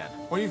together again.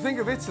 When you think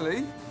of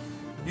Italy,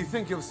 you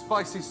think of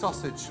spicy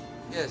sausage.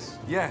 Yes.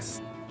 Yes.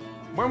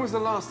 When was the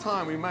last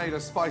time we made a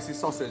spicy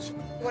sausage?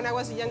 When I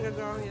was a younger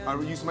girl, yeah.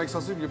 You used to make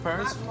sausage with your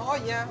parents? Oh,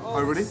 yeah.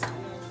 Oh, really?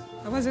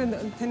 I was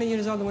 10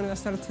 years old when I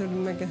started to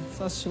make a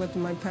sausage with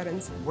my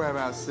parents.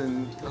 Whereabouts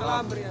in?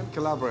 Calabria.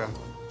 Calabria.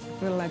 I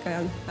feel like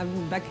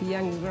I'm back a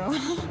young girl.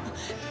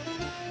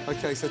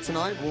 Okay, so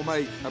tonight we'll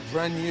make a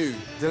brand new,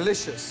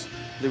 delicious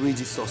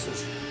Luigi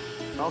sausage.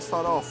 I'll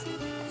start off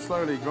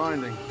slowly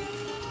grinding.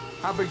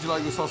 How big do you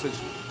like your sausage?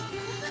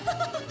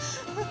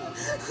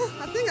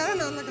 I think, I don't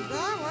know, like a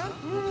dog, what?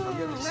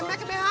 They're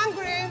making me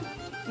hungry.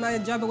 My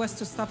job was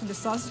to stuff the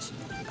sausage.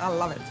 I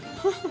love it.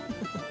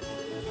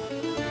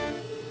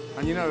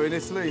 And you know, in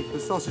Italy, the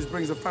sausage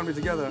brings a family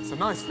together. It's a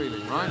nice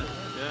feeling, right?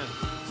 Yeah.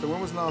 So when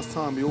was the last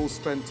time we all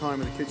spent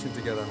time in the kitchen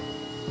together?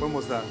 When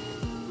was that?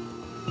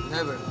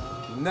 Never.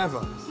 Never.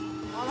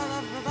 All of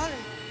everybody.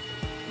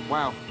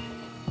 Wow.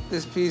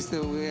 This piece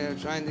that we are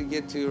trying to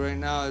get to right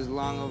now is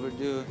long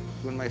overdue.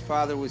 When my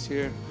father was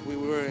here, we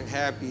were a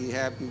happy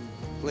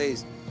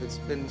place. It's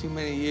been too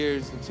many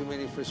years and too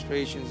many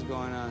frustrations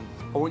going on.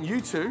 I want you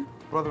two,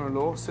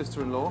 brother-in-law,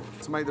 sister-in-law,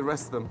 to make the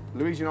rest of them.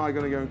 Luigi and I are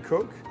going to go and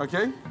cook,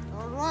 okay?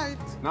 All right.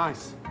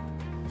 Nice.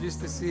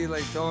 Just to see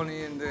like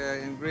Tony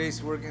and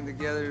Grace working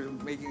together,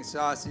 making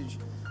sausage,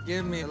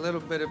 give me a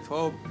little bit of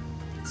hope.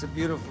 It's a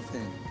beautiful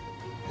thing.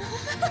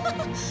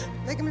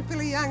 Making me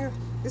feel younger.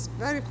 It's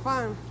very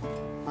fun.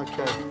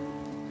 Okay.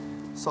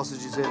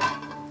 Sausage is in.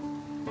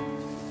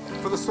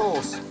 For the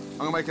sauce, I'm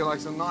going to make it like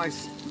some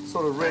nice,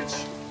 sort of rich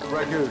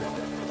ragu.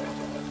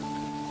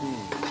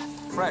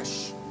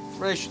 Fresh.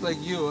 Fresh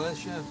like you, huh,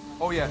 Chef?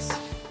 Oh, yes.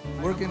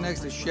 Working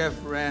next to Chef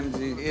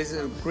Ramsay is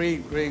a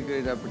great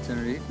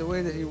opportunity. The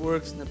way that he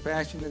works and the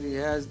passion that he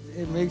has,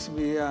 it makes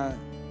me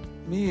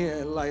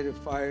light a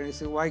fire. And I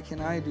say, why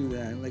can't I do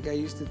that? Like I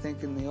used to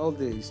think in the old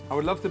days. I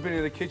would love to be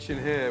in the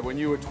kitchen here when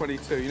you were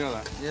 22, you know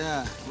that?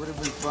 Yeah, would have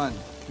been fun.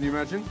 Can you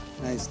imagine?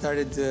 And I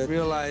started to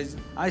realize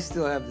I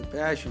still have the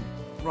passion.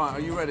 Right,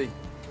 are you ready?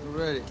 I'm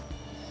ready.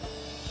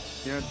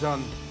 Yeah,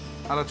 done.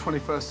 Out of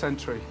 21st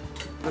century.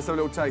 Let's have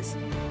a little taste.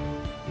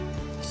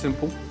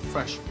 Simple,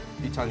 fresh,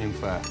 Italian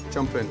fare.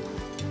 Jump in.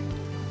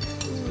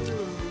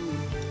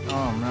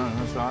 Oh, man,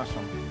 that's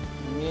awesome.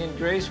 Me and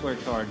Grace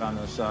worked hard on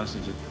those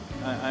sausages.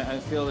 I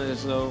feel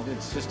as though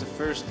it's just the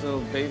first little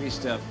baby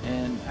step,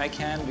 and I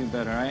can do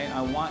better.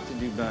 I want to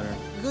do better.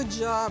 Good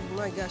job.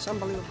 My gosh,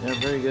 unbelievable. Yeah,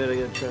 very good. I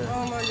get try.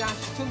 Oh, my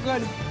gosh, too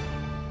good.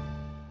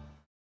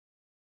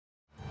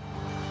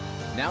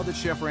 Now that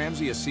Chef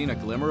Ramsay has seen a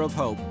glimmer of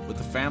hope with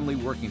the family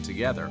working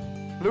together,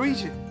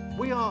 Luigi,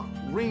 we are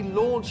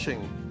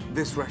relaunching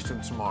this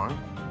restaurant tomorrow.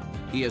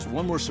 he has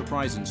one more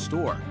surprise in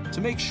store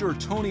to make sure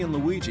Tony and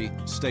Luigi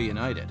stay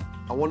united.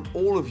 I want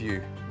all of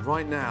you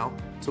right now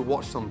to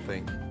watch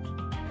something.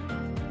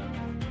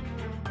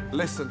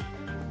 Listen.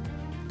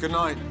 Good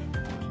night.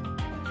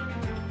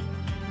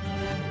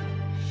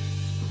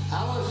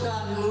 Our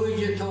son,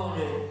 Luigi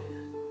Tony,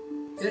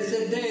 is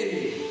a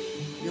Davy,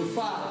 your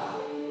father.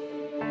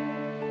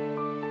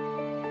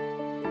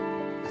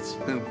 It's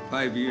been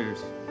 5 years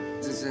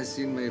since I've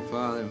seen my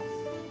father.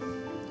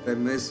 I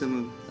miss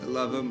him, I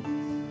love him.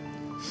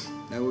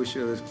 I wish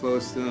I was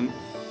close to him.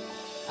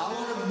 I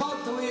want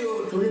both of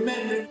you to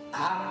remember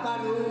how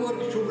hard we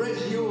work to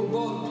raise you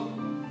both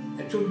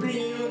and to bring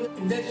you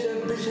in this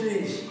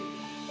business.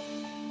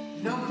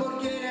 Don't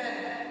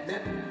forget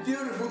that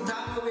beautiful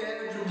time we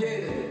have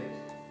together.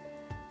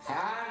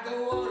 Hard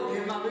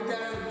work, but we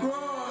got a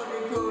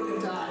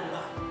good time.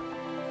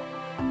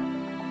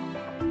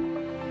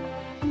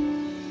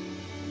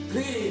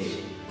 Please,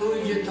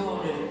 Luigi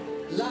Tony,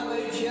 love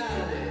each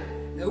other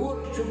and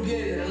work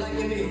together like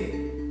me.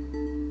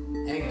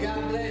 And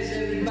God bless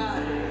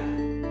everybody.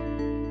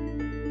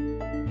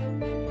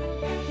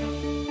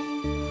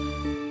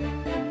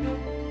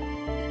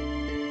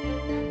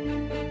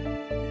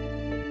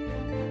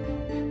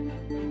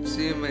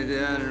 Seeing my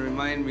dad and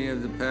remind me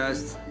of the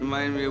past,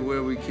 remind me of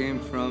where we came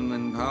from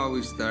and how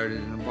we started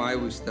and why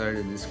we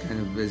started this kind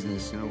of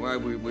business, you know, why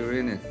we're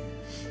in it.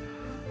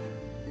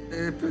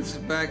 It puts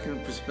it back in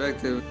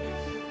perspective.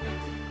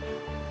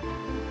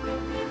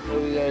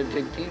 Well, we gotta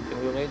dig deep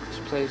and we'll make this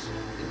place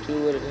do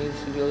what it needs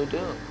to be able to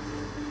do.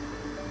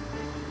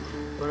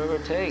 Whatever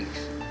it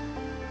takes.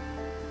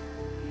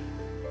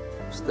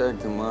 Start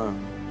tomorrow.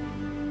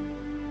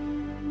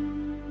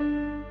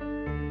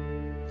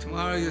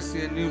 Tomorrow you'll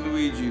see a new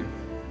Luigi.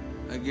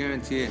 I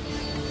guarantee it.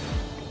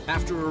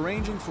 After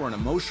arranging for an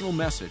emotional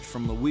message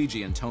from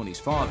Luigi and Tony's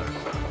father,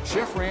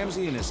 Chef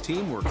Ramsay and his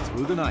team worked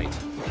through the night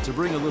to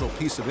bring a little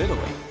piece of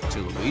Italy to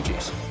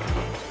Luigi's.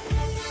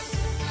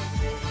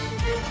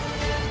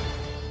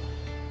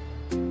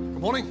 Good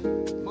morning.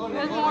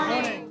 Good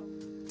morning.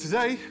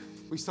 Today,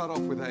 we start off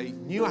with a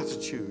new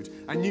attitude,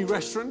 a new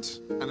restaurant,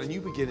 and a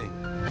new beginning.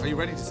 Are you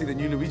ready to see the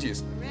new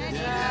Luigi's?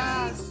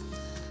 Yes.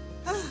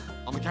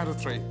 On the count of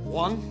 3.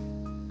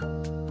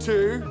 1,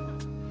 2,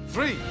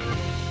 3.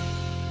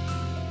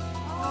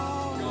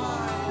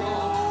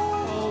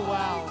 Oh,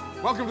 wow.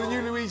 Welcome to the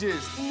new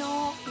Luigi's.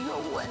 No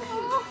way.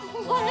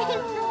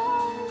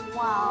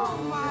 Wow. Oh,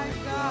 my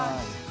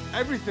gosh.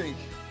 Everything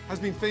has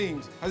been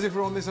themed as if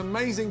we're on this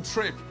amazing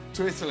trip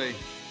to Italy.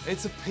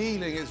 It's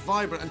appealing, it's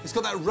vibrant, and it's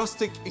got that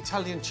rustic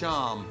Italian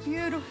charm.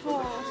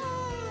 Beautiful.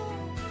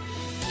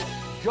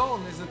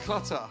 Gone is the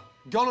clutter.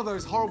 Gone are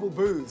those horrible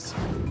booths.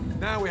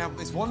 Now we have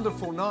this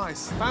wonderful,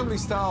 nice,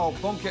 family-style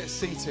banquette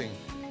seating.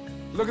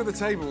 Look at the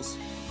tables.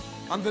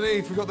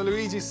 Underneath, we've got the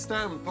Luigi's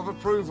stamp of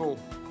approval.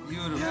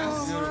 Beautiful.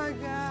 Yes. Oh, my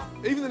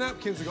God. Even the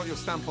napkins have got your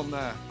stamp on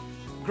there.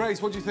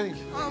 Grace, what do you think?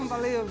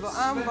 Unbelievable,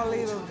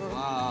 unbelievable.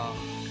 Wow.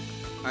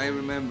 I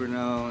remember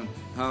now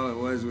how it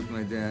was with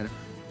my dad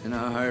and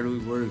how hard we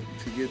worked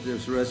to get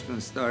this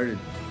restaurant started.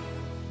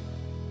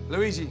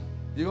 Luigi,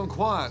 you've gone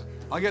quiet.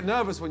 I get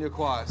nervous when you're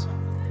quiet.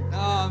 No,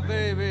 I'm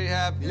very, very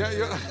happy. Yeah,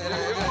 you're...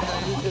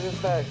 You did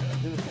it back.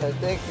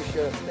 Thank you,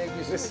 Chef. Thank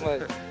you so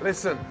much.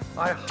 Listen,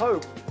 I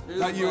hope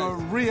that you are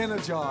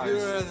re-energized. You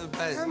are the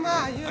best. Come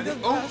on, you're the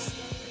best.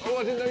 Oh,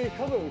 I didn't know you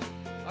covered.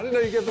 I didn't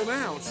know you gave them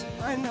out.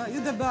 I know,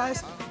 you're the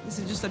best. This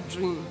is just a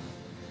dream.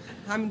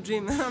 I'm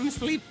dreaming, I'm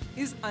asleep.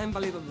 It's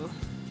unbelievable.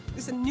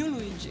 It's a new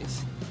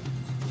Luigi's.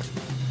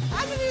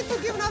 I need to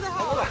give another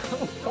hug.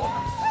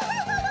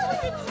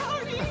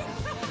 Sorry.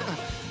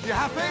 You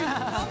happy?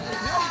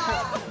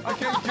 Yeah.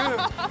 Okay, good.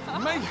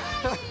 Make...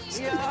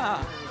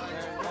 Yeah.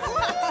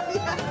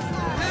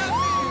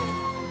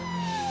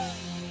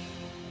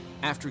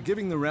 After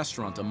giving the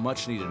restaurant a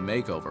much-needed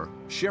makeover,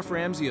 Chef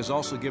Ramsay has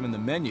also given the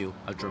menu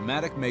a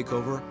dramatic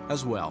makeover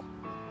as well.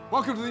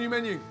 Welcome to the new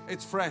menu.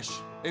 It's fresh,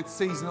 it's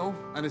seasonal,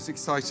 and it's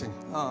exciting.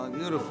 Oh,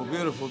 beautiful,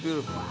 beautiful,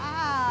 beautiful.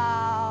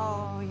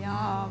 Wow,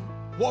 yum.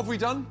 What have we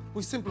done?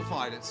 We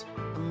simplified it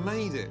and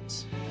made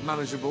it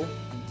manageable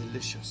and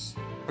delicious.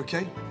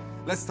 Okay,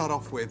 let's start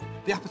off with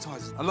the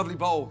appetizers. A lovely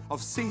bowl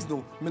of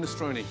seasonal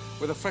minestrone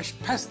with a fresh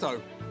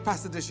pesto.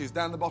 Pasta dishes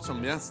down the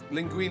bottom, yes?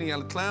 Linguine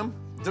alla clam,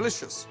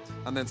 delicious.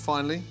 And then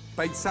finally,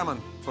 baked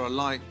salmon for a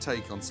light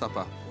take on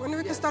supper. When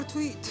we can start to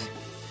eat?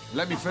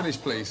 Let me finish,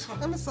 please.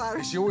 I'm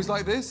sorry. Is she always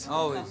like this?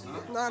 Always.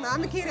 No,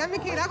 I'm kidding,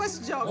 I was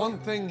joking. One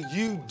thing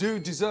you do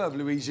deserve,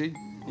 Luigi,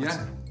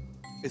 yeah,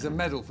 is a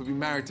medal for being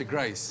married to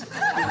Grace.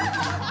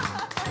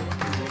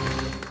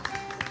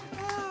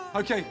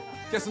 Okay,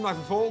 get some knife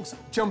and forks,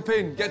 jump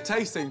in, get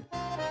tasting.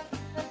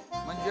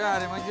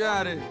 Mangiare,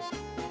 mangiare.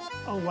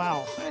 Oh,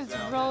 wow. It's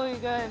really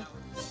good.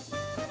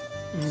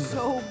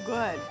 So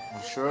good.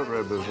 Short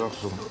rib is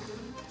awesome.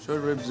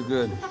 Short ribs are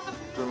good.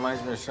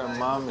 Reminds me of something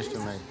Mom used to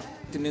make.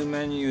 The new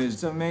menu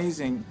is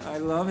amazing. I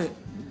love it.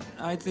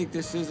 I think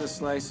this is a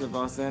slice of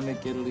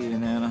authentic Italy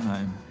in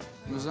Anaheim.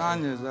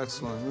 Lasagna is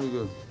excellent, really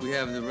good. We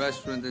have the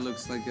restaurant that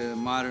looks like a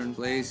modern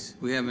place.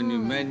 We have a new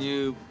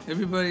menu.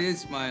 Everybody is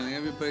smiling.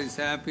 Everybody's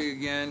happy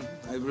again.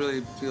 I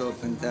really feel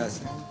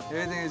fantastic.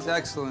 Everything is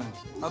excellent.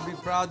 I'll be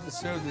proud to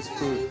serve this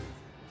food.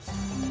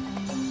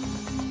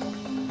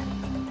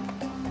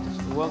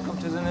 Welcome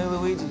to the new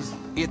Luigi's.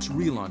 It's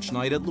relaunch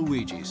night at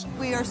Luigi's.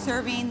 We are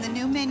serving the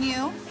new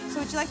menu. So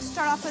would you like to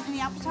start off with the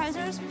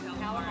appetizers?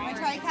 Calamari.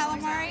 Try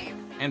calamari.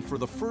 And for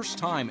the first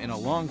time in a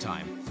long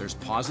time, there's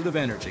positive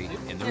energy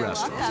in the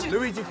restaurant.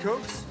 Luigi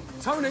cooks.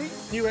 Tony,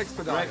 new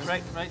expedite.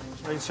 Right,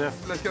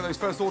 chef. Let's get those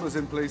first orders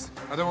in, please.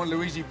 I don't want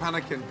Luigi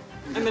panicking.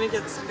 I'm gonna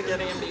get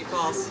spaghetti and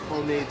meatballs.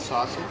 Homemade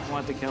sausage. I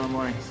want the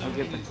calamari. I'll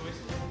get them.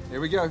 Here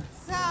we go.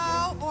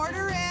 So,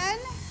 order in.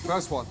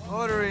 First one.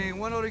 Ordering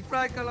 1 order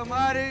fried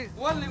calamari,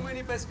 1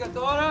 linguine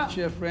pescatora.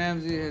 Chef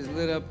Ramsay has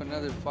lit up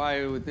another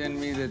fire within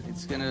me that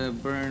it's gonna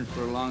burn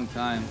for a long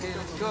time. Okay,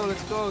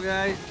 let's go,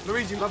 guys.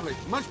 Luigi, lovely.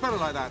 Much better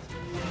like that.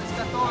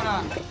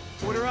 Pescatora.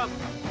 Order up.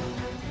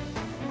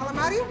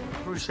 Calamari?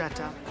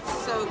 Bruschetta.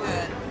 So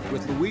good.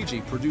 With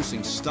Luigi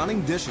producing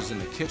stunning dishes in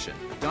the kitchen,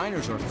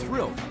 diners are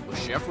thrilled with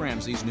Chef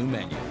Ramsay's new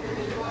menu.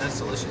 That's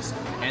delicious.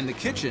 And the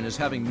kitchen is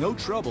having no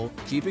trouble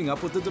keeping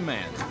up with the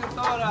demand.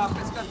 Pescatora,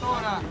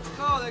 pescatora. Let's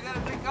go, they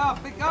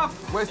gotta pick up.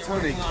 Where's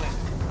Tony?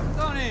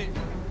 Tony.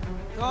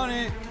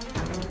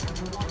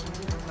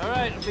 All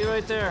right, I'll be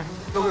right there.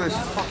 Look at this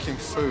fucking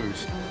food.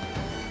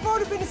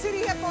 Food in the city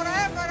here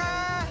forever.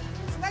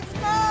 Let's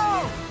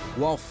go.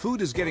 While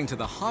food is getting to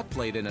the hot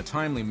plate in a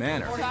timely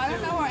manner, So I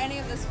don't know where any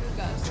of this food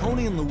goes.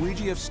 Tony and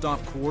Luigi have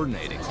stopped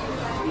coordinating.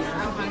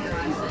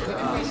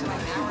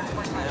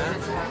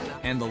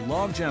 And the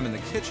logjam in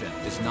the kitchen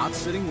is not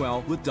sitting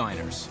well with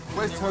diners.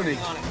 Where's Tony?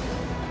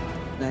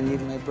 I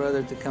need my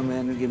brother to come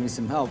in and give me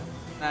some help.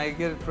 I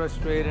get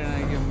frustrated and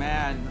I get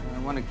mad. I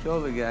want to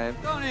kill the guy.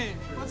 Tony,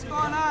 what's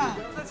going on?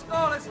 Let's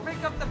go, let's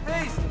pick up the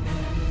pace.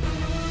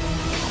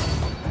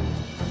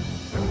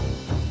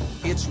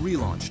 It's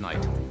relaunch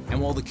night, and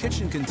while the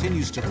kitchen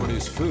continues to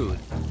produce food,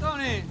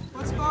 Tony,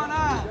 what's going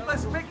on?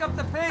 Let's pick up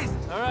the pace.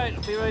 All right,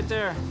 I'll be right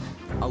there.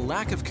 a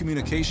lack of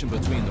communication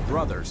between the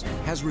brothers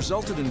has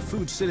resulted in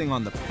food sitting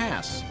on the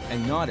pass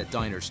and not at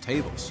diners'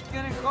 tables.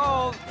 Getting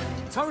cold.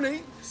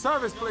 Tony,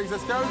 service please,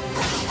 let's go.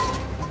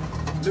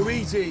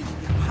 Luigi, you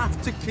have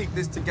to keep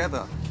this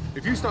together.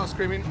 If you start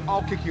screaming,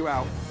 I'll kick you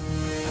out.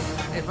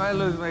 If I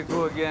lose my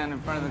cool again in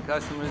front of the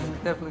customers,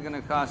 it's definitely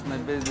gonna cost my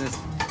business.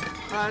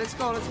 All right, let's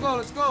go, let's go,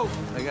 let's go.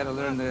 I gotta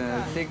learn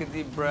to take a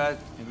deep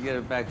breath and get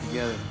it back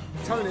together.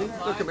 Tony,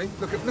 look at me,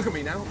 look at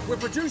me now. We're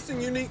producing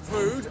unique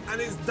food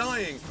and it's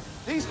dying.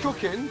 He's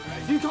cooking.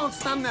 You can't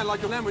stand there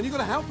like a lemon. You've got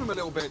to help him a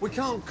little bit. We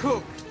can't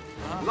cook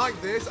like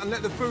this and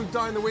let the food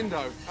die in the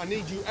window. I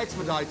need you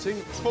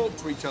expediting, talk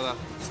to each other.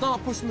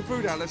 Start pushing the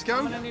food out, let's go.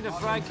 I'm gonna need a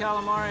fried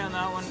calamari on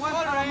that one. What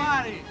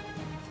calamari?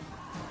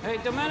 Hey,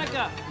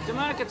 Dominica,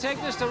 take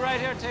this to right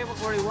here, table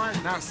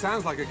 41. Now it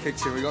sounds like a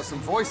kitchen. We got some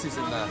voices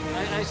in there.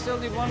 I still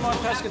need one more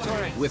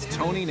pescatore. With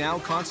Tony now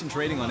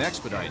concentrating on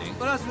expediting,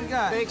 What else we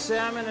got? Baked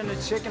salmon and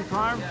a chicken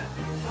parm.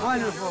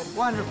 Wonderful,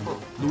 wonderul.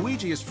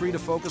 Luigi is free to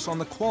focus on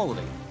the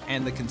quality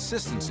and the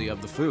consistency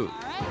of the food. All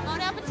right,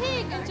 bon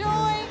appetit,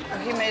 enjoy.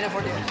 He made it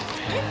for you.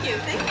 Thank you,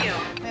 thank you.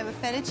 We have a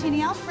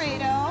fettuccine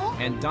Alfredo.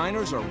 And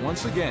diners are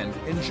once again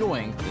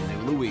enjoying the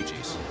new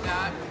Luigi's.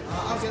 That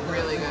is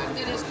really good.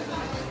 It is good.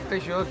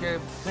 Okay.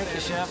 Thank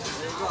you,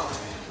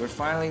 Chef. We're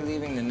finally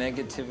leaving the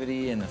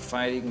negativity and the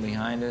fighting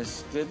behind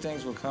us. Good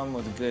things will come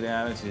with a good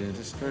attitude.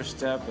 This first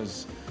step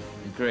is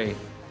great.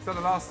 Is that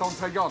the last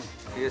entree gone?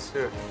 Yes,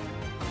 sir.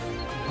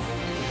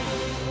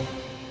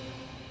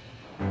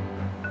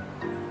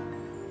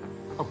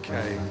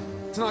 Okay.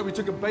 Tonight we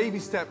took a baby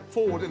step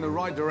forward in the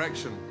right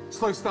direction.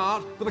 Slow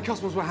start, but the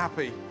customers were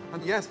happy.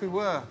 And yes, we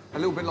were a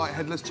little bit like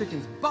headless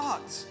chickens,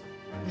 but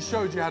you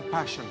showed you had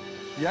passion.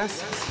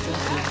 Yes?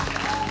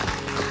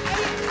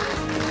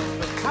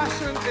 The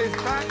passion is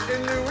back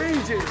in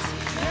Luigi's.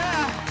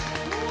 Yeah.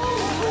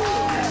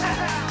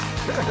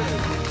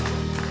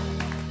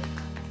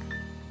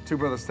 Two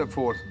brothers, step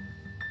forward.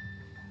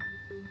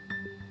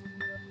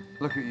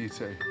 Look at you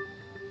two.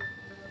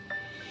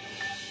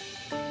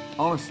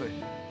 Honestly,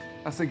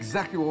 that's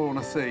exactly what I want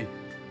to see.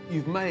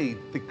 You've made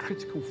the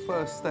critical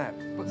first step,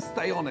 but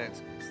stay on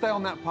it. Stay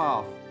on that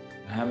path.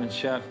 Having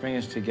Chef bring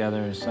us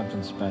together is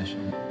something special.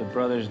 The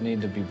brothers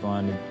need to be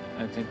bonded.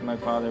 I think my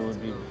father would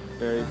be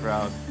very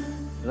proud.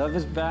 Love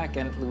is back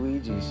at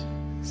Luigi's.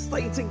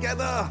 Stay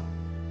together.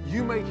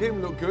 You make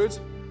him look good,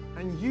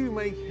 and you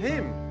make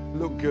him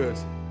look good.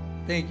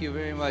 Thank you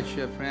very much,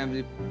 Chef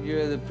Ramsay.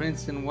 You're the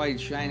prince in white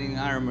shining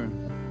armor.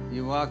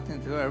 You walked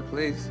into our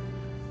place,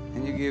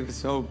 and you gave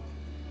us hope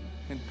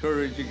and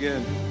courage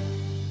again.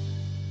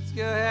 Let's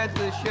go ahead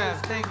to the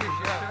chef. Thank you,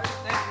 Chef.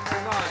 Thank you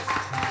very much.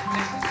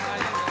 Thank you so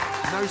much.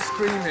 No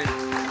screaming.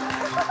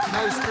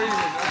 No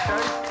screaming,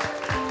 okay?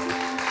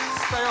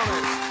 Stay on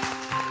it.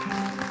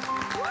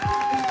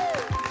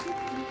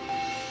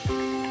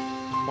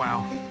 Wow,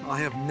 I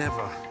have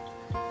never,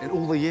 in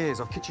all the years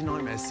of Kitchen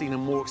Nightmares, seen a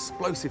more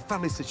explosive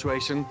family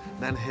situation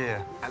than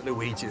here at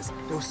Luigi's.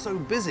 They were so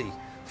busy.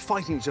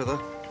 fighting each other,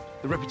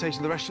 the reputation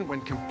of the restaurant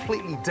went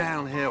completely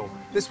downhill.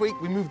 This week,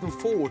 we moved them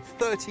forward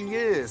 30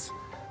 years.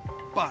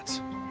 But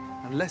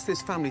unless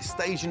this family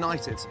stays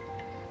united,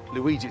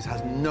 Luigi's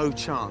has no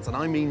chance, and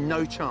I mean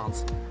no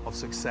chance, of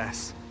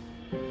success.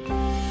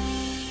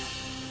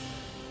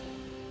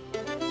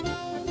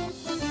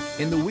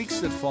 In the weeks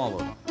that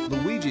followed,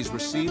 Luigi's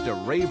received a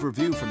rave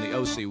review from the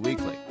OC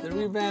Weekly. The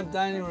revamped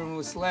dining room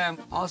was slammed.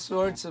 All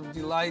sorts of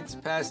delights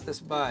passed us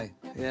by.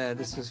 Yeah,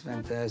 this was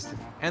fantastic.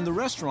 And the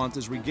restaurant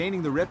is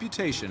regaining the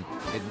reputation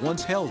it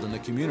once held in the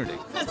community.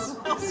 That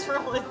smells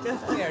really good.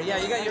 Here,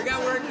 yeah, you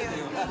got work in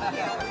you.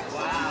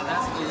 Wow,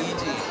 that's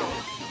Luigi.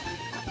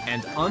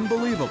 And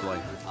unbelievably,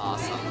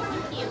 Awesome.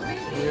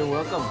 You're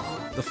welcome.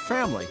 the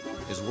family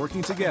is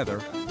working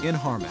together in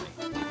harmony.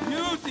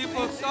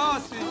 Beautiful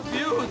sausage,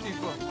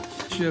 beautiful.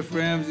 Chef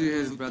Ramsay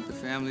has brought the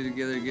family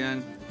together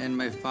again, and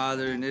my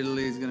father in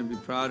Italy is going to be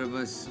proud of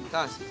us.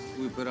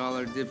 We put all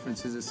our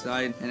differences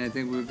aside, and I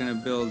think we're going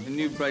to build a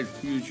new bright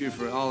future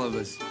for all of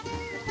us.